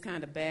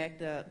of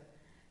backed up.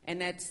 And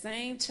that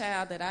same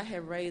child that I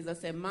had raised, I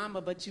said,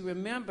 Mama, but you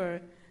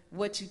remember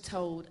what you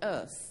told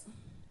us.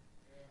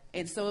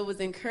 And so it was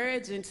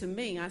encouraging to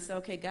me. I said,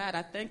 okay, God,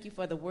 I thank you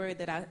for the word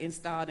that I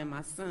installed in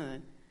my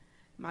son.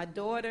 My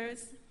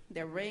daughters,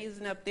 they're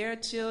raising up their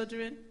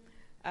children.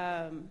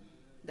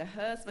 The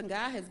husband,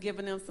 God has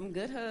given them some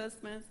good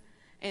husbands,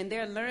 and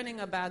they're learning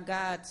about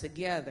God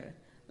together.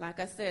 Like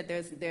I said,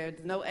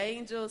 there's no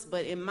angels,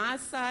 but in my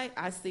sight,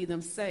 I see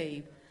them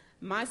saved.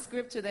 My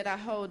scripture that I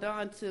hold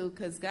on to,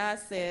 because God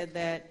said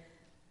that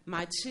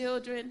my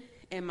children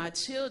and my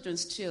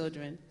children's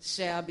children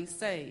shall be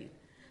saved.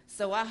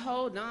 So I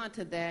hold on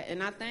to that,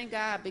 and I thank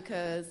God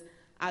because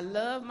I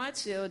love my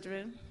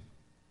children,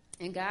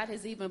 and God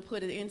has even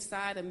put it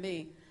inside of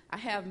me. I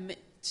have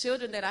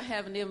children that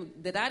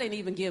I didn't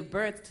even give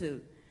birth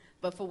to,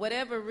 but for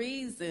whatever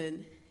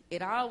reason,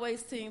 it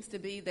always seems to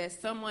be that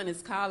someone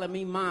is calling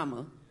me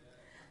Mama.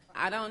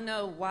 I don't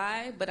know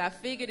why, but I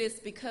figured it's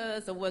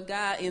because of what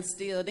God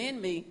instilled in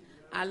me.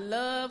 I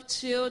love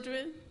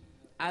children.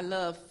 I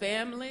love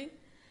family.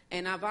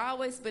 And I've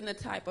always been the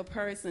type of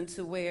person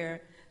to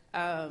where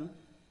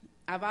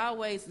I've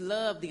always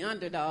loved the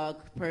underdog,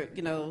 per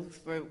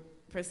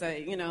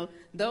se.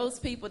 Those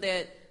people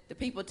that the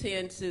people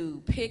tend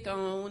to pick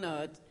on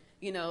or,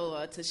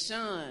 to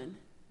shun,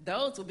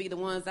 those will be the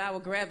ones I will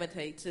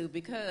gravitate to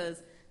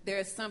because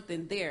there's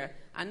something there.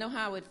 I know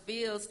how it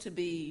feels to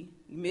be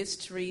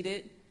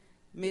mistreated,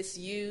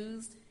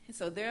 misused.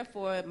 So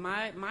therefore,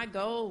 my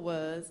goal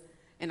was,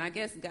 and I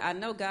guess I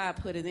know God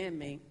put it in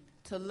me,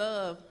 to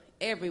love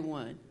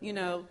everyone,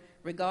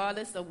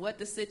 regardless of what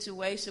the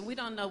situation. We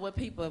don't know what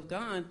people have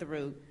gone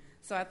through.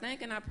 So I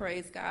thank and I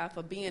praise God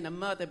for being a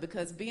mother,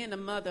 because being a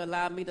mother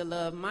allowed me to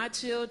love my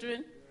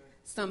children,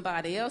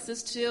 somebody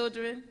else's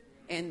children,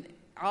 and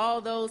all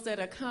those that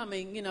are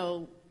coming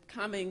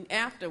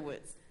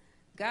afterwards.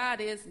 God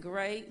is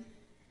great,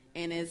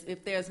 and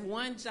if there's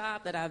one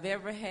job that I've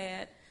ever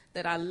had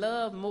that I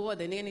love more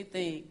than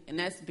anything, and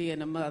that's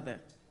being a mother.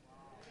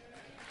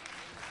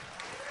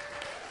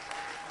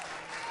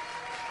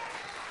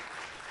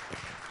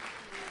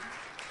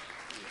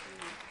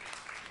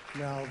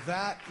 Now,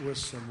 that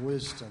was some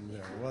wisdom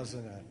there,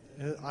 wasn't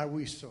it?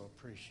 We so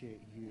appreciate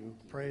you.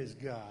 Praise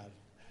God.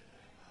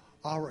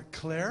 All right,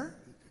 Claire.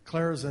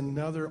 Claire is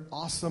another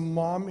awesome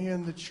mom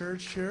in the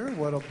church here.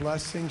 What a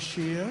blessing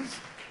she is.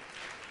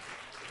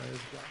 Praise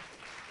God.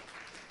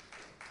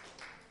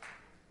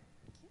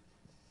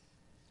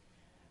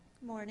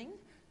 Morning.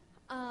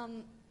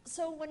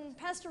 So when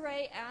Pastor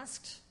Ray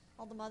asked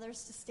all the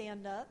mothers to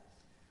stand up,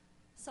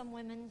 some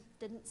women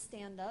didn't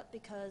stand up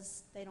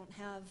because they don't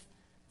have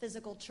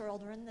physical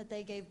children that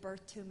they gave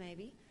birth to,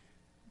 maybe.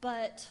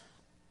 But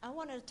I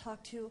wanted to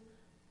talk to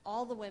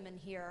all the women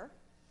here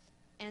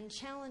and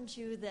challenge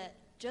you that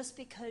just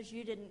because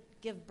you didn't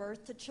give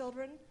birth to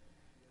children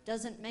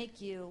doesn't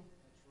make you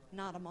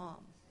not a mom.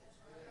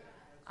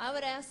 I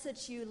would ask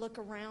that you look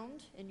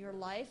around in your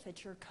life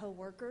at your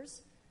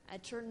coworkers,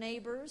 at your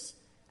neighbors,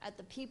 at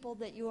the people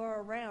that you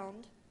are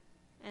around,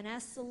 and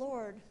ask the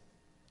Lord,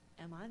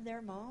 am I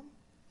their mom?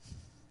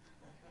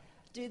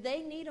 Do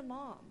they need a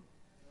mom?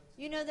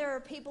 There are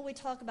people, we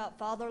talk about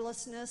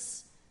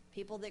fatherlessness,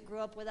 people that grew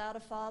up without a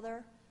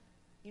father.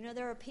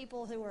 There are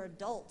people who are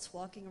adults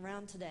walking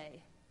around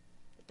today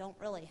that don't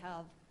really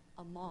have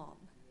a mom.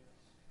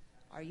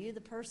 Are you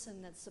the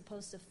person that's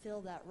supposed to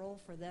fill that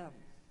role for them?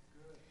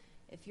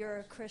 If you're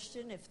a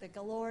Christian, if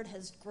the Lord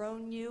has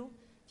grown you,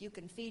 if you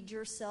can feed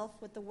yourself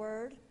with the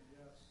Word,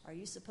 are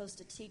you supposed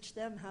to teach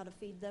them how to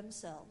feed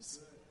themselves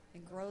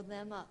and grow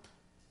them up?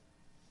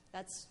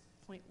 That's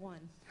point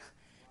one.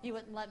 You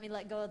wouldn't let me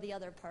let go of the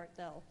other part,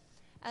 though.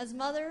 As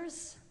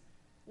mothers,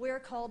 we're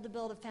called to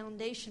build a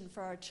foundation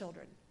for our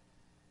children.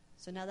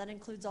 So now that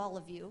includes all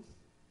of you,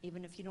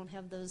 even if you don't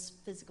have those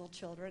physical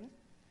children.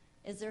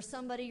 Is there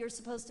somebody you're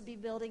supposed to be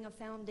building a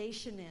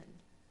foundation in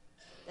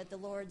that the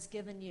Lord's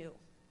given you?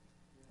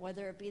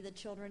 Whether it be the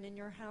children in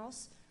your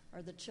house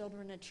or the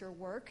children at your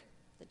work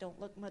that don't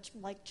look much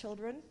like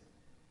children.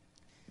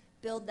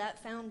 Build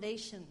that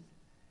foundation.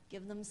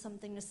 Give them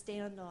something to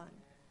stand on.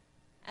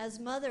 As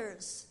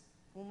mothers,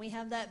 when we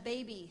have that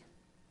baby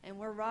and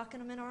we're rocking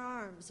them in our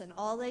arms and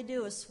all they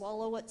do is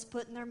swallow what's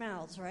put in their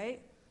mouths,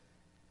 right?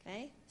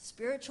 Okay?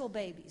 Spiritual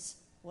babies,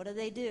 what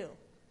do?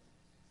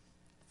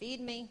 Feed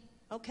me.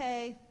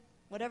 Okay.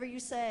 Whatever you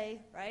say,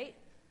 right?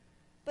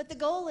 But the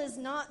goal is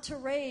not to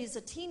raise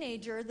a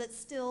teenager that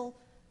still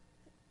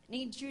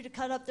needs you to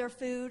cut up their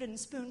food and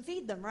spoon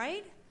feed them,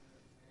 right?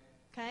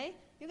 Okay?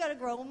 You got to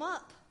grow them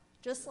up,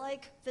 just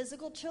like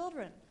physical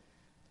children.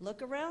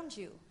 Look around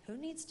you. Who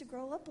needs to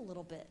grow up a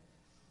little bit?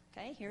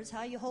 Okay, here's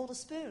how you hold a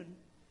spoon.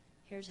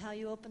 Here's how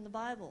you open the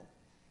Bible.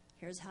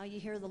 Here's how you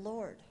hear the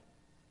Lord.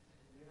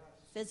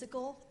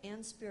 Physical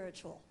and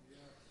spiritual.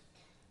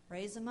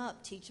 Raise them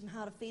up. Teach them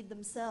how to feed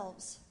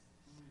themselves.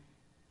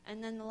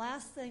 And then the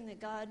last thing that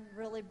God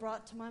really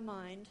brought to my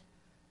mind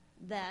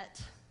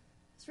that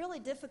is really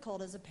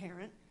difficult as a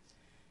parent,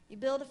 you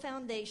build a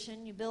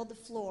foundation, you build the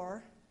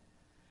floor,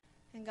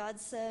 and God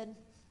said,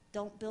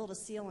 don't build a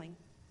ceiling.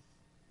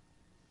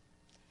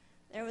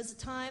 There was a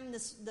time,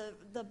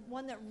 the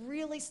one that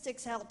really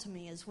sticks out to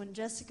me is when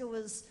Jessica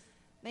was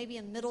maybe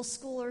in middle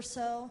school or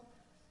so.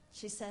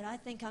 She said, I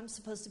think I'm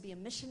supposed to be a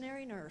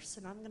missionary nurse,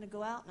 and I'm going to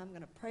go out and I'm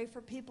going to pray for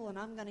people and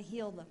I'm going to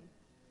heal them.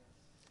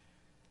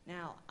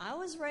 Now, I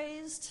was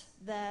raised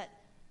that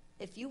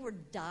if you were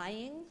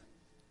dying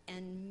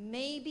and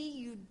maybe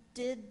you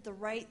did the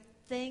right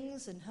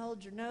things and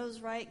held your nose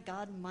right,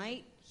 God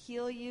might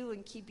heal you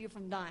and keep you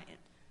from dying.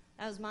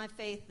 That was my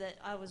faith that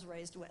I was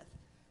raised with.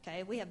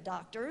 Okay, we have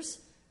doctors,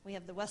 we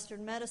have the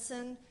Western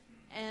medicine,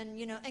 and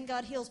and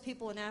God heals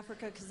people in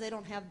Africa because they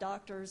don't have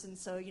doctors, and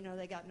so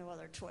they got no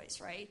other choice,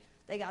 right?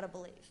 They got to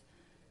believe.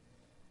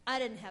 I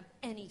didn't have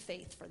any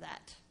faith for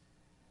that.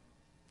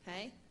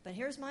 Okay, but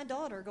here's my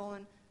daughter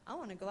going, I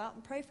want to go out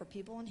and pray for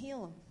people and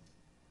heal them.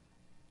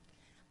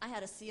 I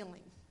had a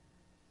ceiling.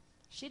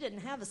 She didn't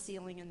have a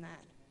ceiling in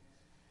that.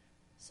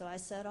 So I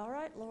said, all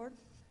right, Lord,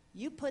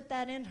 you put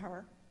that in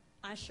her.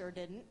 I sure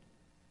didn't.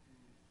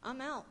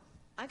 I'm out.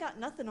 I got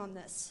nothing on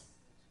this.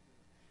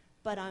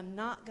 but I'm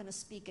not going to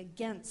speak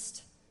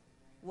against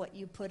what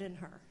you put in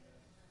her.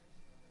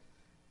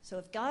 So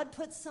if God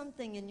puts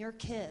something in your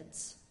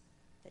kids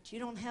that you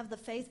don't have the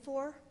faith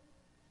for,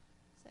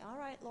 say, all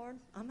right, Lord,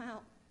 I'm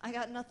out. I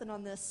got nothing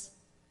on this.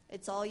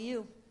 It's all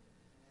you.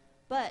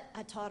 But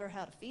I taught her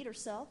how to feed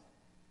herself.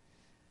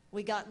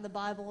 We got in the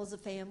Bible as a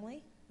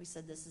family. We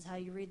said, this is how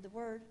you read the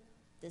Word.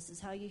 This is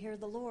how you hear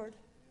the Lord.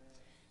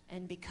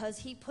 And because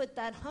he put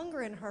that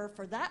hunger in her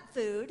for that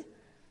food,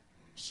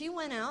 she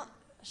went out.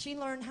 She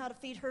learned how to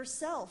feed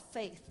herself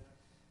faith.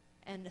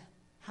 And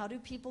how do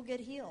people get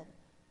healed?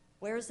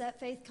 Where does that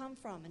faith come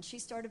from? And she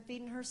started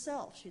feeding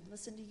herself. She'd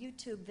listen to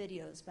YouTube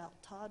videos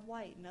about Todd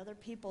White and other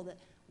people that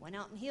went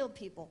out and healed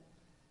people.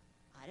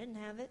 I didn't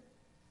have it.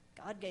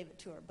 God gave it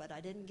to her, but I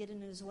didn't get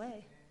in his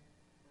way.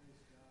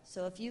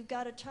 So if you've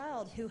got a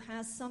child who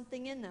has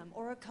something in them,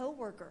 or a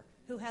coworker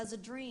who has a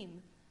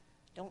dream,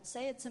 don't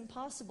say it's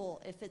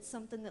impossible if it's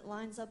something that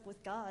lines up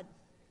with God.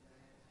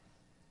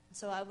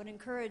 So I would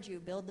encourage you,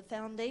 build the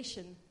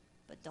foundation,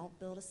 but don't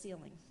build a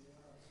ceiling.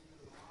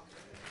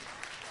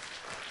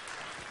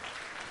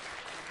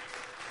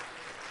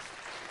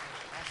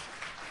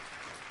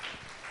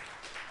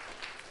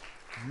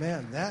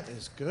 Man, that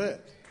is good.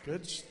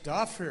 Good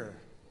stuff here.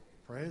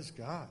 Praise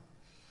God.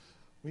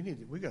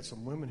 We got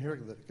some women here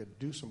that could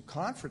do some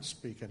conference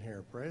speaking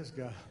here. Praise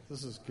God.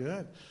 This is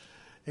good.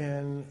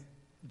 And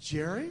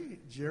Jerry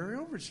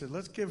Overton,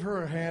 let's give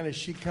her a hand as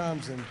she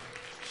comes, and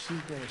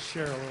she's going to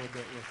share a little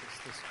bit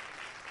with us.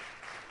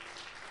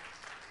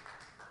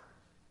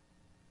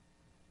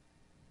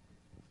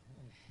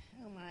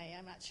 Oh my,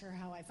 I'm not sure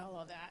how I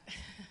follow that.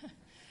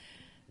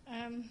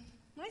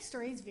 My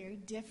story is very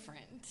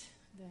different.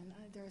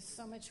 There's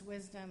so much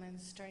wisdom and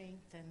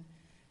strength,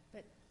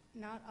 but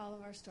not all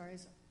of our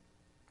stories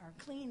are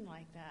clean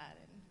like that.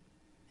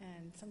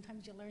 And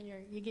sometimes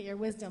you get your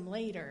wisdom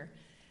later.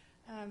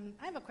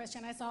 I have a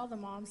question. I saw the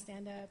moms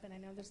stand up, and I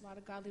know there's a lot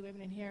of godly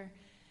women in here.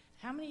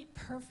 How many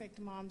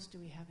perfect moms do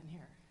we have in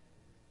here?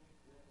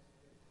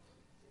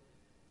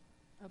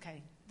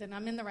 Okay, then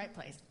I'm in the right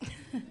place.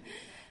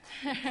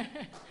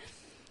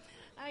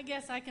 I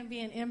guess I can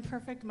be an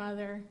imperfect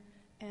mother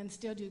and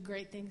still do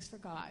great things for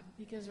God,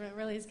 because what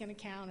really is going to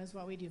count is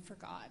what we do for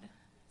God.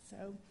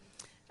 So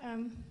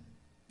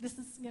this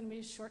is going to be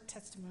a short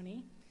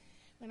testimony.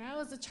 When I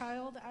was a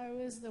child, I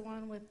was the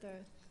one with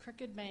the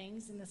crooked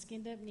bangs and the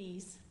skinned-up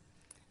knees.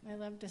 I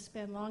loved to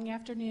spend long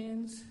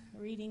afternoons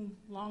reading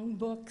long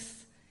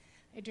books.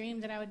 I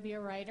dreamed that I would be a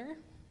writer.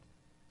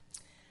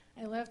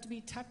 I loved to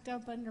be tucked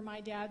up under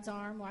my dad's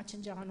arm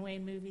watching John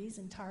Wayne movies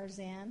and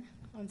Tarzan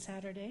on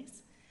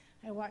Saturdays.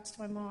 I watched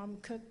my mom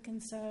cook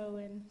and sew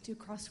and do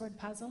crossword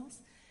puzzles.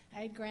 I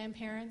had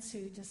grandparents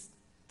who just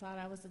thought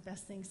I was the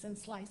best thing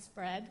since sliced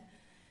bread.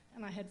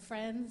 And I had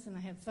friends and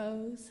I had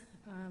foes.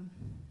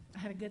 I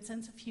had a good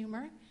sense of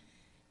humor.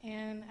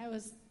 And I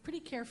was pretty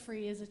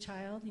carefree as a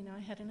child. You know, I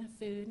had enough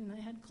food and I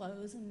had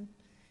clothes and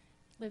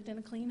lived in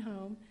a clean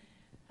home.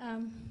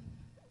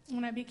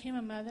 When I became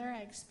a mother,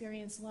 I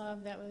experienced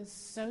love that was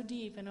so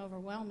deep and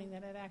overwhelming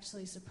that it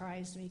actually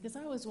surprised me, because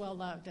I was well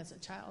loved as a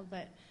child,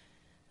 but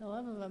the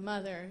love of a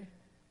mother,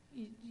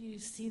 you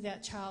see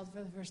that child for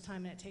the first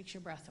time and it takes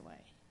your breath away.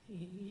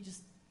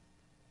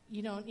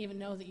 You don't even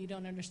know that you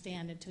don't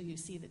understand until you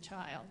see the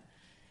child.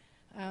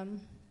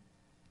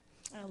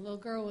 A little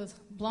girl with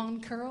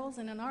blonde curls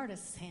and an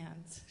artist's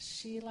hands.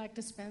 She liked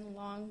to spend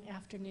long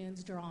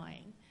afternoons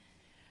drawing.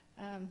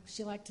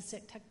 She liked to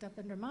sit tucked up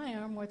under my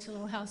arm, watch a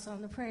Little House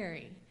on the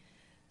Prairie.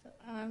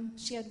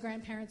 She had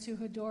grandparents who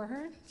adore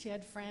her. She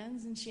had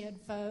friends and she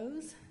had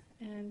foes.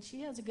 And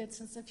she has a good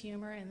sense of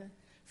humor and the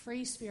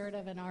free spirit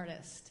of an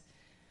artist.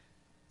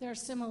 There are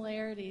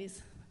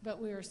similarities, but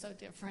we were so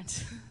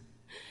different.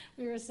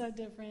 We were so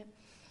different.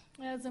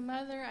 As a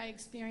mother, I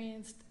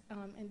experienced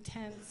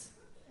intense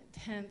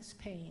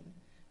pain.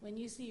 When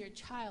you see your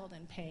child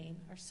in pain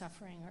or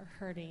suffering or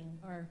hurting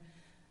or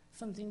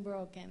something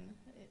broken,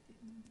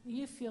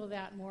 you feel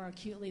that more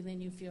acutely than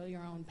you feel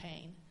your own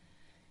pain.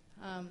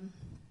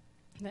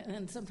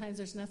 And sometimes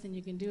there's nothing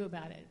you can do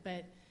about it.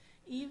 But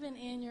even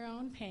in your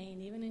own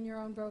pain, even in your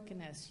own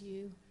brokenness,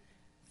 you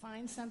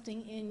find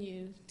something in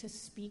you to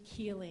speak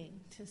healing,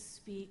 to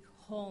speak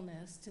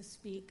wholeness, to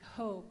speak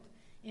hope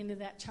into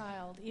that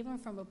child. Even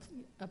from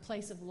a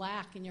place of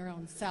lack in your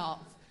own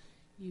self,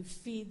 you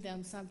feed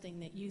them something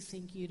that you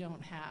think you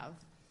don't have.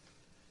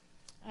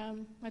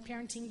 My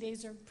parenting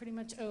days are pretty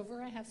much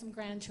over. I have some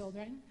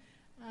grandchildren.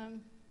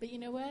 But you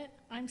know what?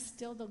 I'm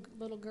still the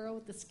little girl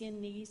with the skinned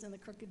knees and the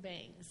crooked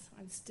bangs.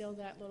 I'm still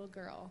that little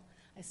girl.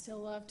 I still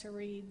love to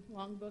read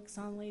long books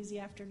on lazy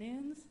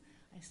afternoons.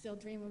 I still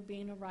dream of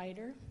being a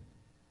writer.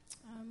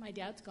 My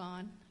dad's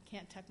gone. I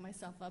can't tuck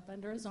myself up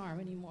under his arm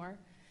anymore.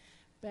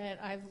 But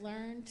I've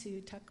learned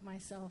to tuck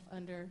myself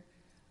under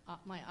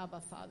my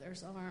Abba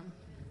Father's arm.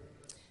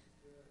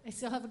 I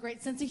still have a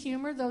great sense of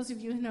humor, those of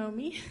you who know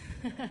me.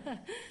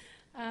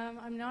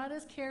 I'm not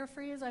as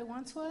carefree as I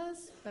once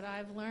was, but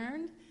I've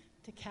learned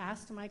to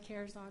cast my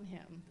cares on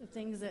him. The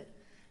things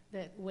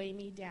that weigh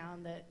me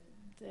down,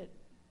 that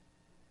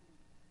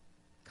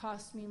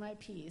cost me my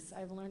peace.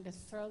 I've learned to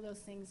throw those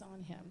things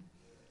on him.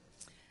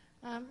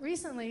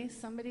 Recently,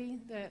 somebody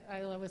that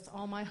I love with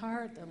all my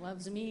heart, that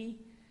loves me,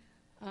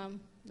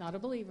 not a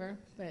believer,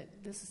 but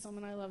this is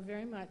someone I love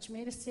very much,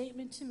 made a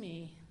statement to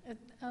me.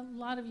 A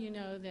lot of you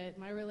know that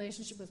my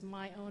relationship with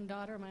my own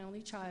daughter, my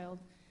only child,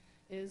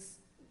 is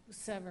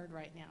severed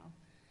right now.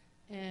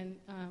 And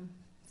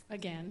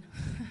again,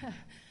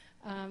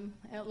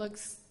 it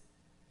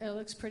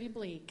looks pretty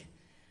bleak.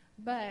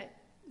 But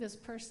this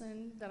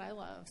person that I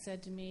love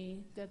said to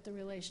me that the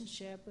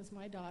relationship with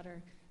my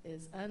daughter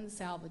is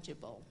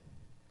unsalvageable.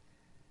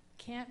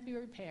 Can't be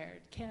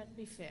repaired, can't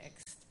be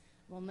fixed,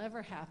 will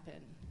never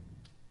happen.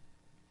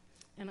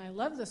 And I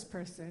love this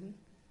person,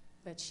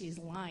 but she's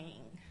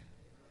lying.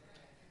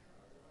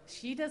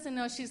 She doesn't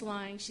know she's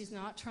lying. She's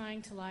not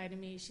trying to lie to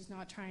me. She's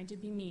not trying to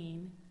be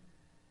mean,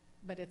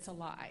 but it's a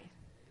lie.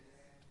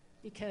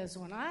 Because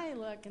when I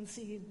look and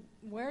see,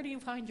 where do you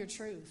find your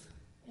truth?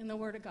 In the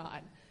Word of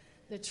God.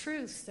 The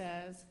truth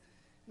says,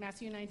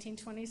 Matthew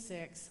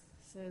 19:26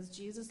 says,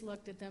 Jesus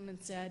looked at them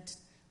and said,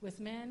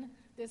 with men,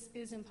 this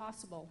is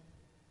impossible.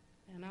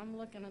 And I'm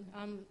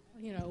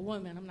a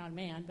woman, I'm not a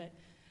man, but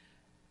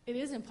it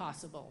is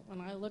impossible. When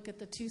I look at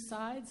the two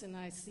sides and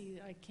I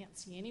can't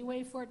see any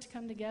way for it to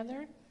come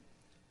together.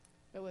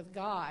 But with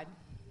God,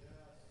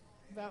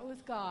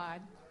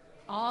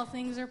 all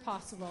things are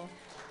possible.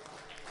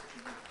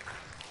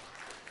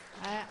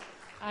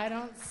 I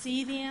don't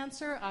see the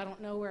answer. I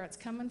don't know where it's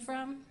coming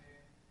from,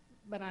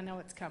 but I know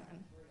it's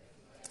coming.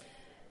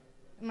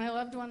 My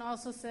loved one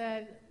also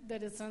said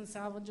that it's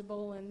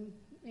unsalvageable and,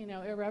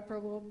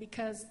 irreparable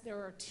because there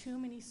are too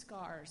many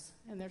scars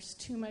and there's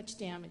too much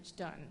damage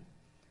done.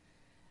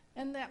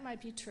 And that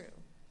might be true.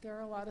 There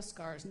are a lot of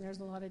scars and there's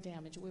a lot of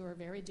damage. We were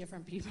very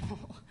different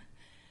people.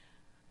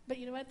 But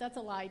you know what? That's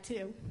a lie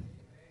too.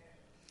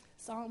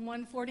 Psalm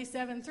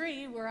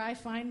 147:3, where I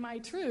find my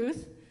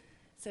truth,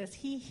 says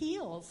he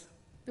heals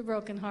the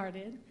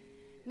brokenhearted.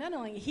 Not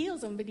only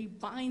heals them, but he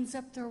binds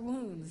up their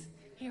wounds.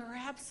 He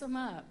wraps them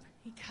up.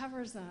 He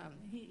covers them.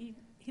 He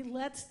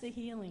lets the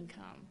healing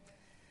come.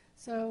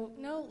 So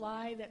no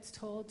lie that's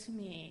told to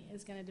me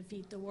is going to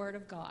defeat the Word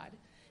of God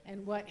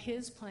and what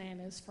his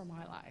plan is for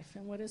my life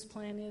and what his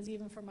plan is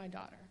even for my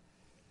daughter.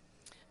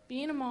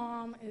 Being a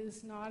mom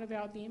is not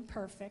about being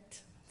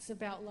perfect. It's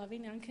about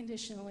loving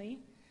unconditionally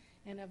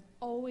and of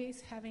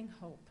always having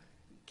hope.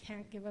 You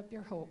can't give up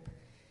your hope.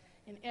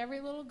 In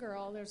every little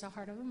girl, there's a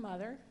heart of a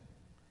mother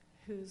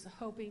who's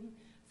hoping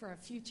for a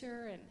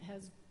future and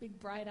has big,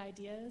 bright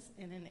ideas.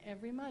 And in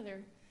every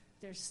mother,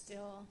 there's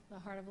still the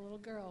heart of a little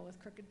girl with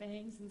crooked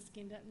bangs and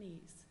skinned-up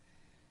knees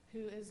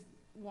who is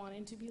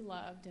wanting to be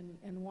loved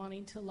and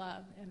wanting to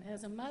love. And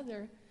as a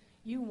mother,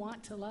 you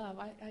want to love.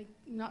 I'm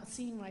not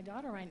seeing my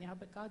daughter right now,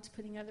 but God's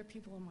putting other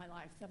people in my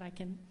life that I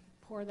can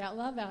pour that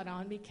love out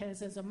on,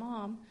 because as a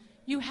mom,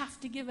 you have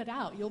to give it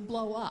out. You'll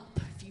blow up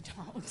if you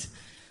don't.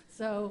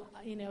 So,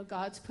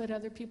 God's put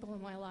other people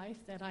in my life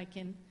that I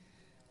can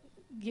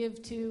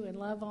give to and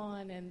love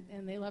on,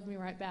 and they love me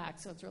right back,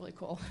 so it's really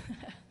cool.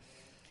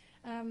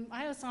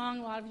 I have a song,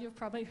 a lot of you have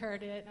probably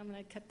heard it. I'm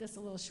going to cut this a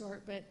little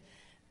short, but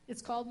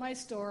it's called My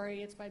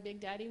Story. It's by Big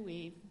Daddy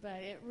Weave,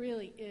 but it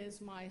really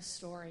is my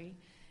story.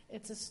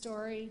 It's a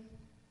story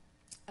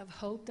of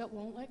hope that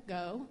won't let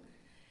go,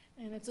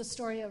 and it's a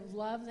story of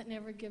love that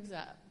never gives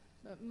up.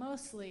 But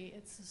mostly,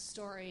 it's a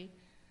story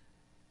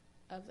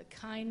of the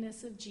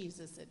kindness of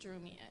Jesus that drew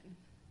me in,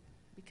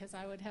 because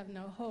I would have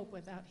no hope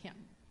without him.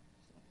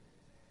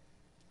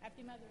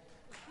 Happy Mother's Day.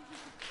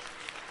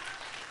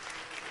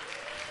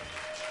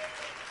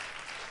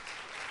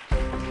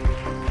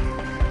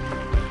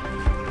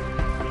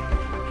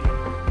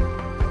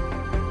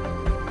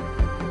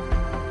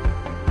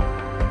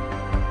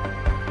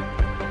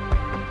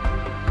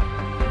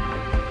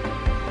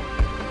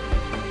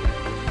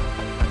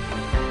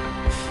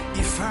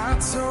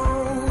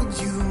 Told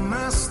you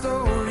my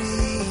story,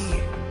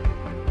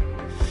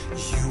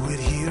 you would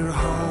hear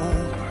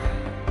hope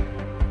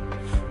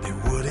that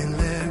wouldn't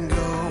let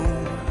go.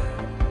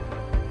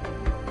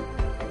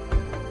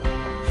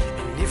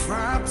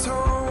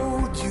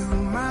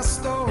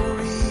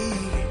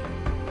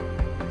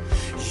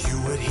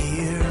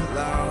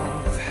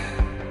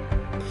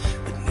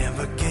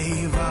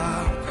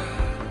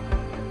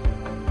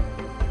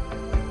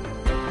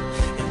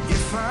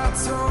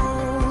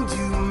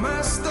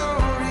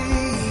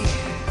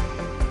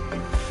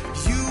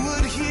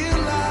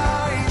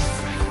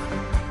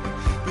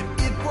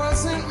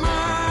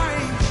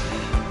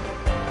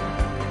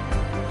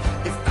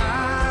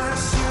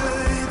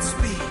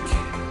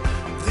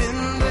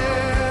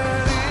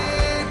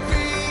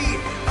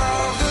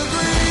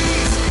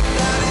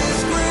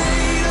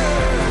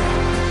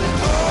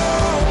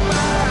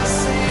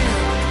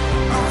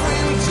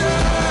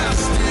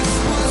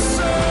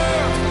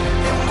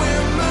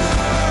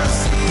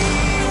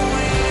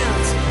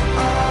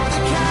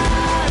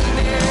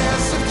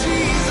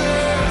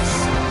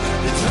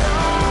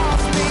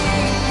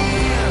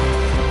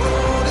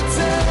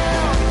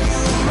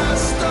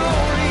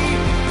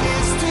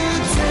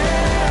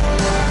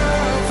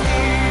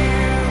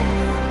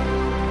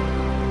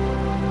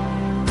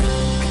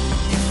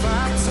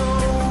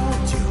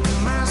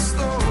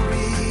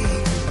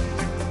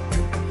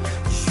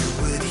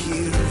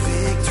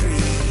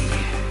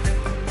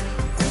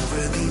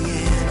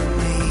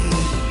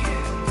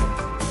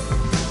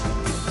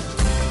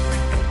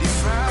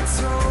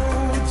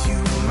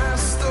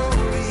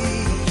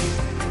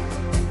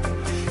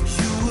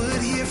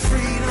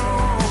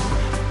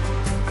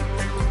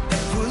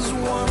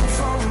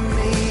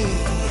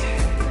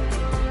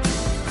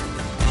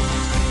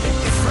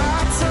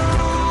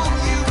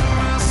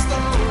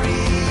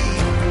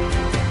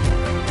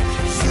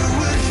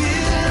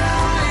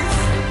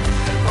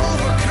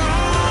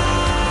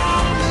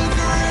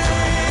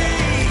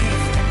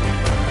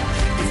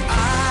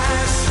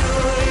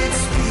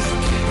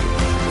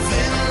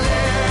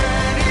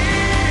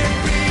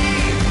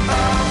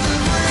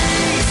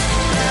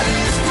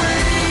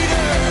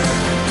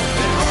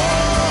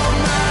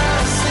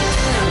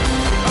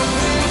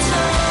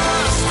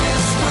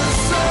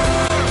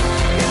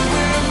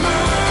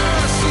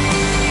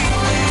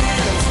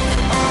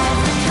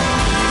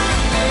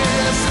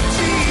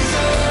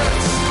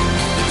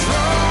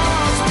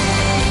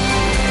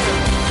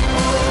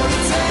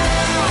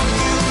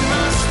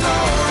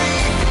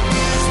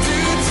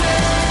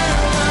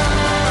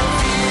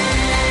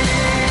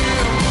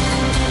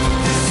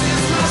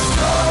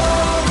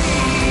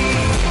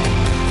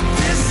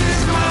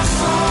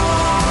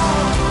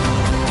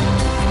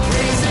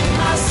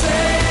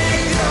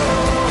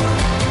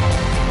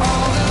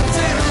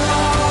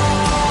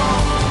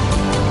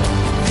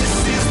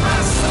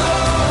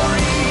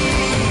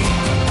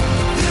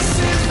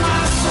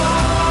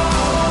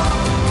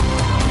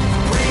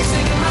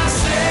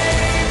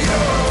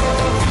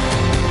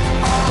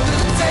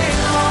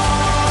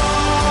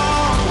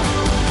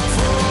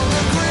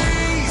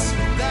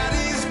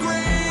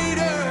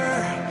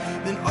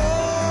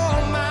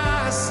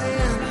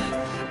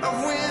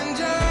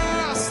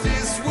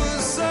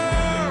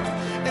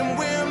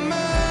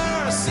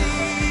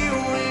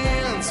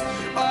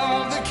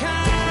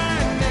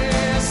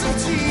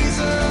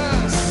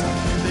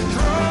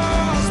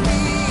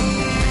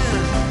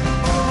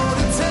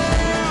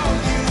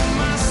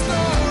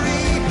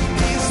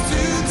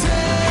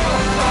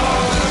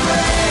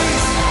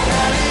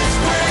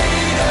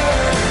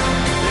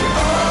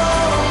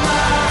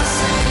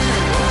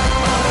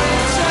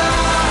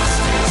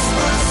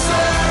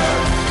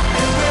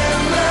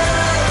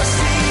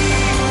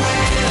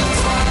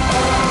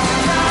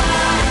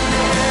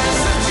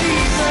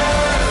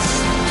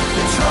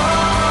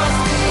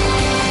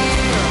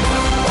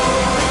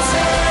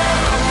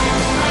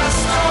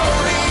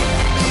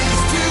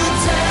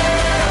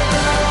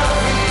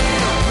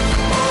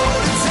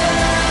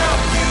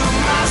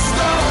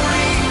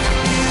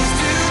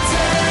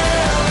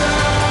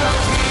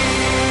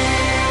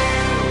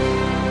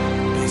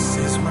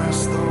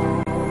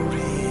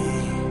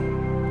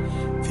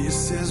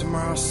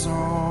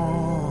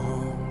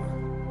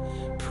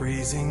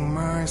 praising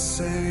my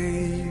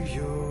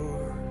Savior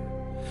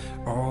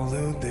all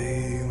the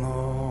day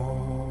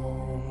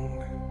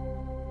long.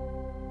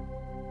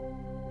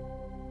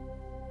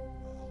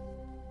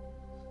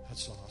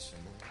 That's awesome.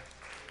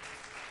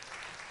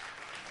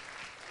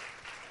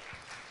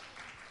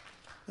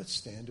 Let's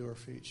stand to our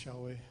feet,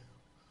 shall we?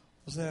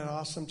 Wasn't that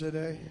awesome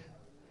today?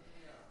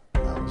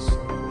 That was, I'm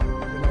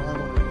going to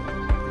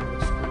read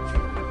a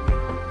scripture.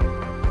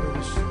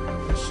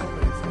 There's so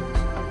many things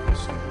that we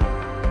say.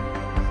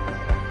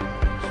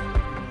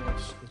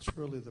 It's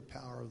really the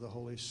power of the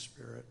Holy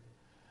Spirit.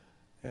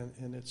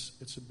 And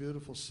it's a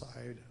beautiful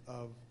side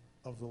of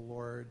the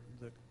Lord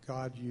that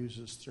God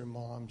uses through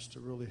moms to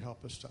really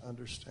help us to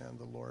understand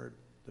the Lord,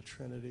 the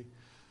Trinity.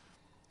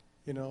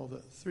 You know, the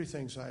three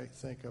things I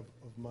think of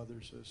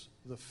mothers is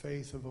the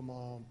faith of a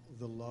mom,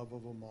 the love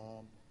of a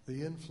mom,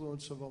 the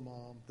influence of a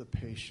mom, the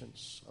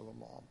patience of a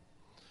mom.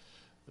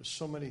 There's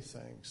so many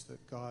things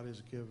that God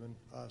has given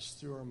us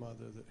through our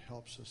mother that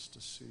helps us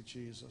to see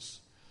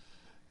Jesus.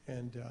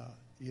 And,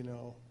 you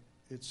know,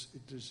 it's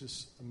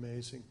just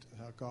amazing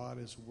how God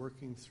is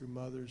working through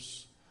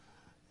mothers,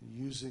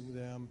 using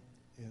them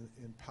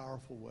in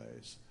powerful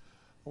ways.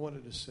 I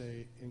wanted to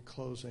say in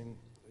closing,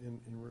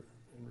 in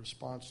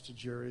response to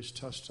Jerry's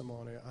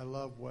testimony, I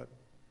love what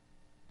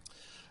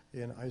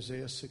in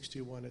Isaiah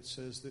 61 it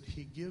says that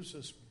he gives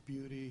us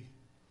beauty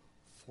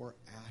for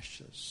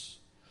ashes.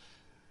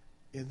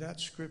 In that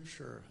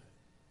scripture,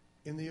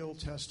 in the Old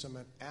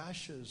Testament,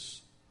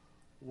 ashes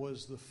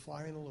was the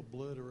final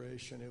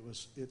obliteration.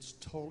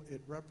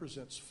 It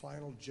represents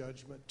final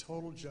judgment,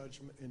 total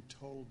judgment, and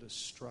total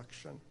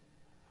destruction.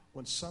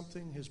 When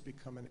something has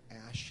become an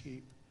ash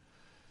heap,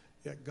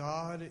 yet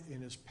God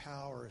in his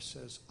power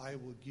says, I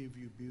will give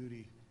you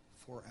beauty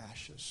for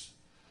ashes.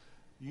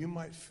 You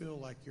might feel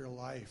like your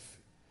life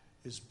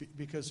is,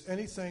 because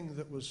anything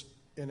that was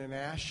in an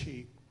ash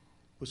heap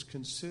was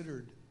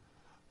considered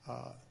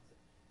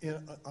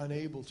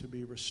unable to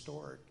be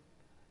restored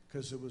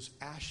because it was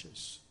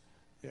ashes.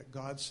 Yet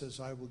God says,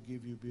 I will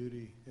give you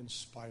beauty in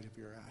spite of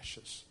your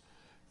ashes.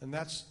 And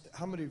that's,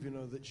 how many of you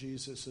know that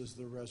Jesus is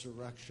the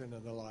resurrection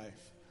and the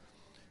life?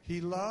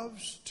 He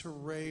loves to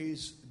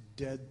raise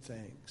dead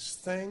things,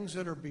 things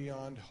that are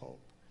beyond hope.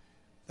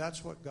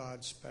 That's what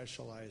God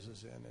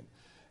specializes in.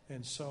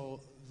 And so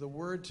the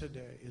word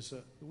today is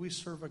that we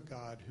serve a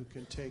God who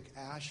can take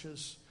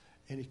ashes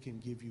and he can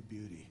give you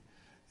beauty.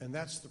 And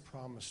that's the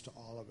promise to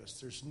all of us.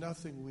 There's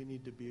nothing we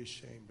need to be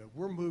ashamed of.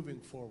 We're moving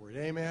forward.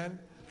 Amen?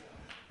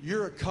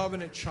 You're a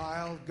covenant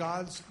child.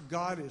 God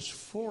is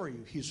for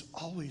you. He's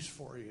always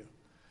for you.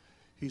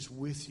 He's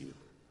with you.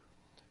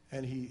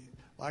 And he,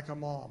 like a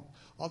mom.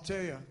 I'll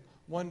tell you,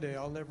 one day,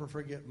 I'll never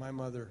forget my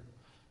mother.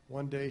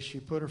 One day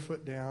she put her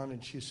foot down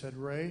and she said,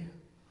 Ray,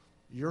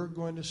 you're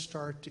going to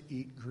start to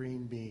eat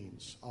green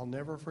beans. I'll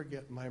never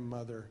forget my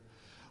mother.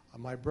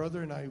 My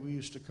brother and I, we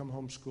used to come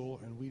home school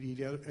and we'd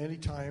eat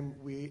anytime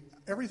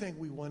everything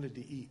we wanted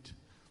to eat.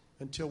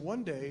 Until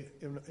one day,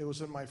 it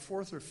was in my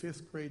 4th or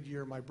 5th grade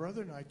year, my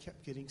brother and I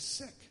kept getting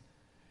sick.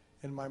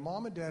 And my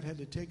mom and dad had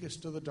to take us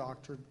to the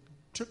doctor,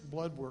 took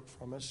blood work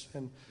from us,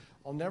 and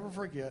I'll never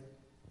forget,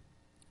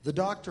 the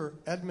doctor,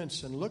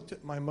 Edmondson, looked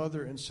at my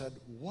mother and said,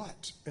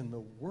 what in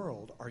the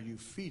world are you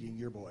feeding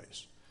your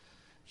boys?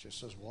 She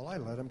says, well, I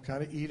let them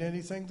kind of eat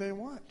anything they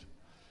want.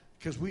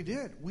 Because we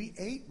did. We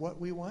ate what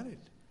we wanted.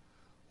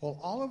 Well,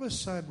 all of a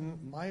sudden,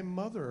 my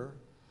mother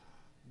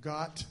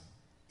got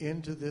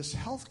into this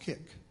health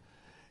kick.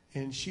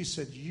 And she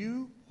said,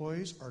 you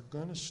boys are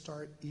going to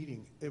start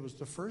eating. It was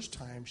the first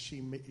time she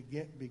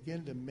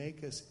began to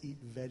make us eat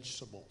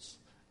vegetables.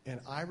 And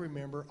I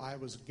remember I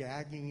was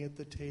gagging at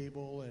the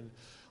table, and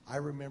I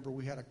remember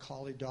we had a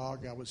collie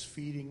dog. I was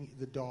feeding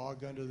the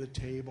dog under the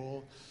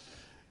table.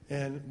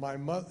 And my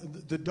mother,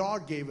 the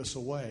dog gave us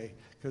away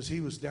because he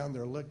was down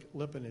there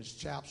lipping his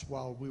chaps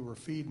while we were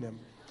feeding him.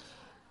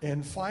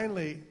 And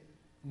finally,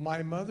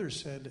 my mother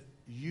said,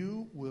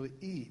 you will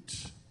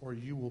eat or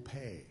you will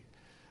pay.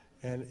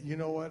 And you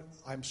know what?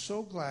 I'm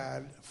so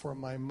glad for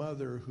my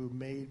mother who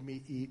made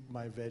me eat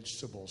my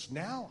vegetables.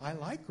 Now I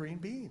like green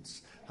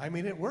beans. I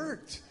mean, it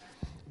worked.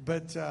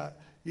 But,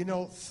 you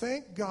know,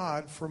 thank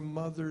God for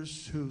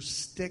mothers who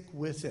stick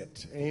with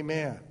it.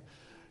 Amen.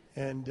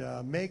 And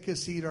make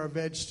us eat our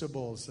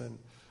vegetables. And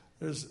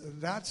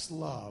that's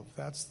love.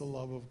 That's the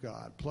love of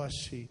God. Plus,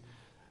 she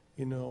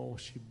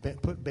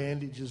put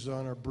bandages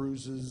on our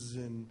bruises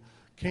and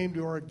came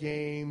to our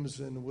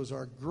games and was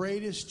our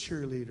greatest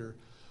cheerleader.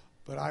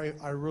 But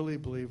I really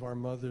believe our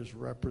mothers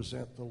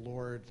represent the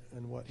Lord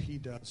and what he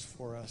does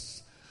for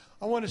us.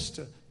 I want us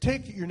to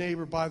take your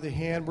neighbor by the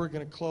hand. We're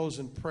going to close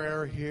in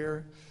prayer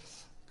here.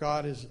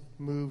 God has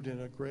moved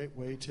in a great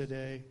way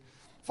today.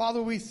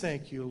 Father, we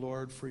thank you,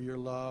 Lord, for your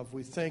love.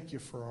 We thank you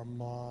for our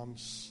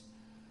moms.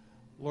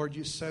 Lord,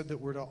 you said that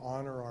we're to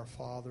honor our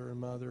father and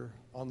mother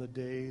on the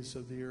days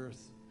of the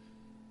earth,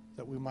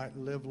 that we might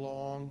live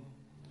long.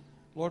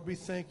 Lord, we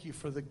thank you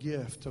for the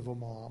gift of a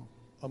mom,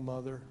 a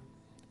mother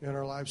in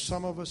our lives.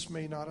 Some of us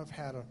may not have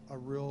had a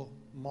real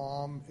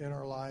mom in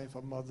our life,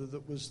 a mother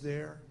that was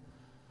there.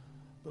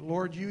 But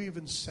Lord, you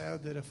even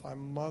said that if my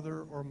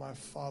mother or my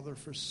father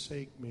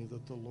forsake me,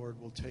 that the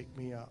Lord will take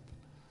me up.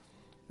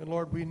 And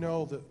Lord, we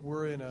know that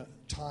we're in a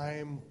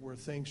time where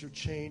things are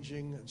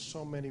changing and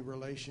so many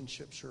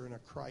relationships are in a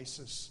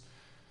crisis.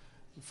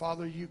 And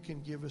Father, you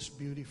can give us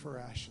beauty for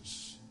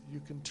ashes. You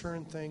can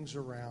turn things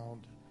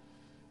around.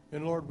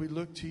 And Lord, we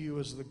look to you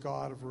as the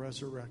God of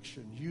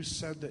resurrection. You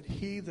said that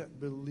he that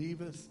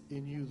believeth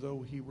in you,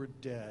 though he were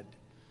dead,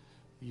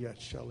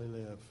 yet shall he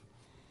live.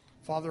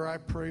 Father, I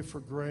pray for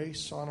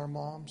grace on our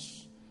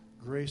moms,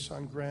 grace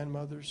on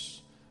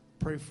grandmothers.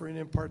 Pray for an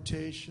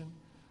impartation.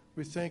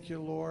 We thank you,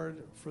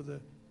 Lord, for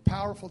the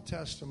powerful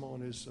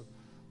testimonies of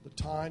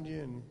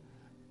Latanya and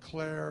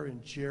Claire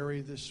and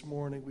Jerry this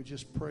morning. We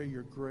just pray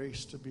your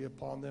grace to be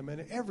upon them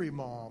and every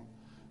mom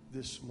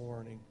this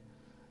morning.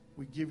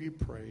 We give you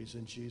praise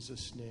in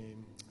Jesus'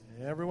 name.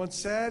 Everyone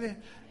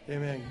said,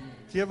 amen.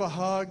 Give a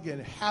hug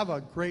and have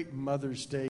a great Mother's Day.